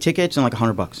some drink tickets and like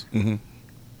 $100. Mm-hmm.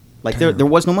 Like there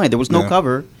was no money. There was no Yeah.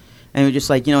 cover. And it was just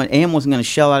like, you know, and AM wasn't going to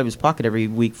shell out of his pocket every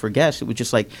week for guests. It was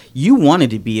just like you wanted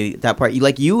to be at that party.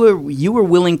 Like you were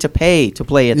willing to pay to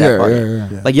play at that Yeah, party. yeah.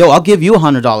 Yeah. Like, yo, I'll give you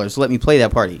 $100 to let me play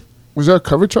that party. Was there a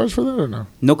cover charge for that or no?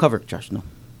 No cover charge, no.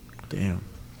 Damn.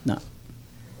 No.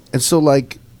 and so,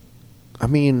 like, I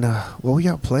mean, what were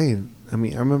y'all playing? I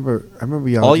mean, I remember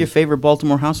y'all. All your favorite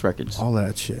Baltimore house records all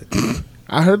that shit.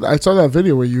 I saw that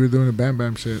video where you were doing the Bam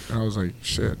Bam shit. And I was like,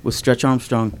 shit. with Stretch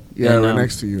Armstrong. Yeah, And, right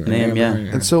next to you. and AM, yeah.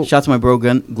 And so, Shout out to my bro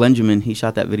Glenjamin. He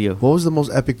shot that video. what was the most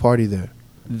epic party there?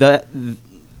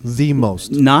 The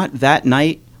most. Not that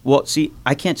night. Well, see,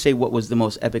 I can't say what was the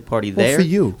most epic party Well, there. for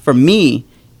you. For me,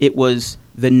 it was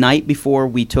the night before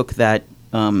we took that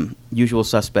Usual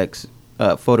Suspects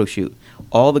photo shoot.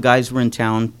 All the guys were in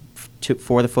town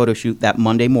for the photo shoot that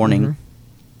Monday morning. Mm-hmm.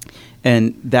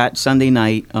 And that Sunday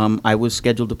night, I was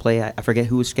scheduled to play. I forget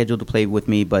who was scheduled to play with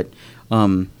me, but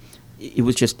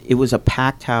it was a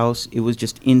packed house. It was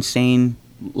just insane.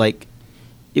 Like,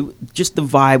 just the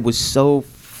vibe was so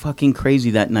fucking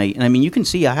crazy that night. And I mean, you can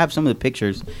see, I have some of the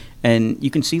pictures, and you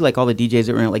can see like all the DJs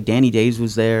that were in it. Like Danny Days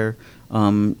was there.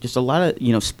 Just a lot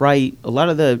of, Sprite, a lot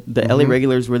of the LA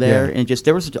regulars were there, Yeah. and just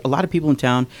there was a lot of people in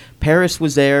town. Paris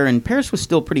was there, and Paris was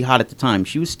still pretty hot at the time.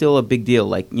 She was still a big deal.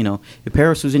 Like, if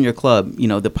Paris was in your club,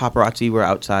 the paparazzi were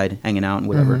outside hanging out and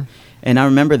whatever. And I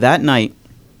remember that night,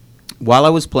 while I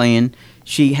was playing,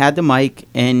 she had the mic,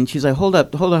 and she's like, hold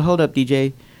up,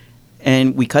 DJ.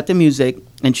 And we cut the music,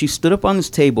 and she stood up on this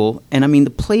table, and I mean, the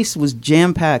place was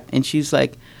jam-packed, and she's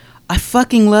like, I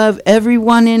fucking love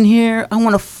everyone in here. I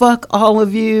want to fuck all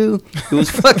of you. It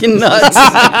was fucking nuts.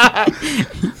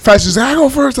 Fast as I go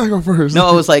first. No,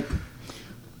 I was like,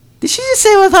 did she just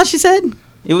say what I thought she said?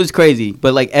 It was crazy.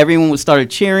 But like everyone was started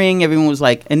cheering. Everyone was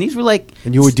like, and these were like,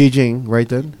 And you were DJing right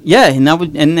then. yeah, and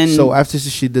then So after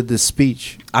she did this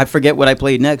speech, I forget what I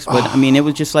played next, but I mean, it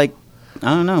was just like,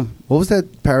 I don't know. what was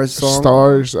that Paris song?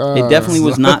 Stars. It definitely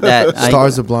was not that.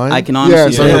 Stars Are Blind? I can honestly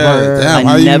Yeah, say, Damn,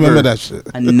 how do you remember that shit?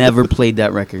 I never played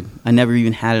that record. I never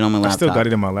even had it on my I laptop. still got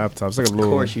it in my laptop. It's like a Of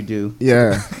little. course you do.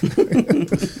 Yeah. It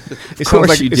course sounds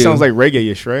like you it do. sounds like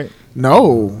reggae-ish, right?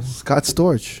 No. Scott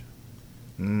Storch.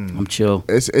 I'm chill.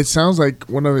 It sounds like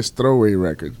one of his throwaway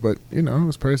records, but it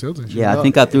was Paris Hilton. shit. Yeah, I No,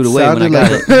 think I threw it it away when I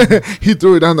sounded got like it. He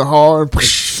threw it down the hall and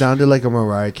Sounded like a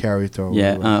Mariah Carey throw.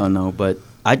 Yeah, I don't know, but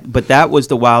that was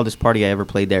the wildest party I ever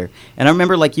played there. And I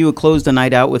remember like you would close the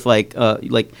night out with like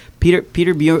Peter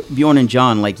Bjorn and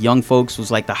John, like Young Folks was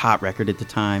like the hot record at the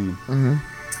time. Oh,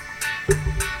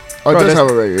 Bro, it does that's- have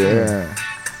a record. Yeah.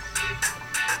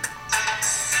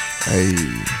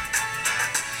 Hey.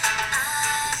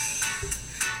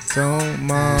 Don't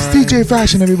mind. It's DJ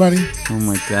Fashion, everybody. Oh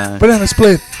my god. Banana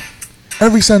Split.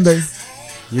 Every Sunday.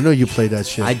 You know you played that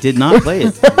shit. I did not play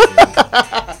it.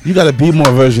 You got a B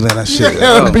more version of that shit.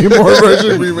 Be more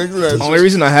version remix of that The only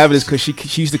reason I have it is because she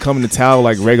used to come in the towel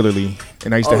like regularly,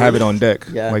 and I used to have it on deck.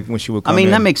 Yeah. Like when she would I come mean,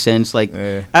 in. that makes sense. Like,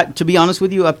 Yeah. to be honest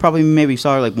with you, I probably maybe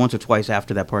saw her like once or twice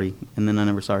after that party, and then I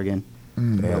never saw her again.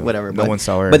 Yeah, Whatever. No but, one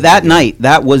saw her. But that night,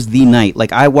 that was the night.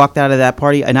 Like, I walked out of that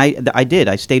party, and I did.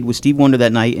 I stayed with Steve Wonder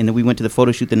that night, and then we went to the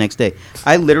photo shoot the next day.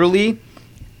 I literally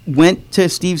went to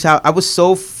Steve's house. I was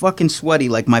so fucking sweaty.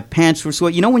 Like, my pants were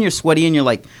sweaty. You know when you're sweaty and you're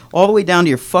like, all the way down to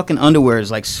your fucking underwear is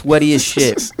like sweaty as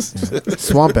shit.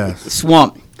 Swamp ass.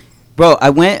 Swamp. Bro,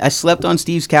 I slept on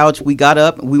Steve's couch. We got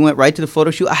up. We went right to the photo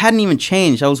shoot. I hadn't even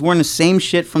changed. I was wearing the same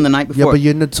shit from the night Yeah, before. but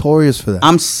you're notorious for that.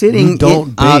 I'm sitting. You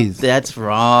don't bathe. That's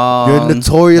wrong. You're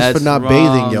notorious for That's not wrong.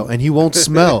 bathing, yo, and he won't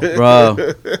smell.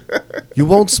 Bro, You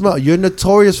won't smell. You're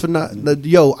notorious for not.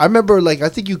 Yo, I remember, like, I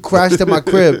think you crashed at my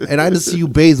crib, and I didn't see you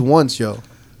bathe once, yo.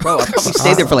 bro, I probably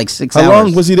stayed there for like 6 How hours.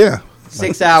 long was he there?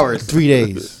 6 hours. 3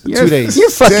 days, You're, 2 days. You're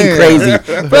fucking Damn.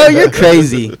 crazy, bro. You're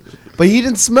crazy. But he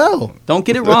didn't smell. Don't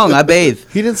get it wrong. I bathe.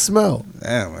 He didn't smell.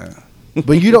 Damn, man.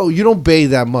 But you don't bathe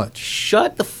that much.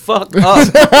 Shut the fuck up.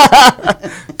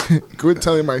 Quit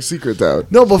telling my secret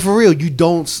out. No, but for real, you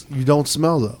don't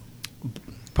smell though.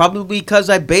 Probably because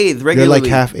I bathe You're regularly. like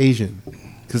half Asian,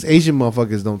 because Asian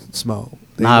motherfuckers don't smell.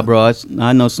 Nah, bro.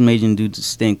 I know some Asian dudes that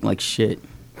stink like shit.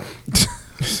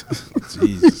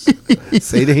 Jesus.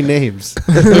 Say their names.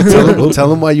 tell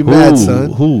them why you mad,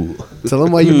 son. Who? Tell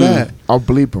them why you mad. I'll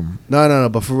bleep him. No.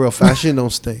 But for real, fashion don't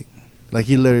stink. Like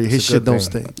his It's a shit good don't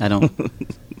thing. stink. I don't.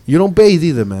 You don't bathe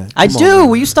either, man. I Come on, do. man.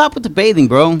 Will you stop with the bathing,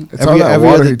 bro? It's all Every, that every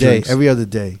water other he day. drinks. Every other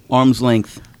day. Arm's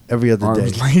length. Every other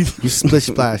Arms day. length. You splish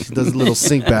splash. He does a little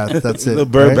sink bath. That's it. The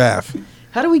bird right? bath.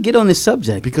 How do we get on this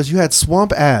subject? Because you had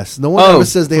swamp ass. No one Oh. ever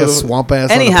says they have swamp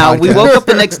ass. Anyhow, on the we podcast. woke up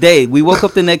the next day. We woke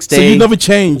up the next day. So you never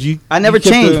changed. I never you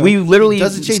kept changed. the- We literally.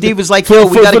 Doesn't change Steve the- was like, for, "Yo,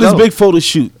 we for, gotta for this go." big photo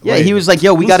shoot. Yeah, he was like,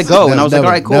 "Yo, we gotta go," and I was like, Never,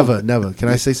 "All right, cool." Never. Can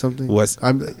I say something? What?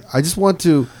 I just want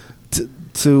to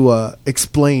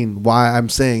explain why I'm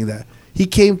saying that. He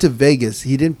came to Vegas.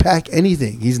 He didn't pack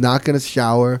anything. He's not gonna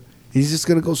shower. He's just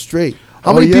gonna go straight.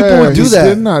 How many people would do he that?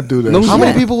 did not do that. No, How Yeah.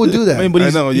 many people would do that? I mean, but I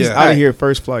he's, know, he's yeah. out Alright. of here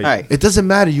first flight. All right. It doesn't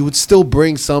matter. You would still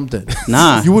bring something.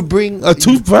 Nah. You would bring A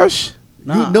toothbrush,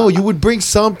 You would bring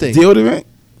something. deodorant.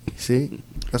 See,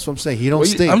 that's what I'm saying. He don't Well,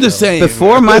 stink. I'm just though. saying.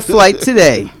 Before my flight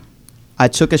today, I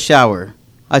took a shower.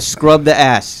 I scrubbed the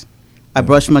ass. I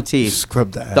brushed my teeth.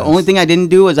 Scrub the ass. The only thing I didn't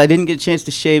do is I didn't get a chance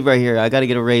to shave right here. I got to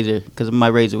get a razor because my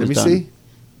razor was Let me done. see.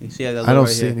 You see, I got a I little don't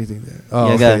right see here. anything there. Yeah, Oh, I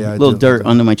okay, got yeah, a little do. dirt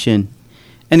under my chin.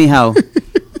 Anyhow,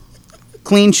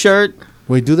 clean shirt.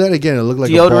 Wait, do that again. It looked like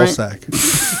a ball Deodorant. sack.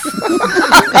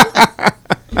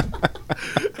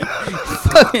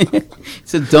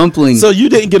 It's a dumpling. So you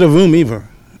didn't get a room either.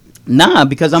 Nah,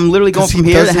 because I'm literally going 'Cause he from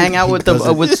here to doesn't- hang out he with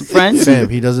doesn't- with some friends. Fam,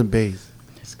 he doesn't bathe.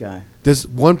 This guy. There's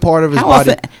one part of his How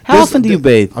body. often- how there's- often do you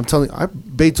bathe? I'm telling you, I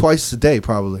bathe twice a day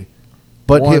probably.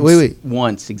 But Once. wait.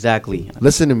 Once, exactly.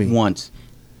 Listen to me. Once.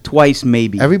 Twice,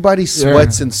 maybe. Everybody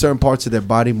sweats in certain parts of their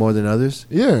body more than others.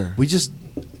 Yeah.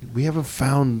 We haven't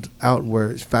found out where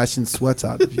fashion sweats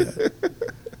out of yet.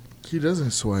 He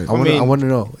doesn't sweat. I want to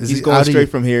know. Is He's he going out of straight you-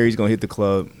 from here. He's going to hit the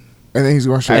club. And then he's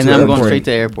going straight And to then the I'm going airport. straight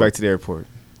to the airport. Back to the airport.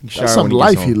 He shower That's some when he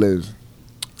life gets he home. lives.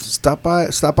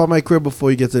 Stop by my crib before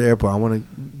you get to the airport. I want to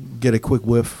get a quick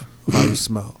whiff of how you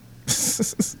smell.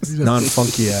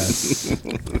 Non-funky ass.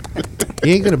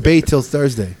 He ain't gonna bathe till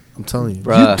Thursday. I'm telling you.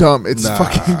 Bruh. You dumb. It's Nah.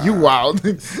 fucking you wild.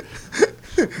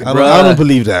 I don't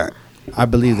believe that. I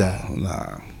believe that.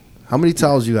 Nah. How many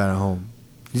towels you got at home?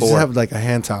 You just 4. have like a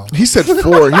hand towel. He said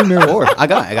 4. He knew. 4. I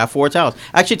got 4 towels.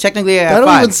 Actually, technically, I That got don't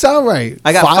 5. even sound right.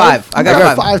 I got 5. I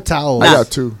got 5 towels. I Nah.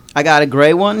 got 2. I got a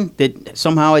gray one that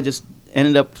somehow I just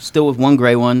ended up still with one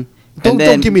gray one. Don't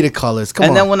give me the colors. Come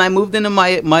and on. then when I moved into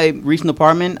my recent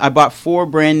apartment, I bought 4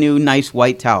 brand new nice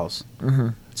white towels.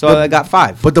 So I got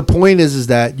 5. but the point is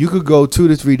that you could go 2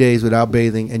 to 3 days without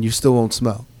bathing and you still won't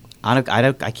smell. I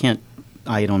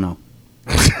don't know.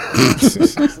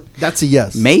 That's a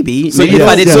yes. Maybe So if you I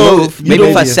don't- didn't so move, you maybe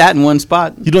if don't- I sat in one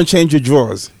spot, You don't change your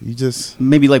drawers. You just.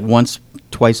 maybe like once,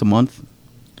 twice a month.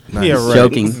 Nice. Yeah, right.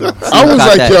 Joking. I was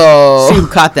like, yo. See who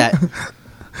caught that,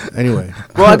 Anyway,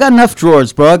 bro. I got enough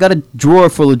drawers, bro. I got a drawer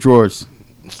full of drawers.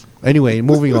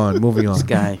 moving on. This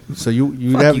guy. So you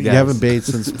Fuck you guys. haven't bathed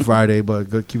since Friday,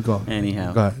 but keep going.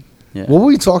 Anyhow. Go ahead. Yeah. What were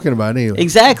we talking about anyway?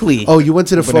 Exactly. Oh, you went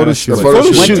to the Banana photo shoot. shoot. Photo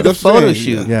Went shoot. to the That's photo right.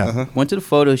 shoot. Yeah. Went to the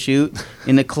photo shoot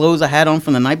in the clothes I had on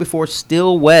from the night before,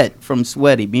 still wet from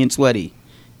being sweaty.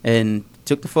 And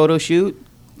took the photo shoot,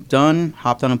 done,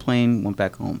 hopped on a plane, went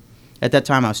back home. At that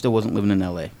time, I still wasn't living in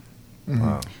L.A.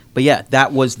 Wow. But yeah,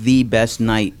 that was the best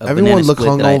night of Everyone Banana looked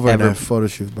Split that I hungover in ever. that photo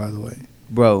shoot, by the way.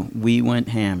 Bro, we went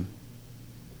ham.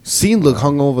 Scene looked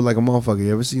hungover like a motherfucker.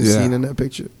 You ever seen Yeah. Scene in that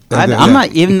picture? I'm Yeah.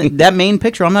 not even that main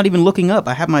picture. I'm not even looking up.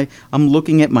 I'm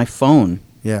looking at my phone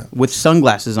Yeah. with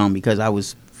sunglasses on because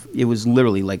it was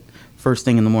literally like first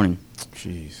thing in the morning.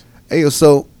 Jeez. Hey,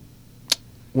 so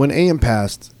when AM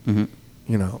passed, Mhm.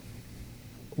 you know,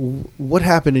 what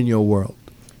happened in your world?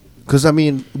 Because I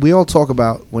mean, we all talk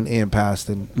about when AM passed,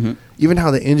 and Mhm. even how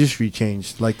the industry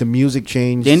changed, like the music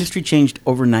changed. The industry changed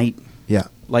overnight. Yeah.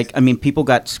 Like, I mean, people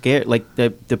got scared. Like,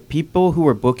 the people who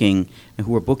were booking and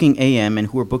who were booking AM and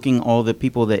who were booking all the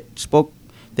people that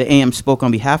AM spoke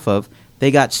on behalf of,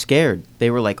 they got scared. They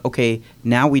were like, okay,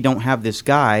 now we don't have this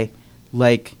guy.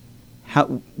 Like,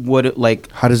 how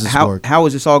does this work? How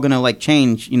is this all gonna like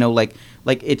change? You know, like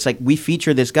it's like we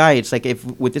feature this guy. It's like if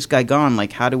with this guy gone,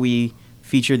 like how do we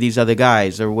feature these other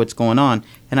guys or what's going on?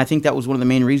 And I think that was one of the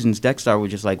main reasons Dexstar was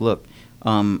just like, look,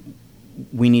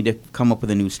 we need to come up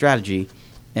with a new strategy.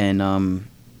 And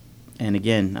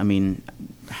again, I mean,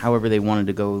 however they wanted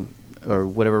to go or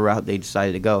whatever route they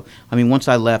decided to go. I mean, once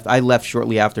I left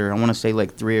shortly after. I want to say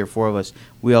like 3 or 4 of us.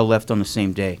 We all left on the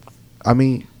same day. I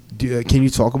mean, can you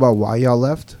talk about why y'all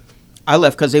left? I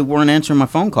left because they weren't answering my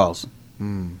phone calls.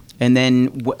 And then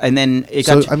it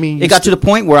So, got I mean, it got to the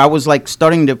point where I was like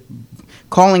starting to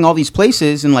calling all these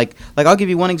places and like I'll give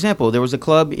you one example. There was a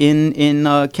club in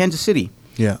Kansas City.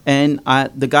 Yeah. And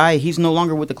the guy, he's no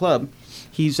longer with the club.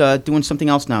 He's doing something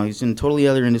else now. He's in a totally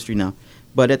other industry now.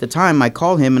 But at the time, I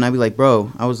call him and I'd be like,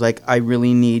 bro, I was like, I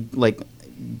really need, like,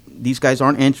 these guys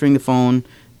aren't answering the phone.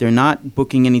 They're not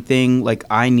booking anything. Like,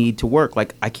 I need to work.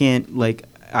 Like, I can't, like,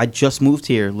 I just moved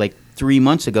here, like, 3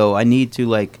 months ago. I need to,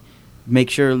 like, make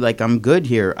sure, like, I'm good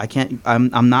here.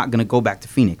 I'm not going to go back to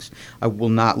Phoenix. I will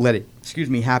not let it,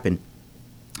 happen.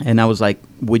 And I was like,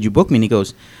 would you book me? And he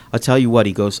goes, I'll tell you what.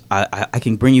 He goes, I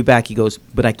can bring you back. He goes,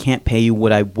 but I can't pay you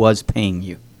what I was paying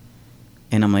you.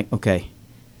 And I'm like, okay.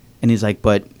 And he's like,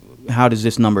 but how does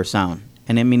this number sound?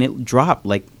 And I mean, it dropped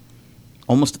like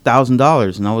almost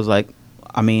 $1,000. And I was like,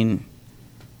 I mean,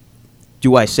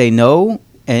 do I say no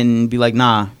and be like,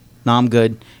 nah, I'm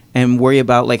good, and worry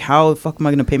about like how the fuck am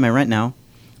I going to pay my rent now?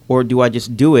 Or do I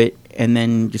just do it and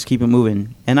then just keep it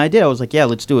moving? And I did. I was like, yeah,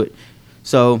 let's do it.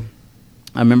 So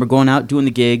I remember going out, doing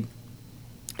the gig,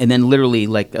 and then literally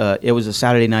like it was a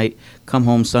Saturday night, come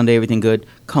home Sunday, everything good.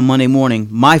 Come Monday morning,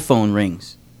 my phone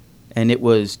rings. And it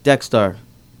was, Dexter,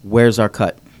 where's our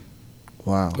cut?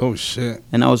 Wow. Oh shit.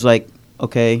 And I was like,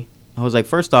 okay. I was like,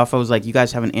 first off, I was like, you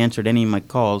guys haven't answered any of my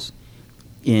calls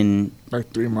in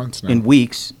Like 3 months now. in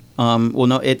weeks. Well,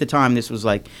 no, at the time, this was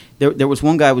like, there was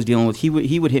one guy I was dealing with. He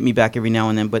would hit me back every now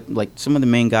and then, but like some of the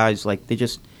main guys, like they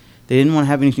didn't want to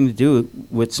have anything to do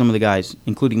with some of the guys,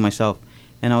 including myself.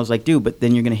 And I was like, dude, but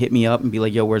then you're going to hit me up and be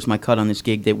like, yo, where's my cut on this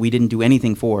gig that we didn't do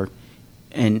anything for?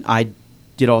 And I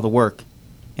did all the work.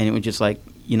 And it was just like,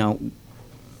 you know,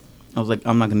 I was like,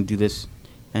 I'm not going to do this.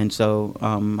 And so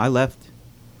I left.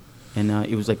 And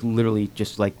it was like literally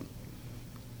just like.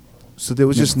 So there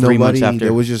was just 3 months nobody. after.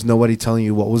 There was just nobody telling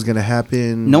you what was going to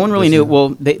happen. No one really This knew. is- Well,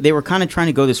 they were kind of trying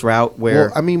to go this route where.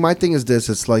 Well, I mean, my thing is this.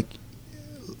 It's like.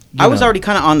 I was know. already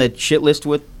kind of on the shit list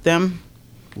with them.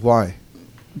 Why?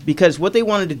 Because what they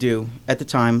wanted to do at the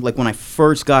time, like when I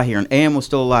first got here, and AM was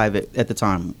still alive at the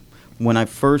time, when I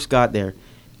first got there,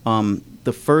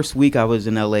 the first week I was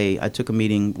in LA, I took a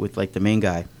meeting with like the main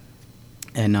guy,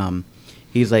 and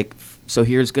he's like, so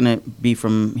here's gonna be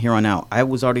from here on out. I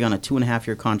was already on a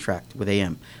 2.5-year contract with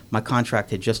AM. My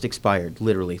contract had just expired,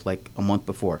 literally like a month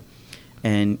before,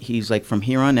 and he's like, from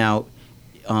here on out,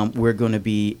 we're going to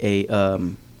be a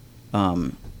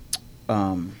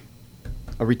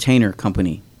retainer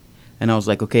company. And I was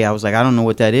like, okay. I was like, I don't know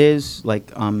what that is.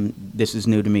 Like, this is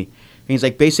new to me. And he's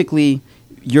like, basically,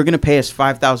 you're going to pay us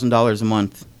 $5,000 a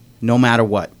month no matter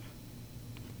what.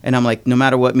 And I'm like, no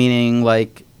matter what, meaning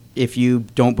like if you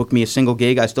don't book me a single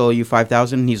gig, I still owe you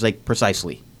 $5,000. And he's like,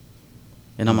 precisely.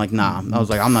 And I'm like, nah. I was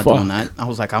like, I'm not doing that. I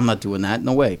was like, I'm not doing that.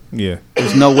 No way. Yeah.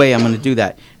 There's no way I'm going to do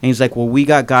that. And he's like, well, we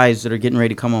got guys that are getting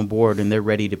ready to come on board, and they're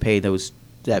ready to pay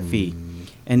that fee.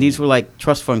 And these were like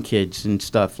trust fund kids and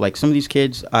stuff. Like some of these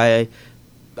kids, I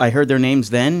heard their names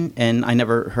then, and I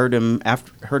never heard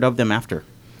of them after.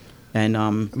 And I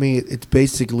mean, it's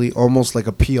basically almost like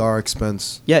a PR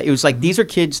expense. yeah, it was like these are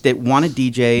kids that want to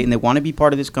DJ and they want to be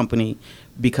part of this company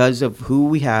because of who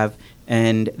we have,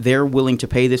 and they're willing to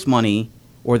pay this money,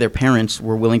 or their parents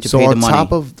were willing to pay the money.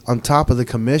 on top of the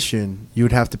commission, you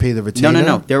would have to pay the retainer.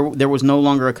 No. There was no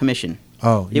longer a commission.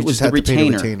 Oh, you It was just had the to pay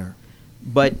the retainer. retainer.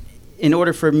 But in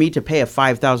order for me to pay a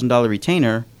 $5,000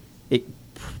 retainer,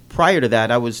 prior to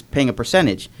that, I was paying a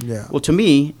percentage. Yeah. Well, to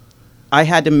me, I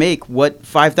had to make what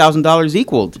 $5,000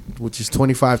 equaled. Which is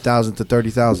 25,000 to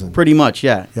 30,000. Pretty much,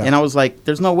 yeah. Yeah. And I was like,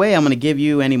 there's no way I'm going to give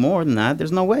you any more than that.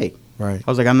 There's no way. Right.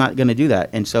 I was like, I'm not going to do that.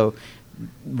 And so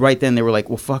right then they were like,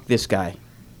 well, fuck this guy.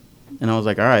 And I was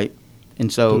like, all right.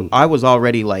 And so I was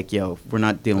already like, yo, we're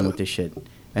not dealing with this shit.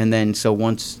 And then so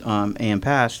once AM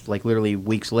passed, like literally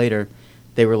weeks later,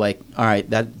 they were like, all right,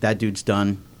 that dude's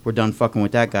done. We're done fucking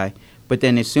with that guy. But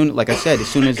then as soon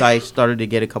as I started to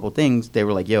get a couple things, they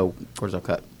were like, yo, where's our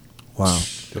cut? Wow.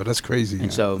 Yo, that's crazy.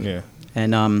 And so, Yeah.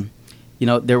 and you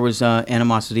know, there was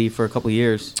animosity for a couple of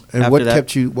years. And after what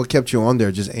that. kept you on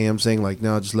there? Just AM saying like,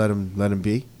 no, just let him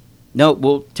be. No,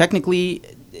 well, technically,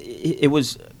 it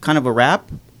was kind of a rap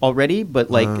already, but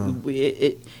like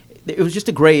it was just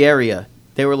a gray area.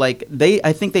 They were like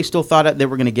I think they still thought they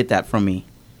were going to get that from me,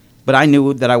 but I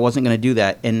knew that I wasn't going to do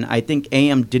that, and I think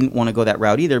AM didn't want to go that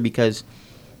route either because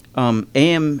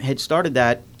AM had started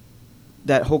that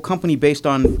that whole company based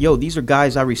on, yo, these are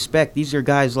guys I respect. These are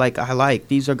guys like I like.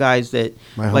 These are guys that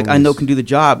My like I know homies. can do the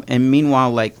job. And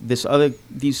meanwhile, like these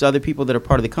other people that are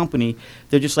part of the company,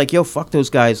 they're just like, yo, fuck those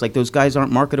guys. Like those guys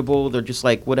aren't marketable. They're just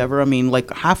like whatever. I mean,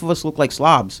 like half of us look like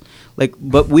slobs. Like,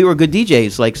 but we were good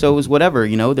DJs. Like, so it was whatever.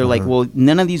 You know, they're like, well,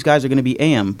 none of these guys are going to be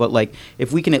AM. But like,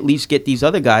 if we can at least get these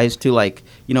other guys to like,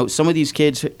 you know, some of these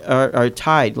kids are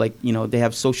tied. Like, you know, they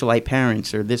have socialite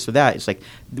parents or this or that. It's like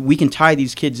we can tie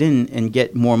these kids in and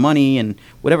get more money and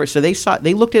whatever. So they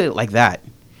looked at it like that,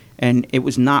 and it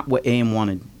was not what AM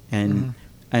wanted. And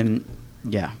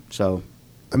yeah, so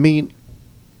I mean,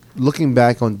 looking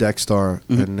back on Dexstar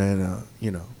Mhm. and then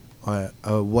you know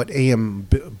what AM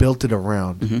built it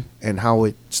around Mhm. and how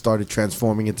it started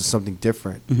transforming into something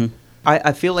different.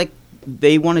 I feel like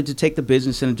they wanted to take the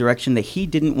business in a direction that he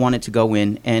didn't want it to go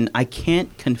in, and I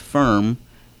can't confirm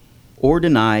or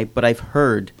deny, but I've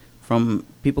heard from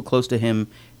people close to him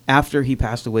after he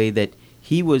passed away that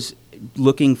he was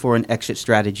looking for an exit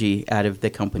strategy out of the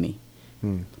company.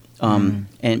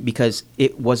 And because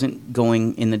it wasn't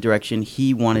going in the direction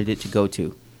he wanted it to go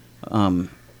to.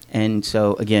 And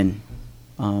so, again,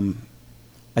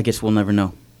 I guess we'll never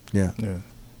know. Yeah, Yeah.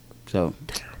 So,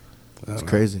 it's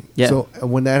crazy. Yeah. So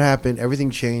when that happened, everything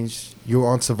changed. You were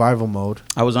on survival mode.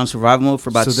 I was on survival mode for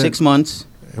about So then- 6 months.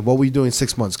 And what were you doing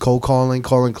 6 months? Cold calling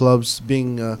clubs,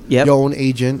 being Yep. your own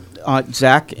agent.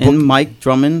 Zach and Mike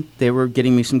Drummond, they were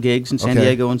getting me some gigs in San Okay.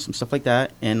 Diego and some stuff like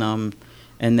that. And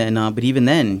then, but even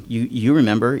then, you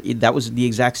remember, that was the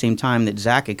exact same time that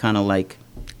Zach had kind of like,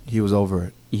 He was over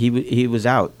it. he was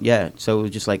out. Yeah. So it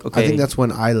was just like, okay. I think that's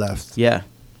when I left. Yeah.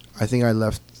 I think I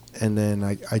left, and then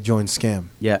I joined Scam.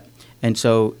 Yeah. And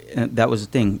so that was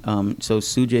the thing. So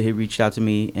Suja had reached out to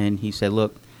me and he said,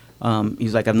 look,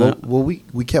 he's like, I'm not. Well,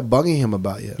 we kept bugging him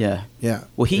about you. Yeah. Yeah.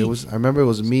 Well, it was. I remember it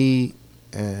was me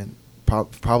and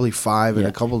probably five and Yeah.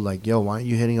 a couple like, yo, why aren't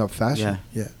you hitting up fashion?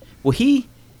 Yeah. Well, he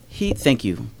thank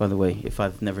you, by the way, if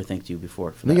I've never thanked you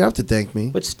before. For You that. don't have to thank me.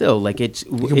 But still, like You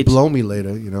can it's blow me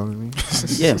later. You know what I mean?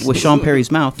 yeah, with Sean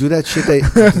Perry's mouth. Do that shit. They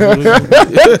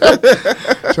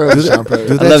Shout out to Sean Perry.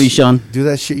 do I that love you, sh- Sean. Do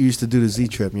that shit you used to do to Z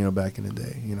Trip. You know, back in the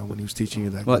day. You know, when he was teaching you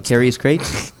that. What, good carry his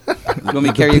crates? You want me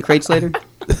to carry your crates later?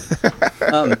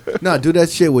 stuff. No, do that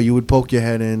shit where you would poke your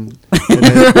head in and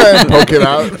then Poke it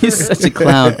out. He's such a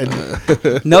clown.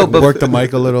 No, but work the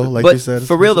mic a little, like but you said.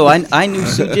 for real though, I knew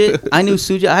Sujit. I knew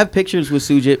Sujit. I have pictures with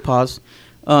Sujit. Pause.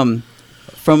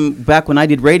 From back when I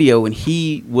did radio, and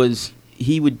he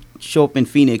would show up in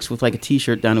Phoenix with like a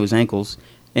T-shirt down to his ankles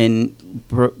and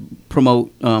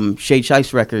promote Shade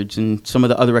Shice records and some of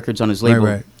the other records on his label.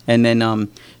 Right. And then,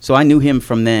 so I knew him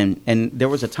from then. And there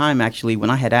was a time actually when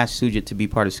I had asked Sujit to be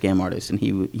part of Scam Artists, and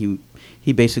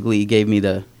he basically gave me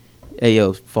the, hey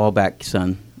yo, fall back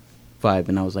son vibe,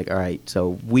 and I was like, all right.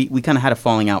 So we kind of had a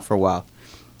falling out for a while,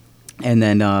 and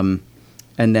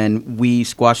then we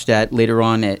squashed that later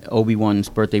on at Obi-Wan's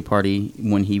birthday party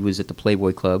when he was at the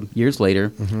Playboy Club years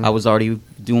later. I was already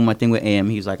doing my thing with AM.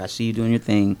 He's like, I see you doing your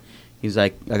thing. He's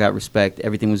like, I got respect.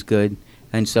 Everything was good.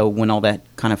 And so when all that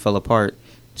kind of fell apart,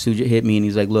 Sujit hit me and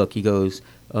he's like, look, he goes,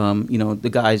 you know, the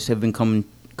guys have been coming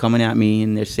at me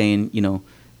and they're saying, you know,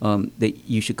 that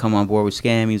you should come on board with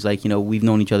Scam. He's like, you know, we've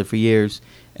known each other for years.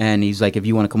 And he's like, if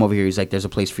you want to come over here, he's like, there's a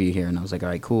place for you here. And I was like, all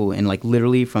right, cool. And like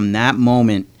literally from that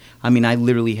moment, I mean, I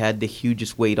literally had the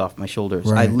hugest weight off my shoulders.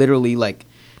 Right. I literally like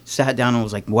sat down and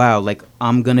was like, wow, like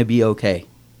I'm going to be okay.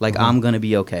 Like I'm going to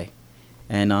be okay.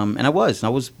 And I was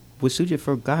with Sujit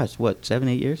for, gosh, what,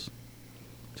 7-8 years?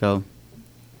 So,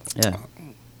 yeah.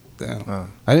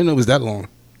 Damn. I didn't know it was that long.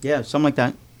 Yeah, something like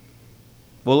that.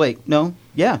 Well, wait, no,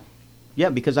 yeah,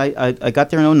 because I got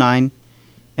there in 2009,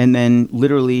 and then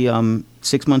literally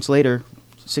 6 months later,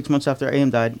 6 months after AM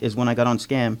died, is when I got on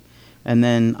Scam, and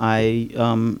then I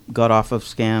got off of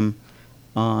Scam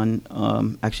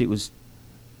on actually it was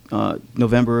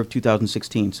November of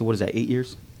 2016. So what is that? 8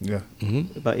 years? Yeah.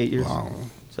 About 8 years. Wow.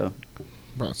 So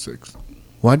About 6.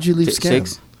 Why'd you leave Scam?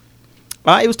 6.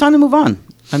 It was time to move on.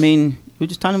 I mean, it was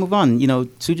just time to move on. You know,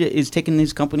 Suja is taking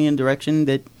his company in a direction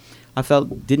that I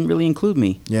felt didn't really include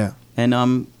me. Yeah. And,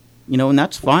 you know, and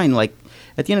that's fine. Like,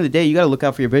 at the end of the day, you got to look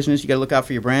out for your business. You got to look out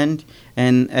for your brand.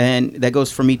 And that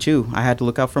goes for me, too. I had to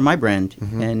look out for my brand.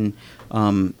 And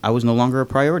I was no longer a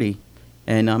priority.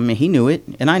 And he knew it,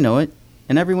 and I know it,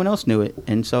 and everyone else knew it.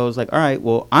 And so I was like, all right,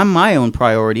 well, I'm my own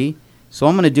priority, so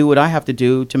I'm going to do what I have to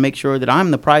do to make sure that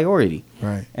I'm the priority.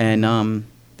 Right. And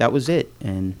that was it.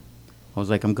 And I was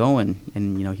like, I'm going.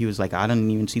 And, you know, he was like, I didn't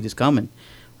even see this coming.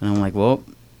 And I'm like, well,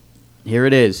 here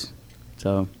it is.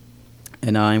 So,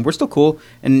 and we're still cool.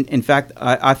 And, in fact,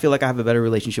 I feel like I have a better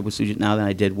relationship with Sujit now than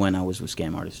I did when I was with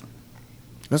Scam Artists.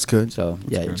 That's good. So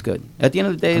yeah, it's good. At the end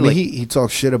of the day, I mean, like, he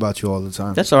talks shit about you all the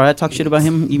time. that's all right. I talk shit about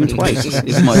him even twice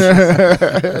as much.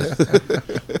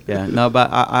 Yeah, no, but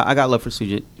I got love for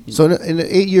Sujit. So in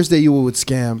the 8 years that you were with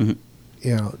Scam, Mhm.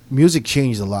 you know, music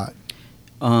changed a lot.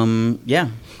 Yeah.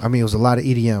 I mean, it was a lot of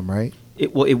EDM, right?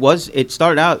 It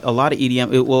started out a lot of EDM.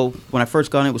 When I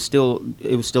first got it was still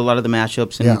a lot of the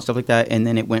mashups and Yeah. stuff like that, and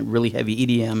then it went really heavy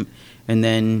EDM, and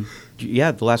then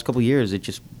the last couple of years it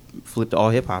just flipped to all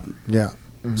hip hop. Yeah.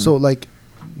 So like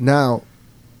now,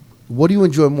 what do you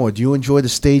enjoy more? Do you enjoy the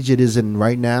stage it is in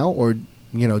right now, or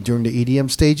you know during the EDM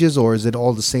stages, or is it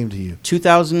all the same to you?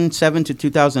 2007 to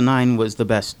 2009 was the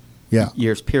best Yeah.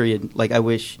 years. Period. Like I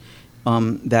wish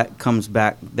that comes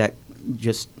back.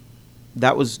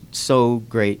 That was so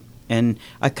great. And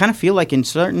I kind of feel like in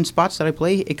certain spots that I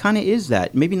play, it kind of is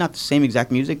that. Maybe not the same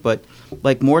exact music, but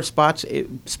like more spots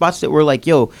that were like,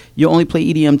 yo, you only play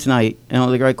EDM tonight. And I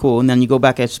was like, all right, cool. And then you go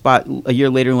back at a spot a year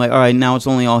later and like, all right, now it's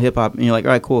only all hip hop. And you're like,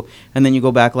 all right, cool. And then you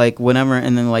go back like whenever.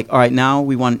 And then like, all right, now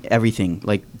we want everything.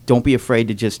 Like, don't be afraid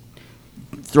to just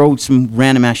throw some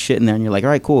random ass shit in there. And you're like, all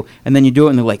right, cool. And then you do it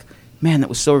and they're like, man, that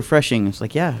was so refreshing. It's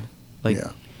like, yeah. Like,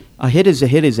 Yeah. a hit is a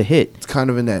hit is a hit. It's kind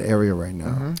of in that area right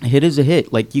now. A hit is a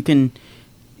hit. Like you can,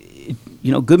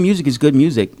 good music is good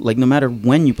music. Like no matter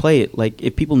when you play it, like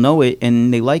if people know it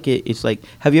and they like it, it's like,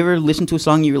 have you ever listened to a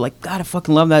song and you were like, God, I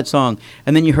fucking love that song,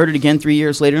 and then you heard it again 3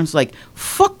 years later and it's like,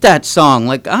 fuck that song.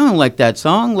 Like I don't like that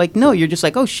song. Like no, you're just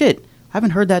like, oh shit, I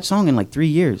haven't heard that song in like 3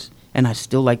 years and I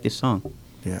still like this song.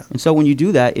 Yeah. And so when you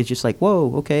do that, it's just like,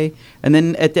 whoa, okay. And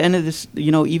then at the end of this,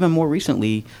 even more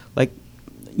recently, like,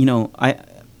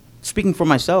 speaking for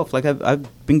myself, like I've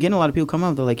been getting a lot of people come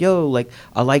up. They're like, "Yo, like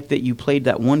I like that you played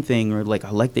that one thing," or like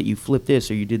I like that you flipped this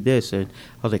or you did this. And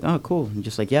I was like, "Oh, cool." And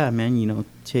just like, yeah, man,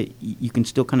 you can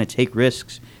still kind of take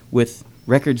risks with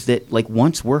records that like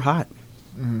once were hot.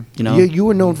 Yeah, you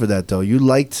were known for that though. You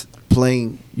liked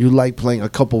playing a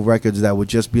couple records that would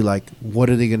just be like, what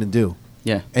are they gonna do?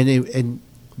 Yeah. And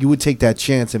you would take that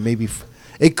chance and maybe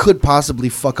it could possibly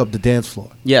fuck up the dance floor.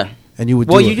 Yeah. And you would.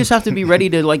 Well, do you it. just have to be ready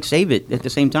to like save it at the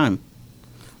same time.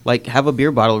 Like have a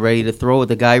beer bottle ready to throw at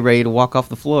the guy ready to walk off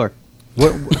the floor.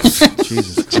 What,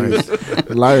 Jesus Christ.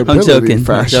 Liability joking.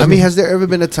 fashion. I mean, has there ever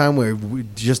been a time where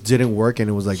it just didn't work and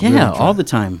it was like, Yeah, really all the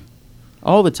time.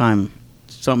 All the time.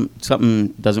 Something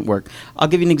doesn't work. I'll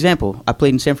give you an example. I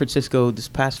played in San Francisco this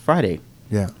past Friday.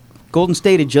 Yeah. Golden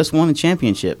State had just won the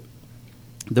championship.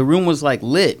 The room was like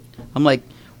lit. I'm like,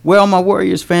 where are my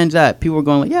Warriors fans at? People were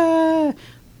going like, yeah.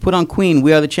 Put on Queen,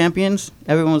 We Are the Champions.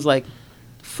 Everyone was like,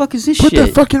 the fuck is this Put shit?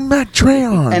 that fucking Mac Dre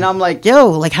on. And I'm like, yo,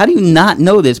 like, how do you not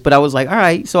know this? But I was like, all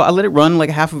right. So I let it run like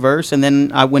a half a verse, and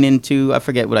then I went into, I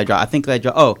forget what I dropped. I think I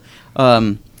dropped,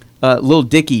 Lil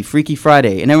Dicky, Freaky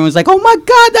Friday. And everyone was like, oh my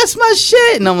God, that's my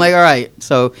shit. And I'm like, all right.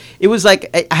 So it was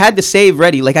like, I had the save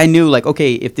ready. Like, I knew, like,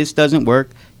 okay, if this doesn't work,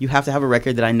 you have to have a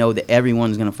record that I know that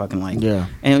everyone's going to fucking like. Yeah.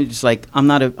 And it was just like, I'm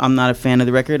not a fan of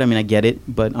the record. I mean, I get it,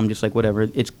 but I'm just like, whatever.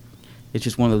 It's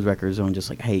just one of those records where I'm just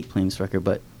like, I hate playing this record,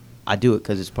 but I do it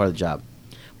because it's part of the job.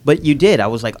 But you did. I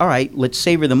was like, all right, let's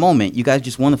savor the moment. You guys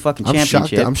just won the fucking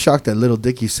championship. I'm shocked that Little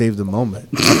Dicky saved the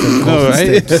moment. No,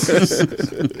 right?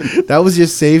 That was your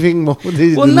saving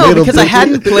moment. Well, no, because I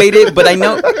hadn't played it, but I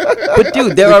know. But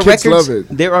dude, there The are kids records. love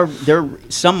it. There are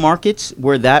some markets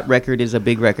where that record is a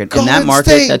big record. In Golden that market,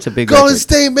 State, that's a big Golden record.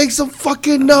 State, make some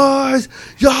fucking noise.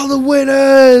 Y'all the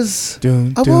winners.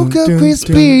 Dun, I dun, woke up dun, Chris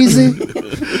dun.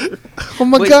 Beasley. Oh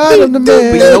my But- God, I'm the But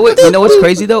man. you know what's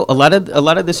crazy though? A lot of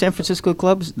the San Francisco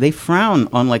clubs, they frown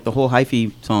on like the whole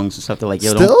hyphy songs and stuff. They're like,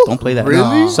 yo, Still? don't play that.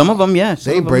 Really? Some of them, yeah.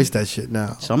 They embrace that shit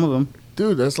now. Some of them.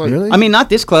 Dude, that's like. Really? I mean, not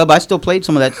this club. I still played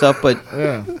some of that stuff, but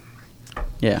Yeah.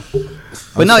 yeah.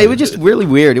 But no, it was just really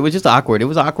weird. It was just awkward. It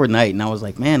was an awkward night, and I was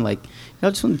like, man, like, I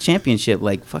just won the championship.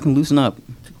 Like, fucking loosen up.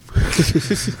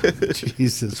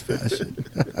 Jesus, fashion.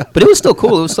 But it was still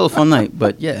cool. It was still a fun night.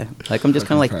 But yeah, like I'm just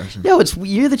kind of like, Fucking passion. yo,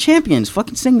 you're the champions.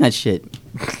 Fucking sing that shit.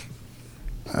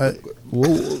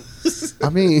 Well, I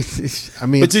mean,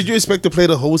 But did you expect to play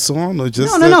the whole song or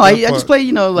just? No. that I part? just play,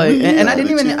 like, and I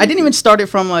didn't even start it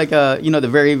from like, the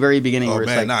very very beginning. Oh where it's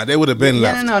man, like, nah, they would have been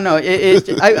left. no.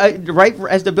 I right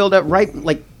as the build up, right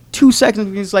like 2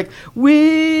 seconds. It's like,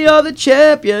 we are the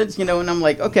champions, and I'm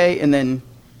like, okay, and then.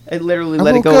 I literally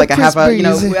let it woke go up like a half hour.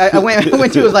 Chris I went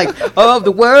to it was like, of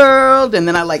the world, and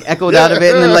then I like echoed out of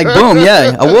it, and then like boom,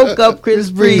 yeah, I woke up Chris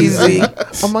Breezy.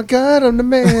 Oh my God, I'm the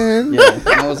man. Yeah, and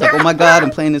I was like, oh my God, I'm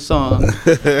playing this song.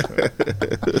 But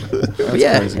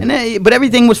yeah, but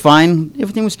everything was fine.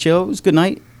 Everything was chill. It was a good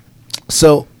night.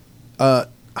 So,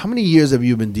 How many years have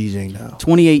you been DJing now?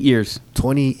 28 years.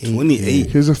 28. 28.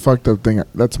 Here's a fucked up thing.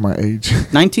 That's my age.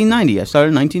 1990. I started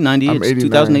in 1990. I'm It's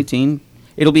 89.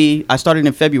 2018. I started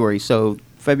in February, so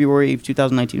February of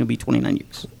 2019 will be 29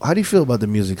 years. How do you feel about the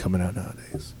music coming out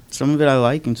nowadays? Some of it I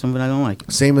like, and some of it I don't like.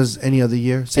 Same as any other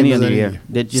year? Same Any as other year.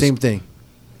 That just- Same thing.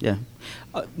 Yeah.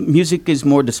 Music is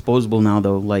more disposable now,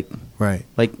 though. Right.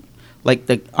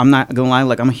 I'm not gonna lie.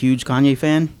 Like, I'm a huge Kanye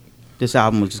fan. This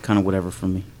album was just kind of whatever for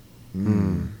me.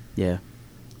 Yeah.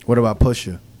 What about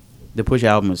Pusha? The Push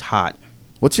album is hot.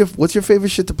 What's your favorite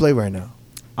shit to play right now?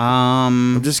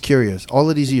 I'm just curious. All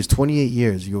of these years, 28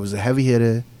 years, you was a heavy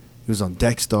hitter. You was on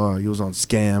Dexstar. You was on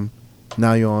Scam.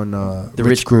 Now you're on The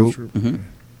Rich Group. Mm-hmm.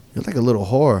 You're like a little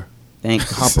whore.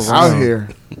 Thanks. Hop around. Out here.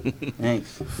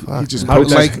 Thanks. Fuck, He just man.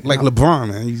 pokes Like LeBron,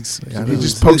 man. Yeah, I He know.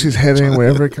 just pokes his head in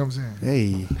wherever it comes in.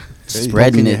 Hey.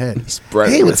 Spreading Poking your it. head.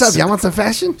 Spreading Hey, what's it. up? Y'all want some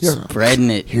fashion? Yeah. Spreading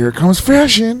it. Here comes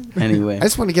fashion. Anyway. I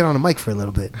just want to get on the mic for a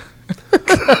little bit.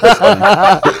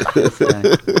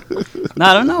 No,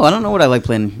 I don't know. I don't know what I like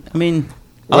playing. I mean,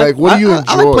 Like, what do you I like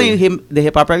enjoy? playing the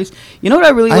hip hop records. You know what I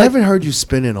really I like? haven't heard you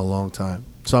spin in a long time,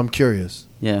 so I'm curious.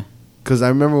 Yeah. Because I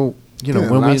remember, Yeah,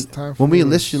 when last time for we me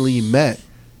was- initially met,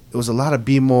 it was a lot of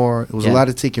be more. It was Yeah. a lot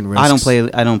of taking risks. I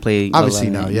don't play. Obviously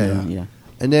a lot now, of- yeah. yeah.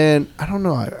 And then I don't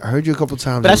know. I heard you a couple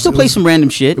times. But I still play some random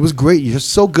shit. It was great. You're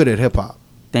so good at hip hop.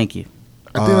 Thank you.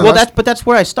 I think the Well, last- that's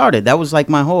where I started. That was like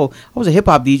my whole. I was a hip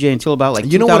hop DJ until about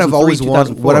like. You know what I've always 2003,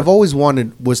 wanted. What I've 2004. always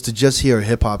wanted was to just hear a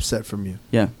hip hop set from you.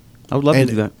 Yeah, I would love and,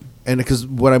 to do that. And because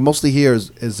what I mostly hear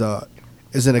is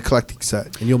an eclectic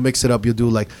set, and you'll mix it up. You'll do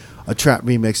like a trap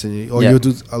remix, or Yeah. you'll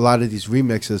do a lot of these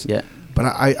remixes. Yeah. But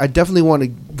I definitely want to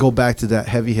go back to that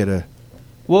heavy hitter.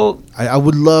 Well, I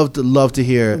would love to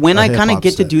hear when a I kind of hip-hop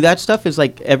get to set. do that stuff is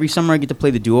like every summer I get to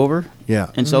play the do-over. Yeah.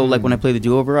 And so like when I play the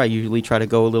do-over, I usually try to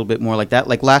go a little bit more like that.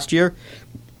 Like last year,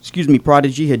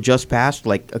 Prodigy had just passed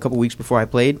like a couple weeks before I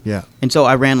played. Yeah. And so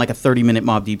I ran like a 30-minute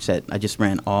Mobb Deep set. I just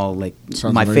ran all like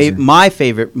Sounds my amazing. my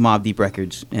favorite Mobb Deep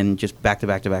records, and just back to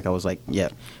back to back. I was like, yeah.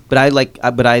 But I like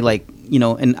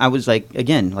and I was like,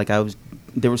 again, like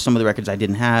there were some of the records I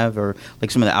didn't have, or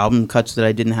like some of the album cuts that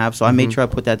I didn't have. So I made sure I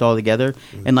put that all together,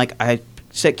 and like I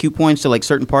set cue points to like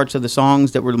certain parts of the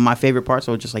songs that were my favorite parts.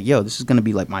 I was just like, yo, this is gonna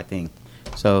be like my thing.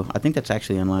 So I think that's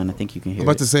actually online. I think you can hear I'm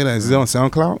about it. to say that. Is it on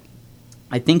SoundCloud?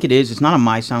 I think it is. It's not on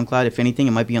my SoundCloud. If anything,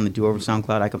 it might be on the Do Over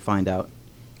SoundCloud. I could find out.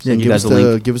 Yeah, Send you give guys us a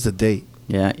link. give us the date.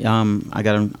 Yeah. I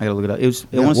gotta look it up. It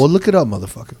Yeah, was well, look it up,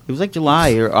 motherfucker. it was like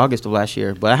July or August of last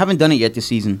year, but I haven't done it yet this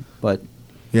season. But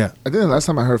Yeah. I think the last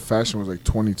time I heard fashion was like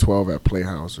 2012 at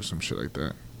Playhouse or some shit like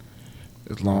that.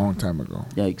 It's a long time ago.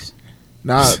 yikes,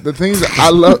 Nah, the things I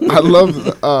love.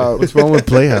 What's wrong with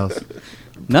Playhouse?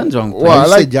 nothing's wrong. With Well, I I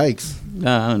like- said yikes.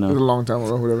 I don't It was a know. long time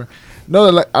ago, whatever.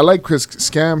 No, I like Chris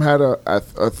Scam had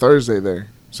a Thursday there,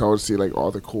 so I would see like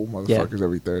all the cool motherfuckers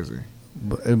every Thursday.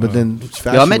 But then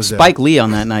fashion Yo, I met was there. Spike Lee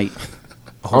on that night.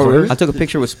 Oh, really? I took a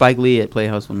picture with Spike Lee at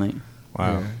Playhouse one night.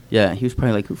 Wow. Yeah, he was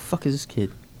probably like, "Who the fuck is this kid?"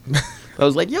 I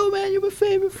was like, "Yo, man, you're my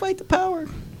favorite. Fight the power."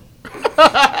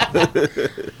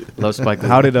 Love Spike Lee.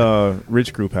 How did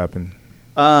Rich Group happen?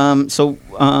 So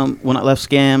when I left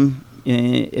Scam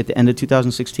at the end of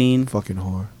 2016, Fucking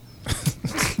whore.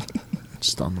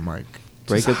 Just on the mic.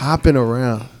 Just breakup. hopping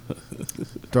around,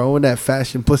 throwing that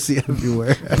fashion pussy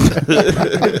everywhere.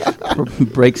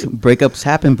 breakups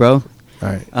happen, bro. All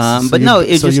right. But no,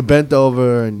 it so just- you bent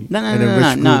over and No, and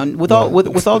then no. Rich Group-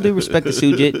 With all due respect to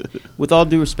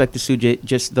Sujit,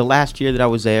 just the last year that I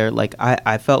was there, like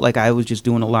I felt like I was just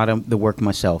doing a lot of the work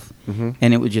myself,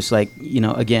 and it was just like,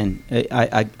 again,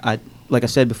 I like I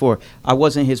said before, I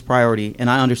wasn't his priority, and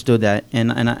I understood that,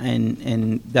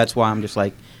 and that's why I'm just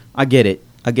like, I get it.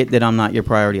 I get that I'm not your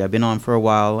priority. I've been on for a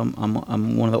while.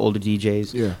 I'm one of the older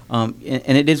DJs. Yeah.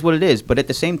 And it is what it is. But at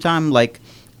the same time, like,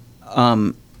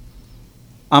 I'm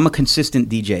a consistent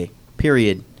DJ.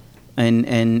 Period. And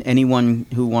anyone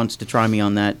who wants to try me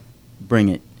on that, bring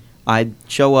it. I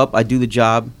show up. I do the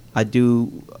job. I give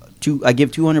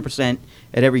 200%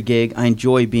 at every gig. I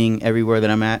enjoy being everywhere that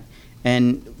I'm at.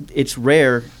 And it's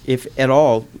rare, if at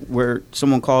all, where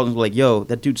someone calls and is like, yo,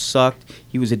 that dude sucked.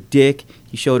 He was a dick.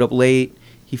 He showed up late.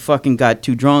 He fucking got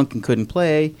too drunk and couldn't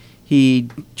play. He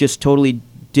just totally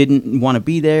didn't want to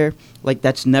be there. Like,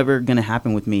 that's never going to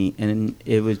happen with me. And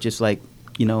it was just like,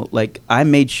 like I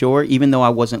made sure, even though I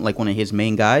wasn't like one of his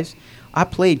main guys, I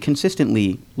played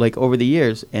consistently like over the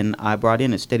years, and I brought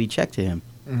in a steady check to him.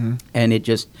 And it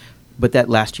just, but that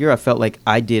last year I felt like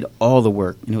I did all the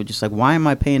work. And it was just like, why am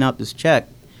I paying out this check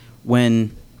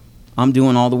when I'm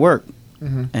doing all the work?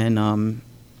 And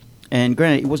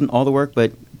granted, it wasn't all the work,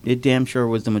 but it damn sure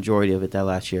was the majority of it that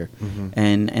last year.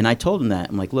 And I told him that.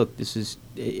 I'm like, look, this is,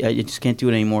 I just can't do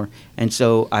it anymore. And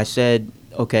so I said,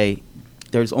 okay,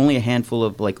 there's only a handful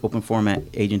of like open format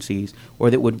agencies or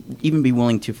that would even be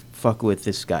willing to fuck with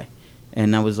this guy.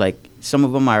 And I was like, some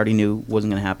of them I already knew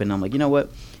wasn't going to happen. I'm like, you know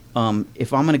what?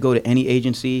 If I'm going to go to any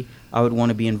agency, I would want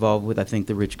to be involved with, I think,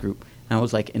 the Rich Group. And I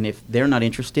was like, and if they're not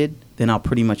interested, then I'll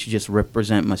pretty much just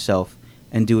represent myself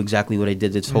and do exactly what I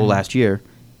did this whole last year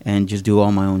and just do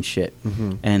all my own shit.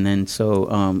 And then so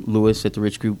Lewis at the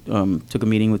Rich Group took a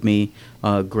meeting with me.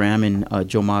 Graham and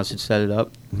Joe Maz had set it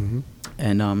up.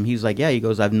 And he's like, yeah, he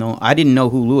goes, I didn't know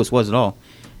who Lewis was at all.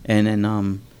 And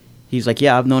then he's like,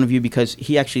 yeah, I've known of you because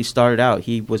he actually started out,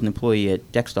 he was an employee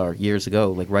at Dexstar years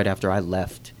ago, like right after I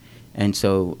left. And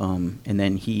so, and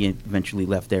then he eventually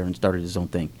left there and started his own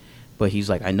thing. But he's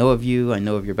like, I know of you, I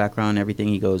know of your background and everything.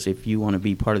 He goes, if you want to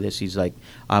be part of this, he's like,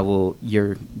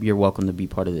 you're welcome to be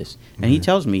part of this. And he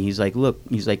tells me, he's like, look,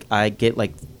 he's like, I get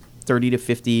like 30 to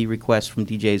 50 requests from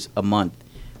DJs a month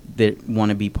that want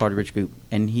to be part of Rich Group.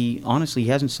 And he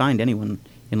hasn't signed anyone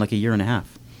in like a year and a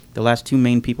half. The last two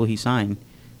main people he signed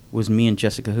was me and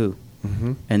Jessica Who.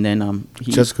 And then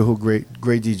Jessica Who, great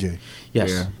DJ. Yes.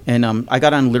 Yeah. And I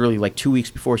got on literally like 2 weeks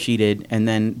before she did. And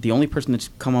then the only person that's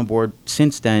come on board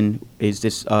since then is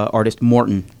this artist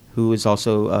Morton, who is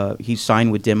also he's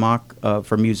signed with Dimmock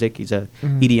for music. He's a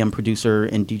EDM producer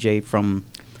and DJ from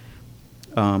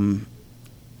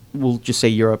we'll just say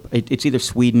Europe. It's either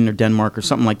Sweden or Denmark or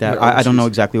something like that. Yeah, I don't know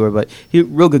exactly where, but he's a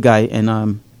real good guy.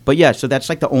 And but yeah, so that's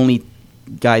like the only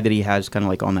guy that he has kind of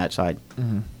like on that side.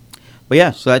 But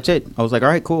yeah, so that's it. I was like, all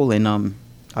right, cool, and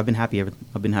I've been happy over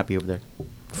there.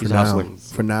 He's a hustler.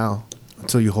 For now,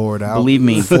 until you whore it out. Believe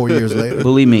me. 4 years later.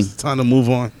 Believe me. It's time to move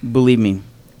on. Believe me.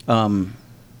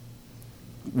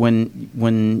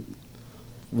 When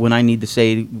I need to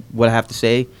say what I have to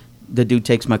say, the dude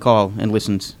takes my call and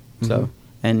listens. So,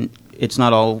 and it's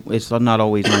not always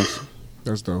nice.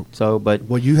 That's dope. So, but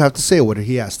What you have to say or what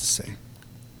he has to say.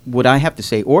 what I have to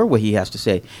say or what he has to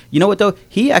say. You know what though?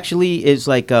 He actually is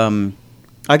like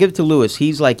I give it to Lewis.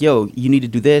 He's like, yo, you need to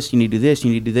do this, you need to do this,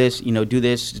 you need to do this, you know, do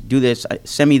this,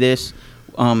 send me this.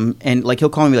 And like he'll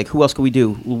call me like, who else can we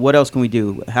do? What else can we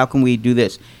do? How can we do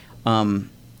this? And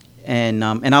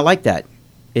I like that.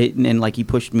 And like he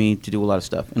pushed me to do a lot of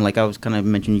stuff. And like I was kind of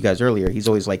mentioning you guys earlier, he's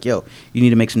always like, yo, you need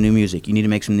to make some new music. You need to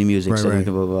make some new music. Right, so right.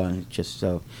 blah, blah, blah. Just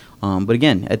so. But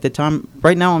again, at the time,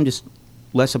 right now, I'm just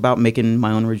less about making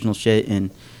my own original shit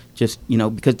and just, you know,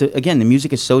 because again, the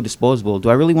music is so disposable. Do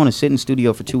I really want to sit in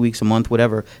studio for 2 weeks, a month,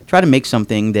 whatever, try to make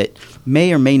something that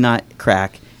may or may not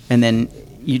crack, and then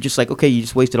you're just like, okay, you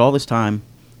just wasted all this time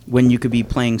when you could be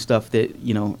playing stuff that,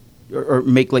 you know, or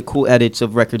make like cool edits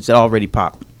of records that already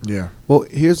pop. Yeah. Well,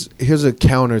 here's a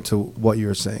counter to what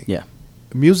you're saying. Yeah.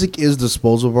 Music is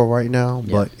disposable right now,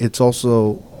 Yeah. but it's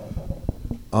also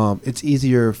it's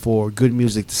easier for good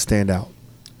music to stand out.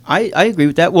 I agree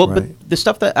with that. Well, Right. but the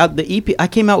stuff that the EP, I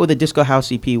came out with a disco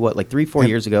house EP, like 3-4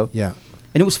 years ago. Yeah.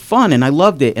 And it was fun, and I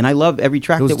loved it, and I loved every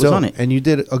track It was that was dope. on it. And you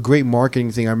did a great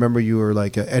marketing thing. I remember you were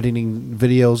like editing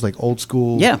videos, like old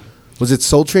school. Yeah. Was it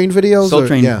Soul Train videos? Soul or-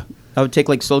 Train. Yeah. I would take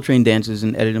like Soul Train dances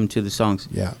and edit them to the songs.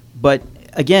 Yeah. But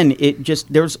again, it's a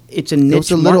niche It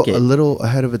was market. a little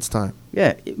ahead of its time.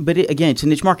 Yeah, but again, it's a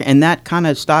niche market, and that kind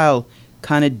of style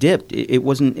kind of dipped. It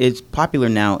wasn't as popular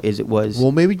now as it was.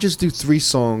 Well, maybe just do 3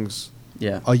 songs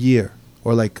yeah. a year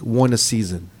or like one a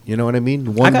season. You know what I mean?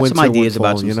 I One got winter, some ideas one fall,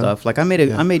 about some you know? stuff. Like I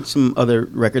Yeah. made some other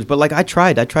records, but like I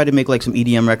tried to make like some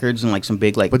EDM records and like some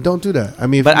big like. But don't do that. I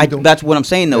mean, if But you don't, that's what I'm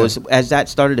saying though. Yeah. Is as that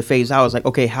started to phase out, I was like,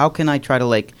 okay, how can I try to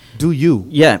like, do you.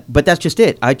 yeah. But that's just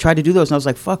it. I tried to do those, and I was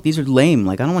like, fuck, these are lame.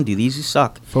 Like I don't want to do these. These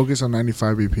suck. Focus on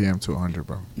 95 BPM to 100,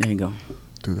 bro. There you go,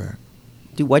 Do that.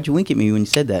 dude. Why'd you wink at me when you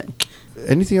said that?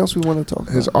 Anything else we want to talk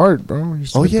His about? art, bro. You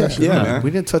Oh, spit yeah. that shit Yeah, out. man.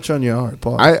 We didn't touch on your art,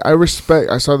 Paul. I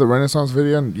respect. I saw the Renaissance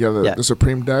video and Yeah. the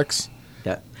Supreme Decks.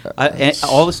 Yeah. And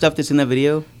all the stuff that's in that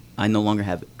video, I no longer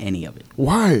have any of it.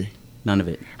 Why? None of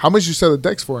it. How much you sell the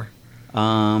decks for?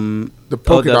 The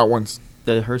polka Oh, dot ones.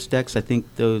 The Hearst decks, I think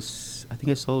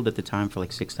I sold at the time for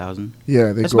like 6,000.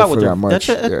 Yeah, they That's go about for what that much.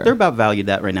 Yeah. they're about valued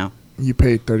at right now. You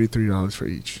paid $33 for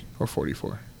each, or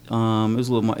 44. It was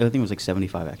a little more. I think it was like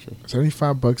 75 actually.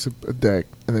 $75 a deck,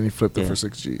 and then you flipped it Yeah. for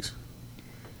 6 Gs.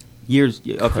 A few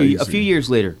Crazy. years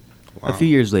later. A few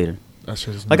years later. That's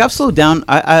just Like I've slowed down.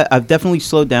 I've definitely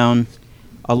slowed down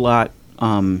a lot.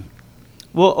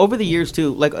 Well, over the years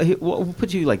too. Like we'll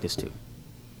put you like this too.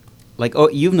 Like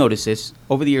you've noticed this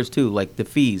over the years too. Like the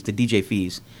DJ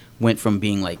fees, went from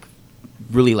being like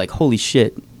really like holy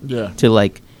shit Yeah. to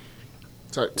like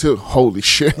To holy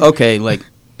shit. okay like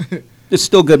it's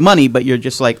still good money, but you're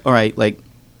just like all right like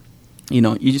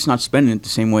you're just not spending it the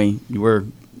same way you were,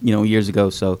 years ago.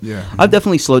 So Yeah. I've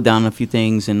definitely slowed down a few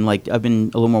things, and like I've been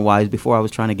a little more wise. Before I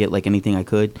was trying to get like anything I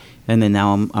could, and then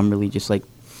now I'm really just like,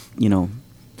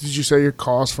 Did you say your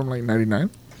cost from like 99?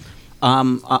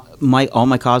 all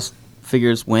my cause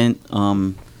figures went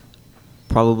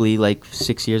probably like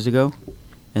 6 years ago,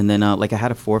 and then like I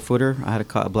had a 4-footer. I had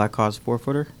a Black Cause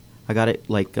 4-footer. I got it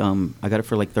like I got it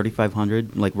for like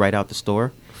 $3,500, like right out the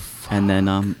store, and then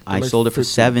I Like sold it for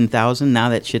 50. $7,000. Now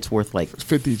that shit's worth like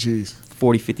 50 G's.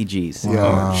 40, 50 G's. Yeah.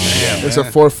 Yeah, It's a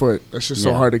man. 4-foot. That's just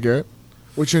so Yeah. hard to get.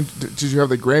 Did you have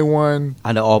the gray one, I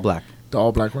had an all black, the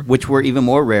all black one? which were even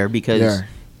more rare because Yeah.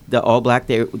 the all black.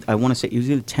 I want to say it was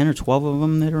either 10 or 12 of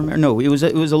them that I remember. No, it was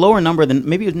a lower number than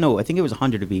maybe. I think it was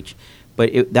 100 of each,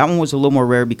 but that one was a little more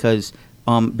rare because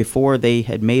before they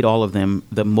had made all of them,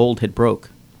 the mold had broke.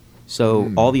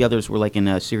 So all the others were like in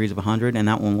a series of 100, and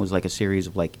that one was like a series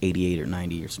of like 88 or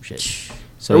 90 or some shit.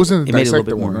 So It wasn't the made it a little dissected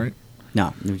bit one, more. right?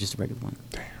 No, it was just a regular one.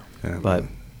 Yeah, But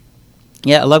man.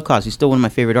 yeah, I love Cos. He's still one of my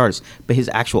favorite artists. But his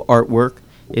actual artwork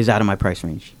is out of my price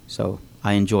range. So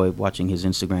I enjoy watching his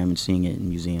Instagram and seeing it in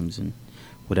museums and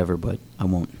whatever. But I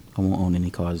won't own any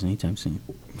Cos anytime soon.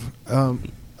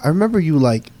 I remember you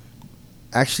like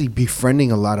actually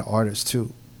befriending a lot of artists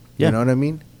too. Yeah. You know what I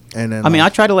mean? And then I mean, I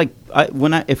try to like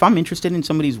if I'm interested in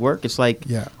somebody's work, it's like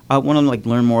Yeah. I want to like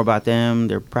learn more about them,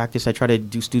 their practice. I try to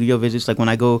do studio visits, like when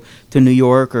I go to New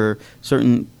York or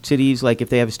certain cities, like if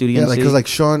they have a studio. yeah, in the like city. because like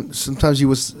Sean, sometimes you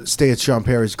would stay at Sean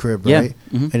Perry's crib, Yeah. right?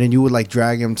 Mhm. And then you would like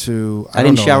drag him to. I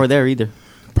didn't shower there either.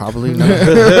 Probably not.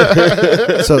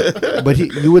 But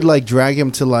you would like drag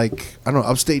him to like I don't know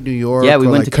upstate New York. Yeah, we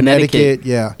or, went like, to Connecticut.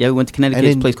 Yeah, Yeah, we went to Connecticut. And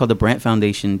It's a then- place called the Brant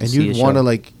Foundation to and see you'd a want to show.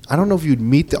 like I don't know if you'd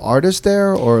meet the artist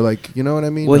there or like you know what I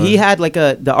mean. Well, Or- he had like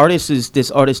the artist is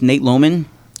this artist Nate Lohman,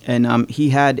 and he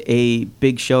had a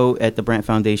big show at the Brant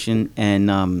Foundation,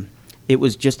 and it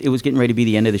was getting ready to be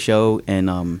the end of the show, and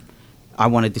I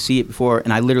wanted to see it before,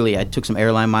 and I took some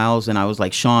airline miles, and I was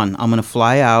like, Sean, I'm gonna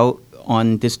fly out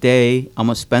on this day, I'm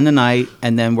gonna spend the night,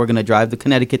 and then we're gonna drive to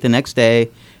Connecticut the next day,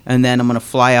 and then I'm gonna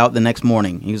fly out the next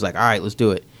morning. He was like, all right, let's do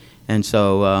it, and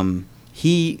so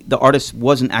the artist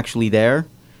wasn't actually there,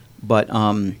 but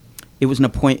it was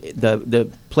the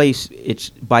place, it's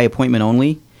by appointment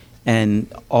only,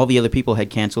 and all the other people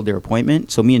had canceled their appointment,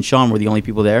 so me and Sean were the only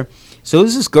people there. So it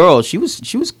was this girl, she was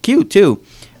cute too.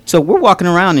 So we're walking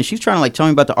around and she's trying to like tell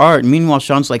me about the art, and meanwhile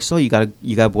Sean's like, so you got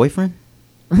a boyfriend?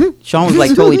 Sean was like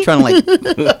totally trying to like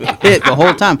hit the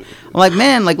whole time. I'm like,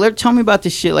 man, like tell me about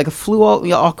this shit. Like I flew all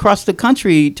across the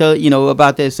country to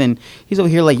about this, and he's over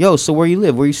here like, yo, so where you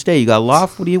live, where you stay, you got a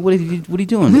loft, what are you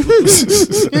doing?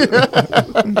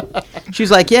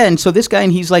 She's like, yeah, and so this guy,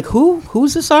 and he's like,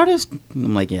 who's this artist? And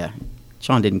I'm like, yeah.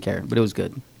 Sean didn't care, but it was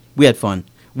good. We had fun.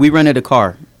 We rented a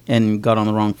car and got on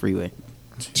the wrong freeway.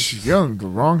 You're on the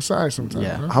wrong side sometimes.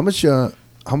 Yeah. Huh?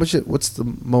 How much? What's the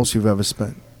most you've ever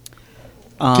spent?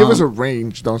 Give us a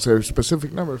range. Don't say a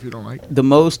specific number if you don't like. The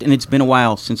most, and it's been a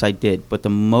while since I did, but the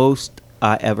most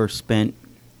I ever spent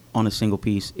on a single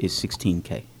piece is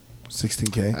 $16K.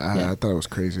 16K. Yeah. I thought it was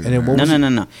crazy. And then what man.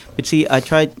 was No. But see, I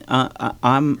tried.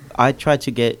 I tried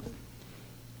to get.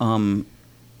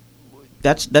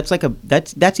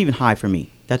 That's even high for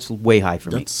me. That's way high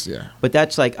for me. That's yeah. But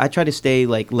that's like I try to stay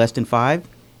like less than 5,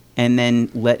 and then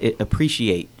let it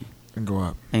appreciate And go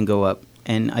up. and go up.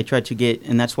 And I try to get,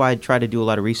 and that's why I try to do a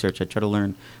lot of research. I try to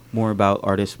learn more about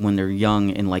artists when they're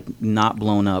young and like not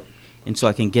blown up, and so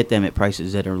I can get them at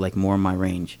prices that are like more in my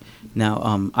range.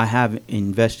 Now, I have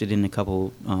invested in a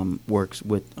couple works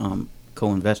with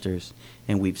co-investors,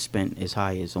 and we've spent as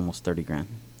high as almost $30,000.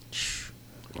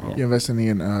 Yeah. You investing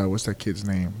in what's that kid's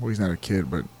name? Well, he's not a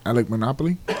kid, but Alec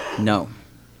Monopoly. No,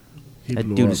 He that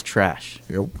blew dude up. is trash.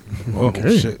 Yep. Oh,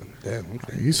 shit. Damn,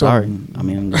 okay. He's Sorry, I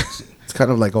mean It's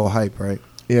kind of like all hype, right?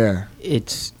 Yeah.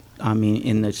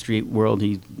 in the street world,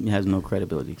 he has no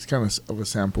credibility. It's kind of a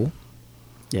sample.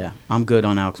 Yeah, I'm good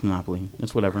on Alex Monopoly.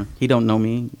 It's whatever. He don't know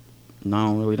me. No,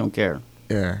 I really don't care.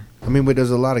 Yeah. I mean, but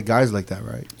there's a lot of guys like that,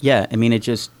 right? Yeah, I mean, it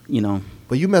just,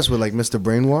 But you mess with like Mr.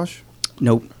 Brainwash?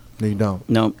 nope. No, you don't.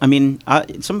 No, I mean,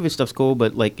 some of his stuff's cool,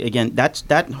 but like again, that's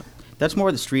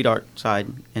more the street art side,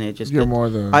 and it just You're more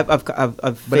the. I've But at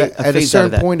a phased out of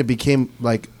certain that. point, it became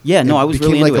like Yeah, no, it I was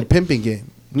became really like into a it. pimping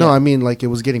game. No, Yeah. I mean like it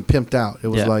was getting pimped out. It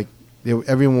was Yeah. like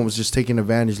everyone was just taking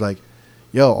advantage. Like,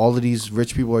 yo, all of these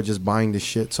rich people are just buying this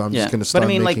shit, so I'm just gonna start but I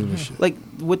mean, making this shit. like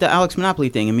with the Alex Monopoly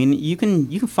thing. I mean, you can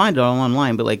find it all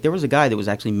online, but like there was a guy that was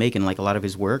actually making like a lot of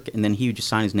his work, and then he would just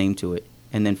sign his name to it,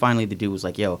 and then finally the dude was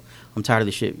like, "Yo, I'm tired of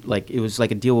this shit." Like it was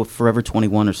like a deal with Forever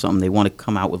 21 or something. They want to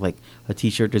come out with like a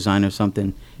T-shirt design or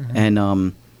something, and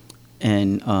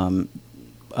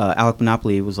Alec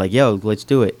Monopoly was like, "Yo, let's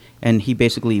do it," and he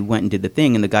basically went and did the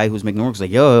thing. And the guy who was making the work was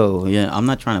like, "Yo, yeah, I'm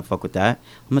not trying to fuck with that.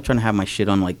 I'm not trying to have my shit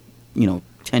on like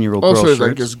 10-year-old girl Also, shirts." it's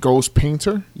like this ghost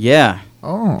painter. Yeah.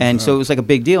 Oh, And so it was like a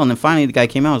big deal. And then finally the guy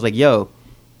came out and was like, "Yo,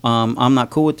 I'm not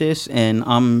cool with this, and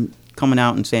I'm coming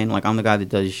out and saying like I'm the guy that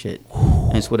does this shit,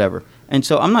 and it's whatever." And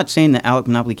so I'm not saying that Alec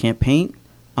Monopoly can't paint.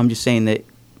 I'm just saying that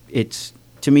it's,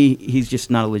 to me, he's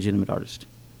just not a legitimate artist.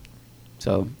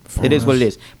 So it is what it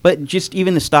is. But just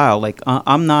even the style, like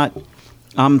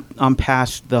I'm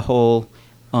past the whole,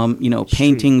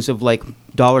 paintings of like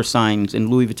dollar signs and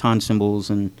Louis Vuitton symbols,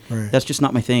 and that's just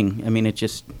not my thing. I mean,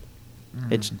 it's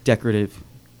decorative.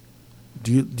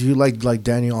 Do you like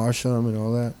Daniel Arsham and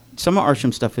all that? Some of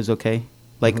Arsham stuff is okay.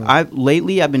 Like I've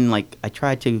been like, I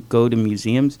tried to go to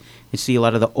museums and see a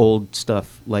lot of the old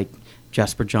stuff, like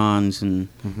Jasper Johns and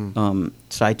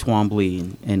Cy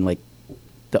Twombly and like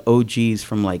the OGs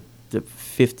from like the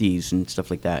 50s and stuff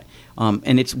like that.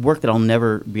 And it's work that I'll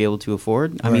never be able to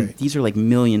afford. I mean, these are like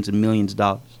millions and millions of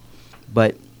dollars,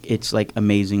 but it's like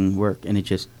amazing work. And it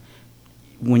just,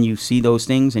 when you see those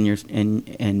things and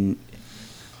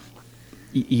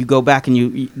you go back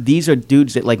and these are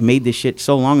dudes that like made this shit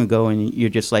so long ago, and you're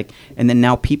just like, and then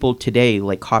now people today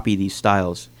like copy these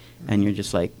styles, and you're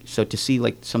just like, so to see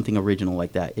like something original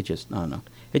like that, it just, I don't know,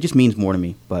 it just means more to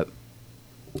me. But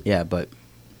yeah.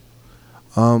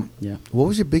 What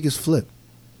was your biggest flip?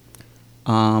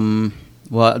 Well,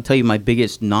 I'll tell you my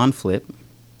biggest non-flip.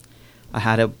 I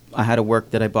had a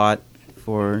work that I bought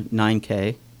for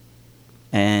 $9K,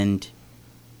 and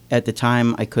at the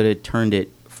time I could have turned it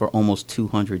for almost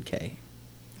 $200K.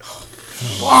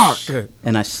 Fuck.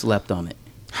 And I slept on it.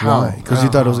 Why? Because you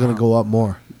thought it was going to go up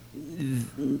more.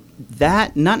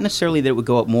 That, not necessarily that it would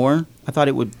go up more. I thought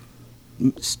it would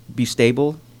be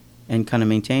stable and kind of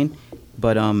maintain.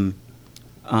 But I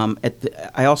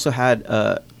also had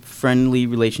a friendly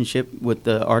relationship with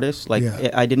the artist. Like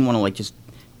I didn't want to like just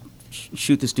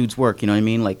shoot this dude's work. You know what I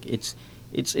mean? Like it's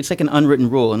like an unwritten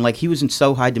rule. And like he was in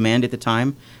so high demand at the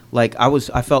time. Like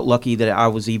I felt lucky that I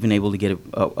was even able to get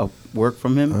a work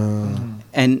from him.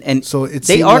 And so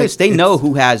they artists, like they know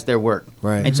who has their work.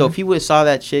 Right. And so if he would have saw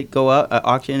that shit go up at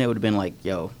auction, it would have been like,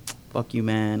 yo, fuck you,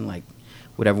 man. Like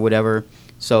whatever.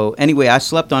 So anyway, I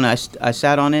slept on it. I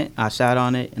sat on it. I sat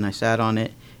on it, and I sat on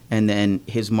it. And then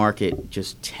his market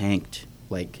just tanked.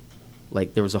 Like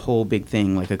there was a whole big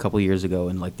thing like a couple of years ago,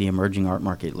 and like the emerging art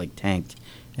market like tanked.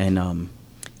 And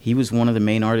he was one of the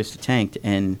main artists that tanked.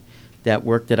 And that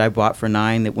work that I bought for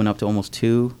 $9 that went up to almost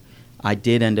 $2, I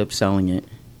did end up selling it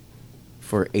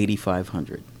for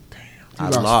 $8,500. I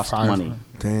lost money.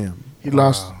 Damn. He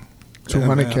lost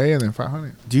 $200K and then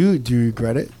 $500. Do you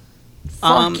regret it?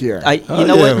 Fuck yeah. You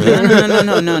know what?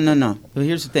 No. Well,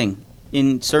 here's the thing.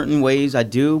 In certain ways, I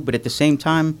do, but at the same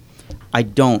time, I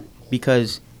don't,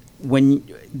 because when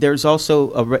there's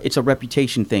also it's a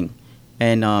reputation thing,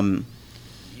 and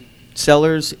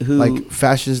sellers who like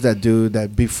fashions that dude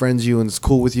that befriends you and is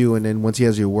cool with you, and then once he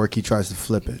has your work, he tries to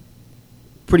flip it.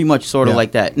 Pretty much, sort of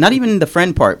like that. Not even the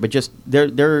friend part, but just there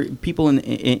are people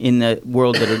in the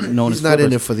world that are known as. He's not flippers.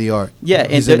 in it for the art. Yeah,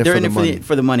 and they're in it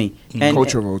for the money. And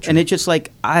Culture vulture. And it's just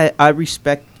like I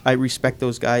respect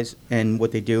those guys and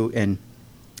what they do, and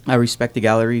I respect the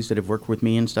galleries that have worked with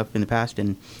me and stuff in the past.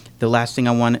 And the last thing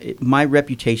I want, my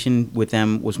reputation with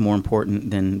them was more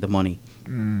important than the money.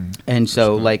 And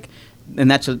so and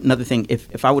that's another thing.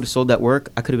 If I would have sold that work,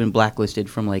 I could have been blacklisted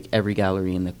from like every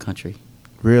gallery in the country.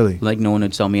 Really? Like no one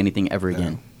would sell me anything ever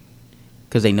again,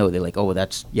 because they know, they're like, oh,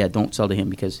 don't sell to him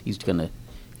because he's gonna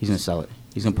sell it.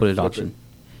 He's gonna put it at auction.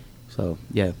 So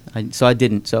yeah, I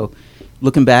didn't. So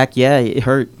looking back, yeah, it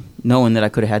hurt knowing that I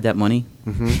could have had that money.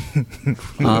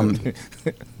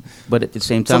 But at the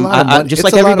same time, just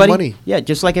like everybody,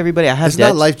 just like everybody, I have it's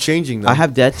debts. not life changing though. I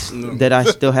have debts that I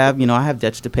still have. I have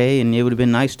debts to pay, and it would have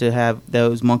been nice to have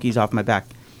those monkeys off my back.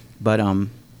 But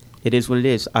it is what it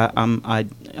is. I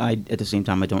at the same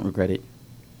time, I don't regret it.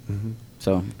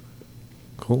 So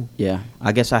cool. Yeah,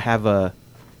 I guess I have a,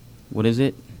 what is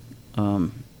it?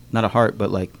 Not a heart,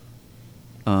 but like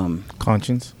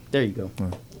conscience. There you go.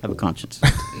 I have a conscience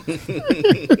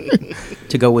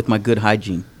to go with my good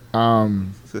hygiene.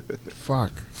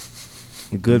 Fuck.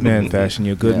 You're a good man, Fashion.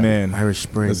 You're a good man. Irish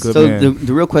Spring. So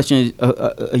the real question is,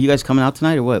 are you guys coming out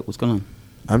tonight or what? What's going on?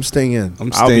 I'm staying in.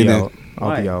 I'll be out.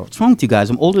 I'll be out. What's wrong with you guys?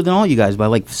 I'm older than all you guys by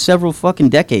like several fucking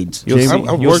decades. You'll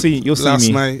see last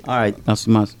me. night. All right, I'll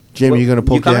see Maz. Jamie, you gonna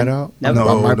poke your head out? I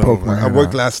might poke my I head worked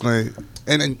out. last night.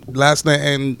 And then last night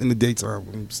and in the daytime,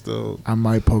 I'm still. I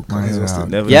might poke my head out.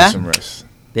 Never Yeah? need some rest.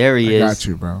 There he I is. got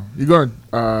you, bro. You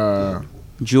going?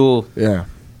 Jewel. Yeah.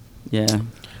 Yeah.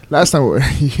 Last time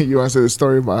you answered the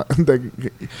story about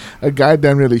a guy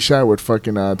damn nearly showered with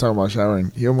fucking talking about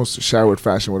showering. He almost showered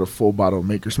Fashion with a full bottle of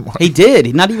Maker's Mark. He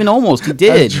did. Not even almost. He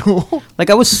did. Jewel. Like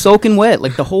I was soaking wet.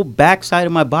 Like the whole backside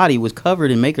of my body was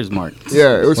covered in Maker's Mark.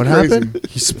 Yeah, it was What crazy. happened?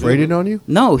 He sprayed it on you?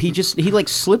 No, he like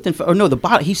slipped and or no, the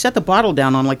bottle. He set the bottle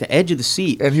down on like the edge of the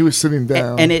seat, And he was sitting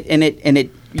down. and it.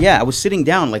 Yeah, I was sitting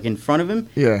down like in front of him.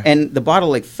 Yeah. And the bottle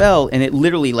like fell, and it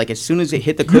literally like as soon as it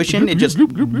hit the cushion, it just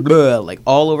like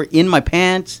all over in my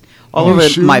pants, all Your over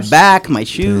shoes? my back, my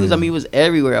shoes. I mean, it was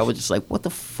everywhere. I was just like, what the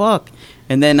fuck?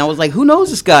 And then I was like, who knows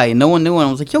this guy? And no one knew. And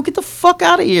I was like, yo, get the fuck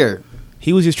out of here.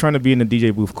 He was just trying to be in the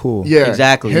DJ booth cool. yeah,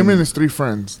 Exactly. Him and his 3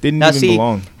 friends. Didn't Now even see,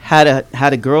 belong. had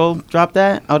a girl drop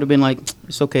that, I would have been like,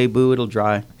 it's okay, boo, it'll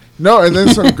dry. No, and then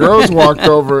some girls walked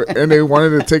over and they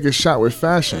wanted to take a shot with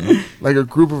Fashion. Like a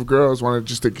group of girls wanted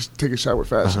to just take a shot with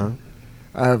Fashion.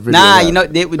 I have video Nah, of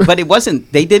that. you know, but it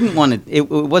wasn't. They didn't want it. It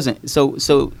wasn't. So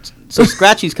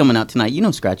Scratchy's coming out tonight. You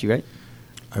know Scratchy, right?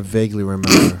 I vaguely remember.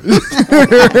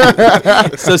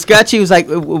 So Scratchy was like,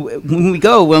 when we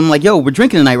go, I'm like, yo, we're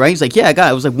drinking tonight, right? He's like, yeah, I got it.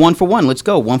 I was like, 1 for 1. Let's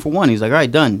go. 1 for 1. He's like, all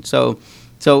right, done. So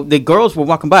the girls were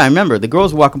walking by. I remember the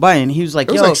girls were walking by, and he was like,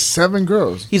 It was yo, like 7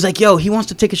 girls. he's like, yo, he wants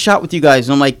to take a shot with you guys.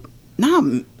 And I'm like,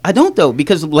 nah, I don't though,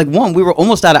 because like one, we were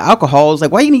almost out of alcohol. I was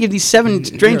like, why are you gonna give these 7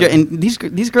 strangers? Yeah. And these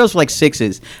girls were like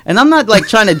 6s, and I'm not like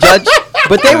trying to judge,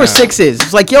 but they were 6s.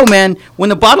 It's like, yo, man, when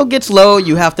the bottle gets low,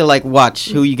 you have to like watch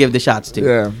who you give the shots to.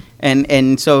 Yeah.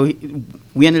 And so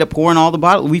we ended up pouring all the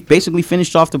bottle. We basically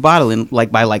finished off the bottle in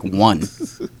like by like 1,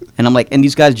 and I'm like, and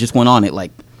these guys just went on at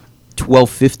like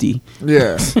 12:50.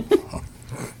 Yeah.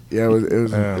 Yeah,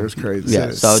 it was crazy.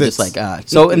 Yeah, so I was just like,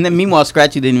 So, and then meanwhile,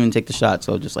 Scratchy didn't even take the shot,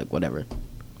 so just like, whatever.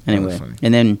 Anyway, funny.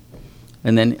 and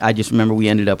then I just remember we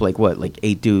ended up like, what, like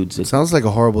 8 dudes. It sounds like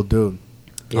a horrible dude.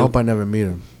 I Yeah. hope I never meet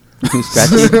him.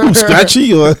 Scratchy?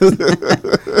 Scratchy or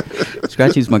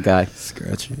Scratchy's my guy.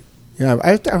 Scratchy. Yeah,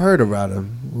 I've heard about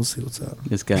him. We'll see what's up.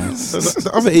 This guy.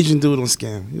 the other Asian dude on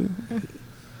Scam. You know?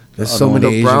 There's Oh, so no, many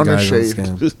the Asian brownish guys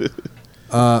on shade.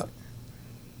 Scam.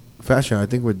 Fashion, I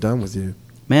think we're done with you.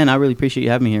 Man, I really appreciate you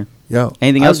having me here. Yo,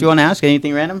 Anything else you want to ask?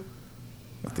 Anything random?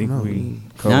 I think No. we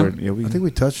covered. Yeah, I think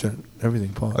we touched on everything,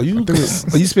 Paul. Are you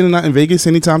spending that in Vegas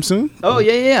anytime soon? Oh,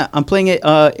 yeah. I'm playing at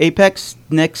Apex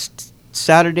next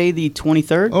Saturday, the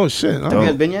 23rd. Oh shit! Have you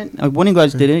guys been yet? One of you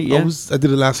guys did it, yeah? I did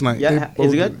it last night. Yeah,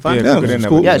 is it good? Fun? Yeah, Yeah, good it's in that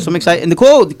cool. way. Yeah, so I'm excited. And the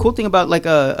cool thing about like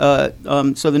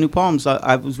so the New Palms,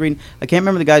 I was reading. I can't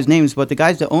remember the guys' names, but the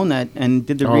guys that own that and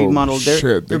did the Oh, remodel, shit,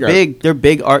 they're they got- big. They're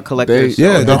big art collectors.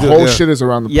 Yeah, the they do, whole yeah. shit is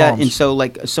around the Yeah, palms. and so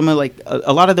like some of like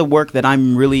a lot of the work that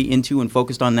I'm really into and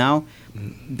focused on now,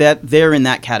 that they're in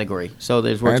that category. So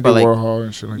there's works Andy by like Warhol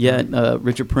and shit like that.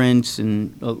 Richard Prince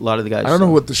and a lot of the guys. I don't know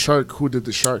So who did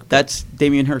the shark. that's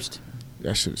Damien Hirst.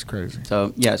 That shit is crazy.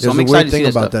 So yeah, so There's I'm a excited weird to see thing that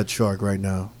about stuff. that shark right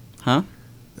now. Huh?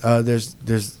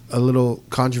 There's a little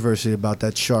controversy about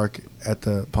that shark at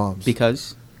the Palms.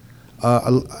 Because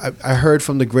I heard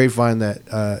from the grapevine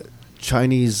that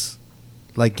Chinese,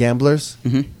 like gamblers,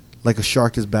 Mhm. like a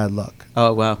shark is bad luck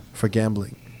oh wow. for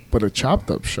gambling. But a chopped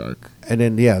up shark. And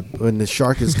then when the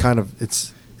shark is kind of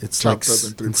it's Chopped like up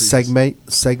in 3 pieces.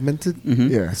 segmented. Mhm.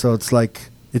 Yeah. So it's like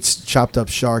it's chopped up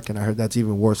shark, and I heard that's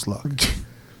even worse luck.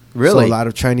 Really? So a lot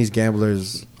of Chinese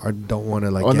gamblers don't want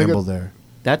to like Oh, and they gamble got- there.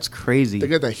 That's crazy. They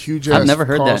got that huge I've ass never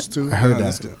heard cause that. too. I heard Yeah,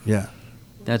 that's that. good. Yeah.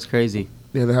 That's crazy.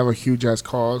 Yeah, they have a huge ass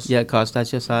cause. Yeah, cause that's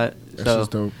just how. That's So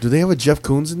just dope. Do they have a Jeff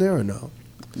Koons in there or no?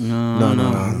 no.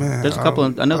 man, There's a couple.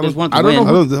 I know there's one I at the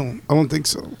don't win. I don't think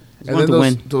so. There's And one then at the those,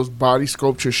 win. those body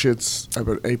sculpture shits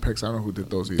at Apex. I don't know who did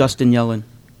those either. Dustin Yellen.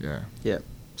 Yeah. Yeah.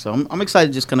 So I'm excited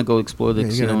to just kind of go explore the Yeah,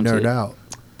 you're casino. gonna nerd out.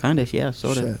 Kind of, yeah,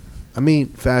 sort of. Shit. I mean,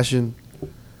 fashion.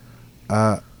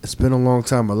 It's been a long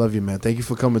time. I love you, man. Thank you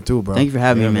for coming through, bro. Thank you for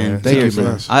having Yeah, me, man. man. Thank you,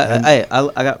 Seriously. man.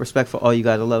 I got respect for all you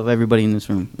guys. I love everybody in this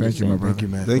room. Thank you, my brother. Thank you,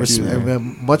 man. Thank you,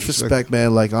 man. Much respect,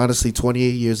 man. Like honestly, 28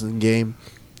 years in the game.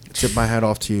 Tip my hat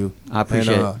off to you. I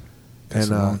appreciate it. That's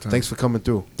a long time. thanks for coming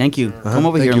through. Thank you. Uh-huh. Come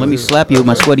over Thank here and you, let me brother. slap you with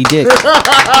my sweaty dick.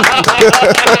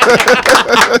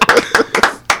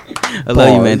 I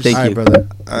love you, man. Thank All you. right, brother.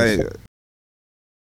 I